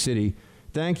in the big city.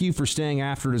 Thank you for staying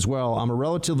after it as well. I'm a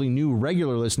relatively new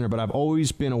regular listener, but I've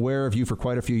always been aware of you for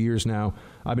quite a few years now.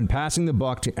 I've been passing the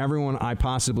buck to everyone I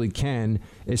possibly can,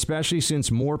 especially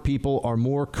since more people are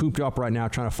more cooped up right now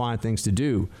trying to find things to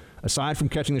do. Aside from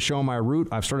catching the show on my route,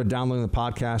 I've started downloading the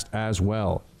podcast as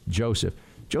well. Joseph,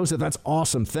 that's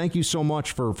awesome. Thank you so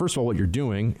much for, first of all, what you're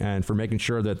doing and for making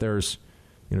sure that there's,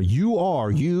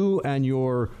 you and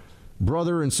your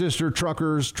brother and sister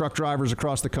truckers, truck drivers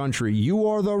across the country, you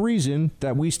are the reason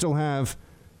that we still have,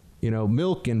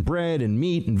 milk and bread and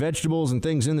meat and vegetables and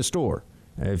things in the store.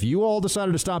 If you all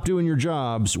decided to stop doing your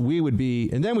jobs, we would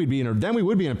be in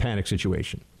a panic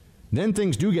situation. Then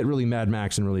things do get really Mad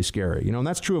Max and really scary. And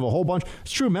that's true of a whole bunch.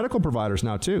 It's true of medical providers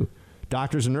now too.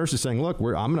 Doctors and nurses saying, "Look,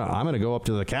 I'm gonna go up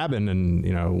to the cabin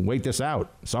and wait this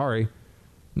out." Sorry.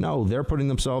 No, they're putting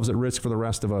themselves at risk for the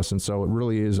rest of us, and so it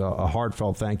really is a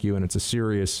heartfelt thank you, and it's a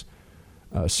serious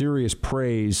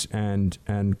praise and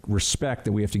respect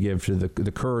that we have to give to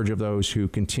the courage of those who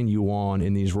continue on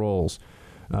in these roles.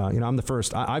 I'm the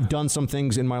first. I've done some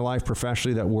things in my life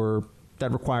professionally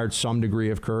that required some degree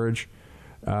of courage,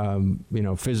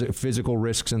 physical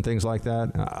risks and things like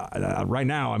that. Right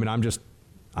now, I'm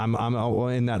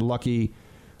in that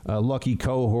lucky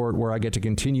cohort where I get to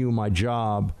continue my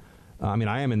job.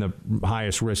 I am in the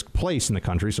highest risk place in the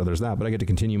country, so there's that, but I get to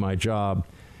continue my job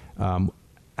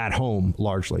at home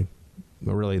largely.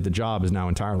 Really, the job is now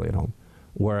entirely at home.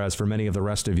 Whereas for many of the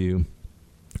rest of you,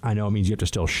 I know it means you have to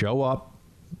still show up,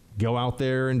 go out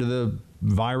there into the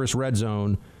virus red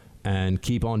zone, and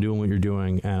keep on doing what you're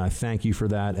doing. And I thank you for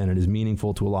that, and it is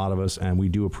meaningful to a lot of us, and we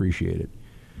do appreciate it.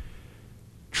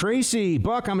 Tracy,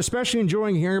 Buck, I'm especially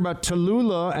enjoying hearing about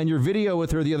Tallulah, and your video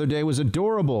with her the other day was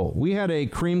adorable. We had a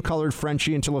cream-colored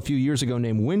Frenchie until a few years ago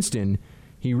named Winston.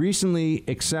 We recently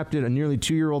accepted a nearly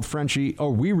 2-year-old Frenchie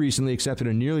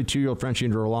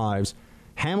into our lives.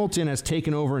 Hamilton has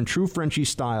taken over in true Frenchie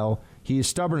style. He is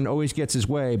stubborn and always gets his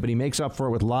way, but he makes up for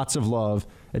it with lots of love.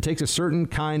 It takes a certain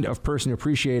kind of person to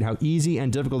appreciate how easy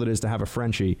and difficult it is to have a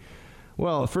Frenchie.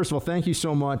 Well, first of all, thank you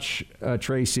so much,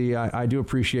 Tracy. I do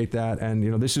appreciate that. And,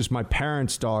 this is my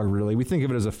parents' dog, really. We think of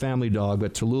it as a family dog,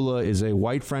 but Tallulah is a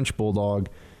white French bulldog.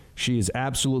 She is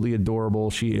absolutely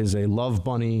adorable. She is a love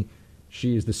bunny.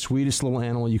 She is the sweetest little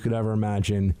animal you could ever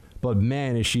imagine. But,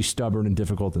 man, is she stubborn and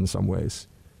difficult in some ways.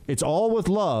 It's all with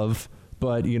love,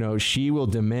 but, she will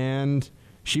demand.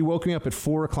 She woke me up at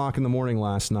 4 o'clock in the morning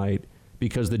last night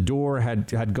because the door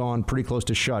had gone pretty close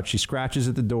to shut. She scratches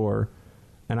at the door.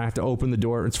 And I have to open the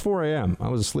door. It's 4 a.m. I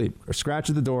was asleep. I scratch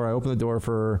at the door. I open the door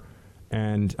for her.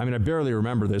 And, I barely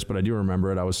remember this, but I do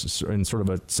remember it. I was in sort of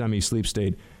a semi-sleep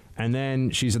state. And then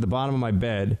she's at the bottom of my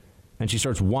bed, and she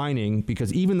starts whining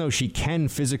because even though she can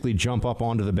physically jump up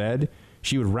onto the bed,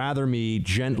 she would rather me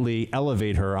gently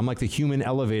elevate her. I'm like the human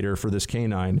elevator for this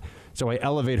canine. So I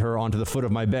elevate her onto the foot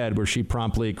of my bed where she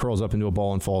promptly curls up into a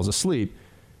ball and falls asleep.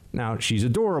 Now, she's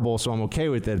adorable, so I'm okay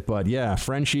with it. But, yeah,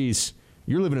 Frenchies,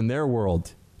 you're living in their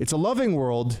world. It's a loving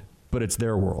world, but it's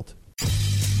their world.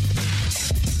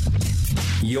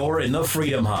 You're in the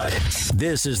Freedom Hut.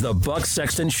 This is the Buck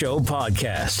Sexton Show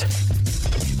podcast.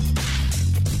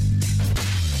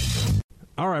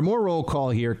 All right, more roll call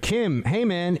here. Kim, hey,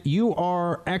 man, you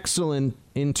are excellent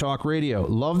in talk radio.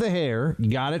 Love the hair.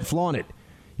 Got it. Flaunt it.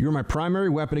 You're my primary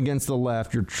weapon against the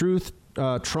left. Your truth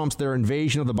trumps their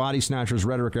invasion of the body snatchers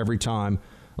rhetoric every time.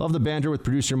 Love the banter with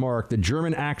producer Mark. The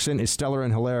German accent is stellar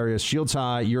and hilarious. Shields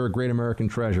high. You're a great American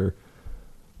treasure.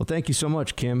 Well, thank you so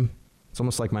much, Kim. It's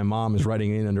almost like my mom is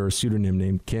writing in under a pseudonym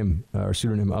named Kim, or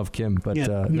pseudonym of Kim. But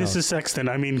Mrs. Sexton.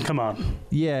 Come on.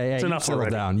 Yeah, it's enough settle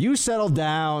already. down. You settle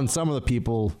down. Some of the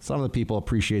people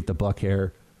appreciate the buck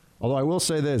hair. Although I will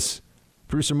say this,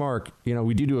 producer Mark,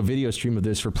 we do a video stream of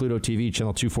this for Pluto TV,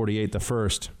 channel 248, the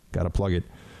first. Got to plug it.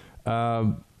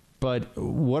 But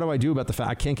what do I do about the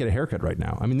fact I can't get a haircut right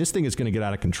now? This thing is going to get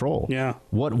out of control. Yeah.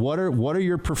 What are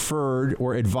your preferred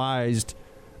or advised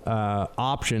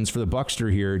options for the Buckster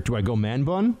here? Do I go man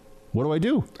bun? What do I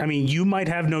do? You might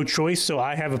have no choice. So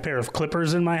I have a pair of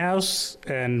clippers in my house,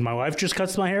 and my wife just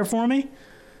cuts my hair for me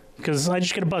because I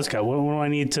just get a buzz cut. What do I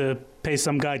need to pay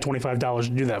some guy $25 to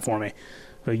do that for me?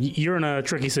 But you're in a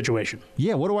tricky situation.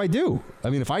 Yeah. What do I do?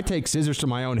 If I take scissors to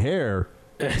my own hair.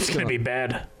 It's going to be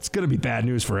bad. It's going to be bad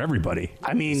news for everybody.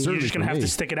 You're just going to have to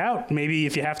stick it out. Maybe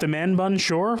if you have to man bun,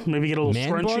 sure. Maybe get a little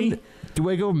scrunchy. Bun? Do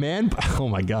I go man? Oh,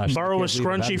 my gosh. Borrow a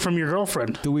scrunchie from your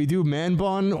girlfriend. Do we do man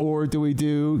bun or do we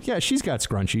do... Yeah, she's got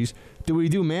scrunchies. Do we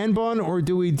do man bun or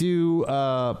do we do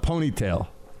ponytail?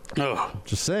 Oh.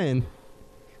 Just saying.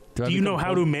 Do you know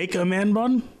how to make a man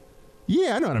bun?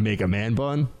 Yeah, I know how to make a man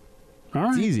bun. All right.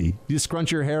 It's easy. You just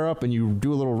scrunch your hair up and you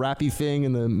do a little rappy thing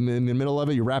in the middle of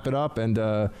it. You wrap it up and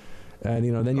then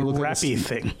you look rappy like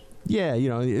thing. Yeah,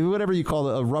 whatever you call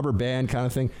it, a rubber band kind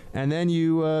of thing. And then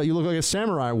you look like a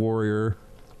samurai warrior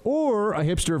or a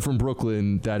hipster from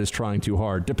Brooklyn that is trying too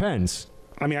hard. Depends.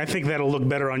 I mean, I think that'll look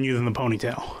better on you than the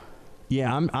ponytail.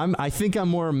 Yeah, I think I'm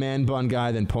more a man bun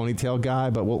guy than ponytail guy,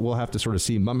 but we'll have to sort of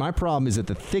see. My problem is that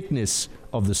the thickness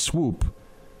of the swoop,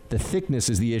 the thickness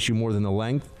is the issue more than the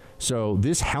length. So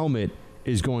this helmet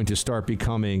is going to start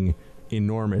becoming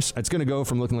enormous. It's going to go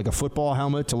from looking like a football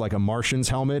helmet to like a Martian's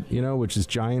helmet, which is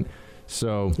giant.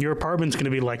 So your apartment's going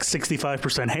to be like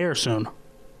 65% hair soon.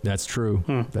 That's true.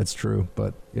 That's true.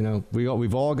 But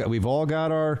we've all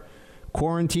got our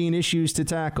quarantine issues to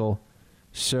tackle.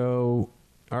 So.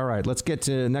 All right, let's get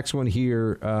to the next one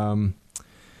here.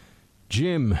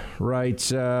 Jim writes,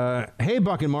 hey,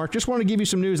 Buck and Mark, just want to give you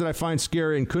some news that I find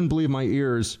scary and couldn't believe my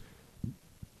ears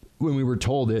when we were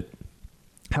told it.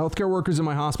 Healthcare workers in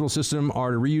my hospital system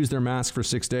are to reuse their mask for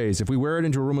 6 days. If we wear it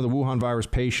into a room with a Wuhan virus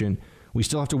patient, we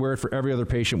still have to wear it for every other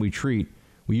patient we treat.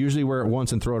 We usually wear it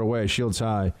once and throw it away, shields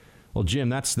high. Well, Jim,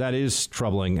 that is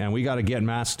troubling, and we got to get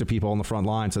masks to people on the front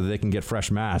line so that they can get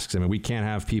fresh masks. I mean, we can't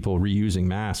have people reusing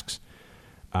masks.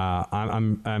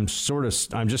 I'm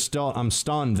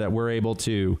stunned that we're able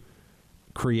to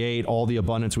create all the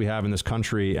abundance we have in this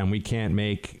country, and we can't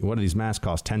make, what do these masks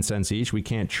cost, 10 cents each? We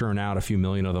can't churn out a few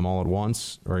million of them all at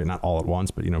once, or not all at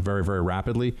once, but very, very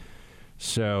rapidly.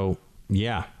 So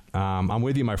yeah, I'm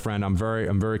with you, my friend. I'm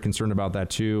very concerned about that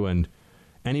too. And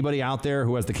anybody out there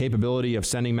who has the capability of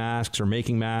sending masks or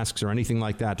making masks or anything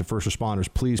like that to first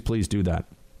responders, please do that.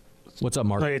 What's up,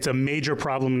 Mark? It's a major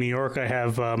problem in New York. I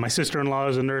have my sister-in-law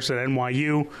is a nurse at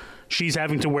NYU. She's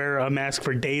having to wear a mask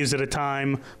for days at a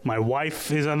time. My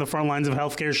wife is on the front lines of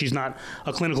healthcare. She's not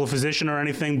a clinical physician or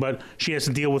anything, but she has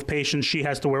to deal with patients. She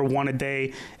has to wear one a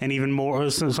day and even more,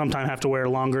 sometimes have to wear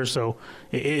longer. So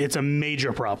it's a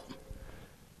major problem.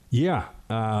 Yeah,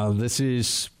 this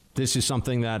is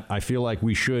something that I feel like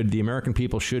the American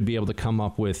people should be able to come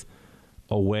up with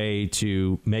a way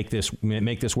to make this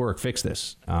work, fix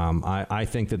this. I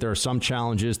think that there are some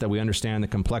challenges that we understand the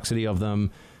complexity of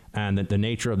them and that the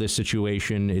nature of this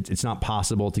situation. It's not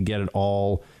possible to get it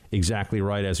all exactly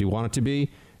right as we want it to be.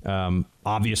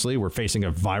 Obviously, we're facing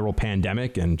a viral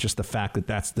pandemic, and just the fact that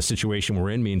that's the situation we're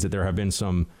in means that there have been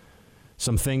some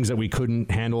things that we couldn't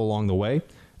handle along the way.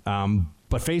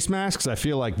 But face masks, I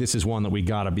feel like this is one that we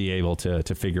got to be able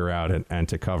to figure out and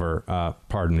to cover,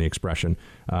 pardon the expression,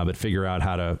 but figure out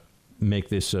how to make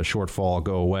this shortfall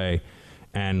go away.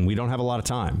 And we don't have a lot of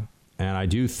time. And I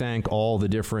do thank all the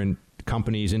different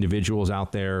companies, individuals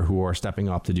out there who are stepping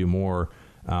up to do more.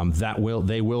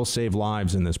 They will save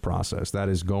lives in this process. That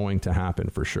is going to happen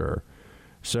for sure.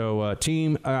 So,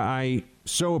 team, I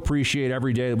so appreciate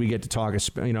every day that we get to talk,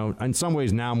 in some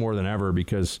ways now more than ever,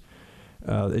 because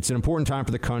it's an important time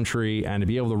for the country, and to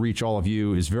be able to reach all of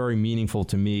you is very meaningful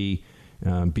to me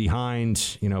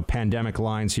behind, pandemic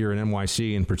lines here in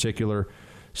NYC in particular.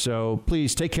 So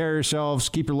please take care of yourselves.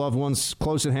 Keep your loved ones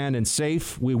close at hand and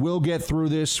safe. We will get through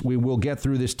this. We will get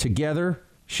through this together.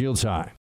 Shields high.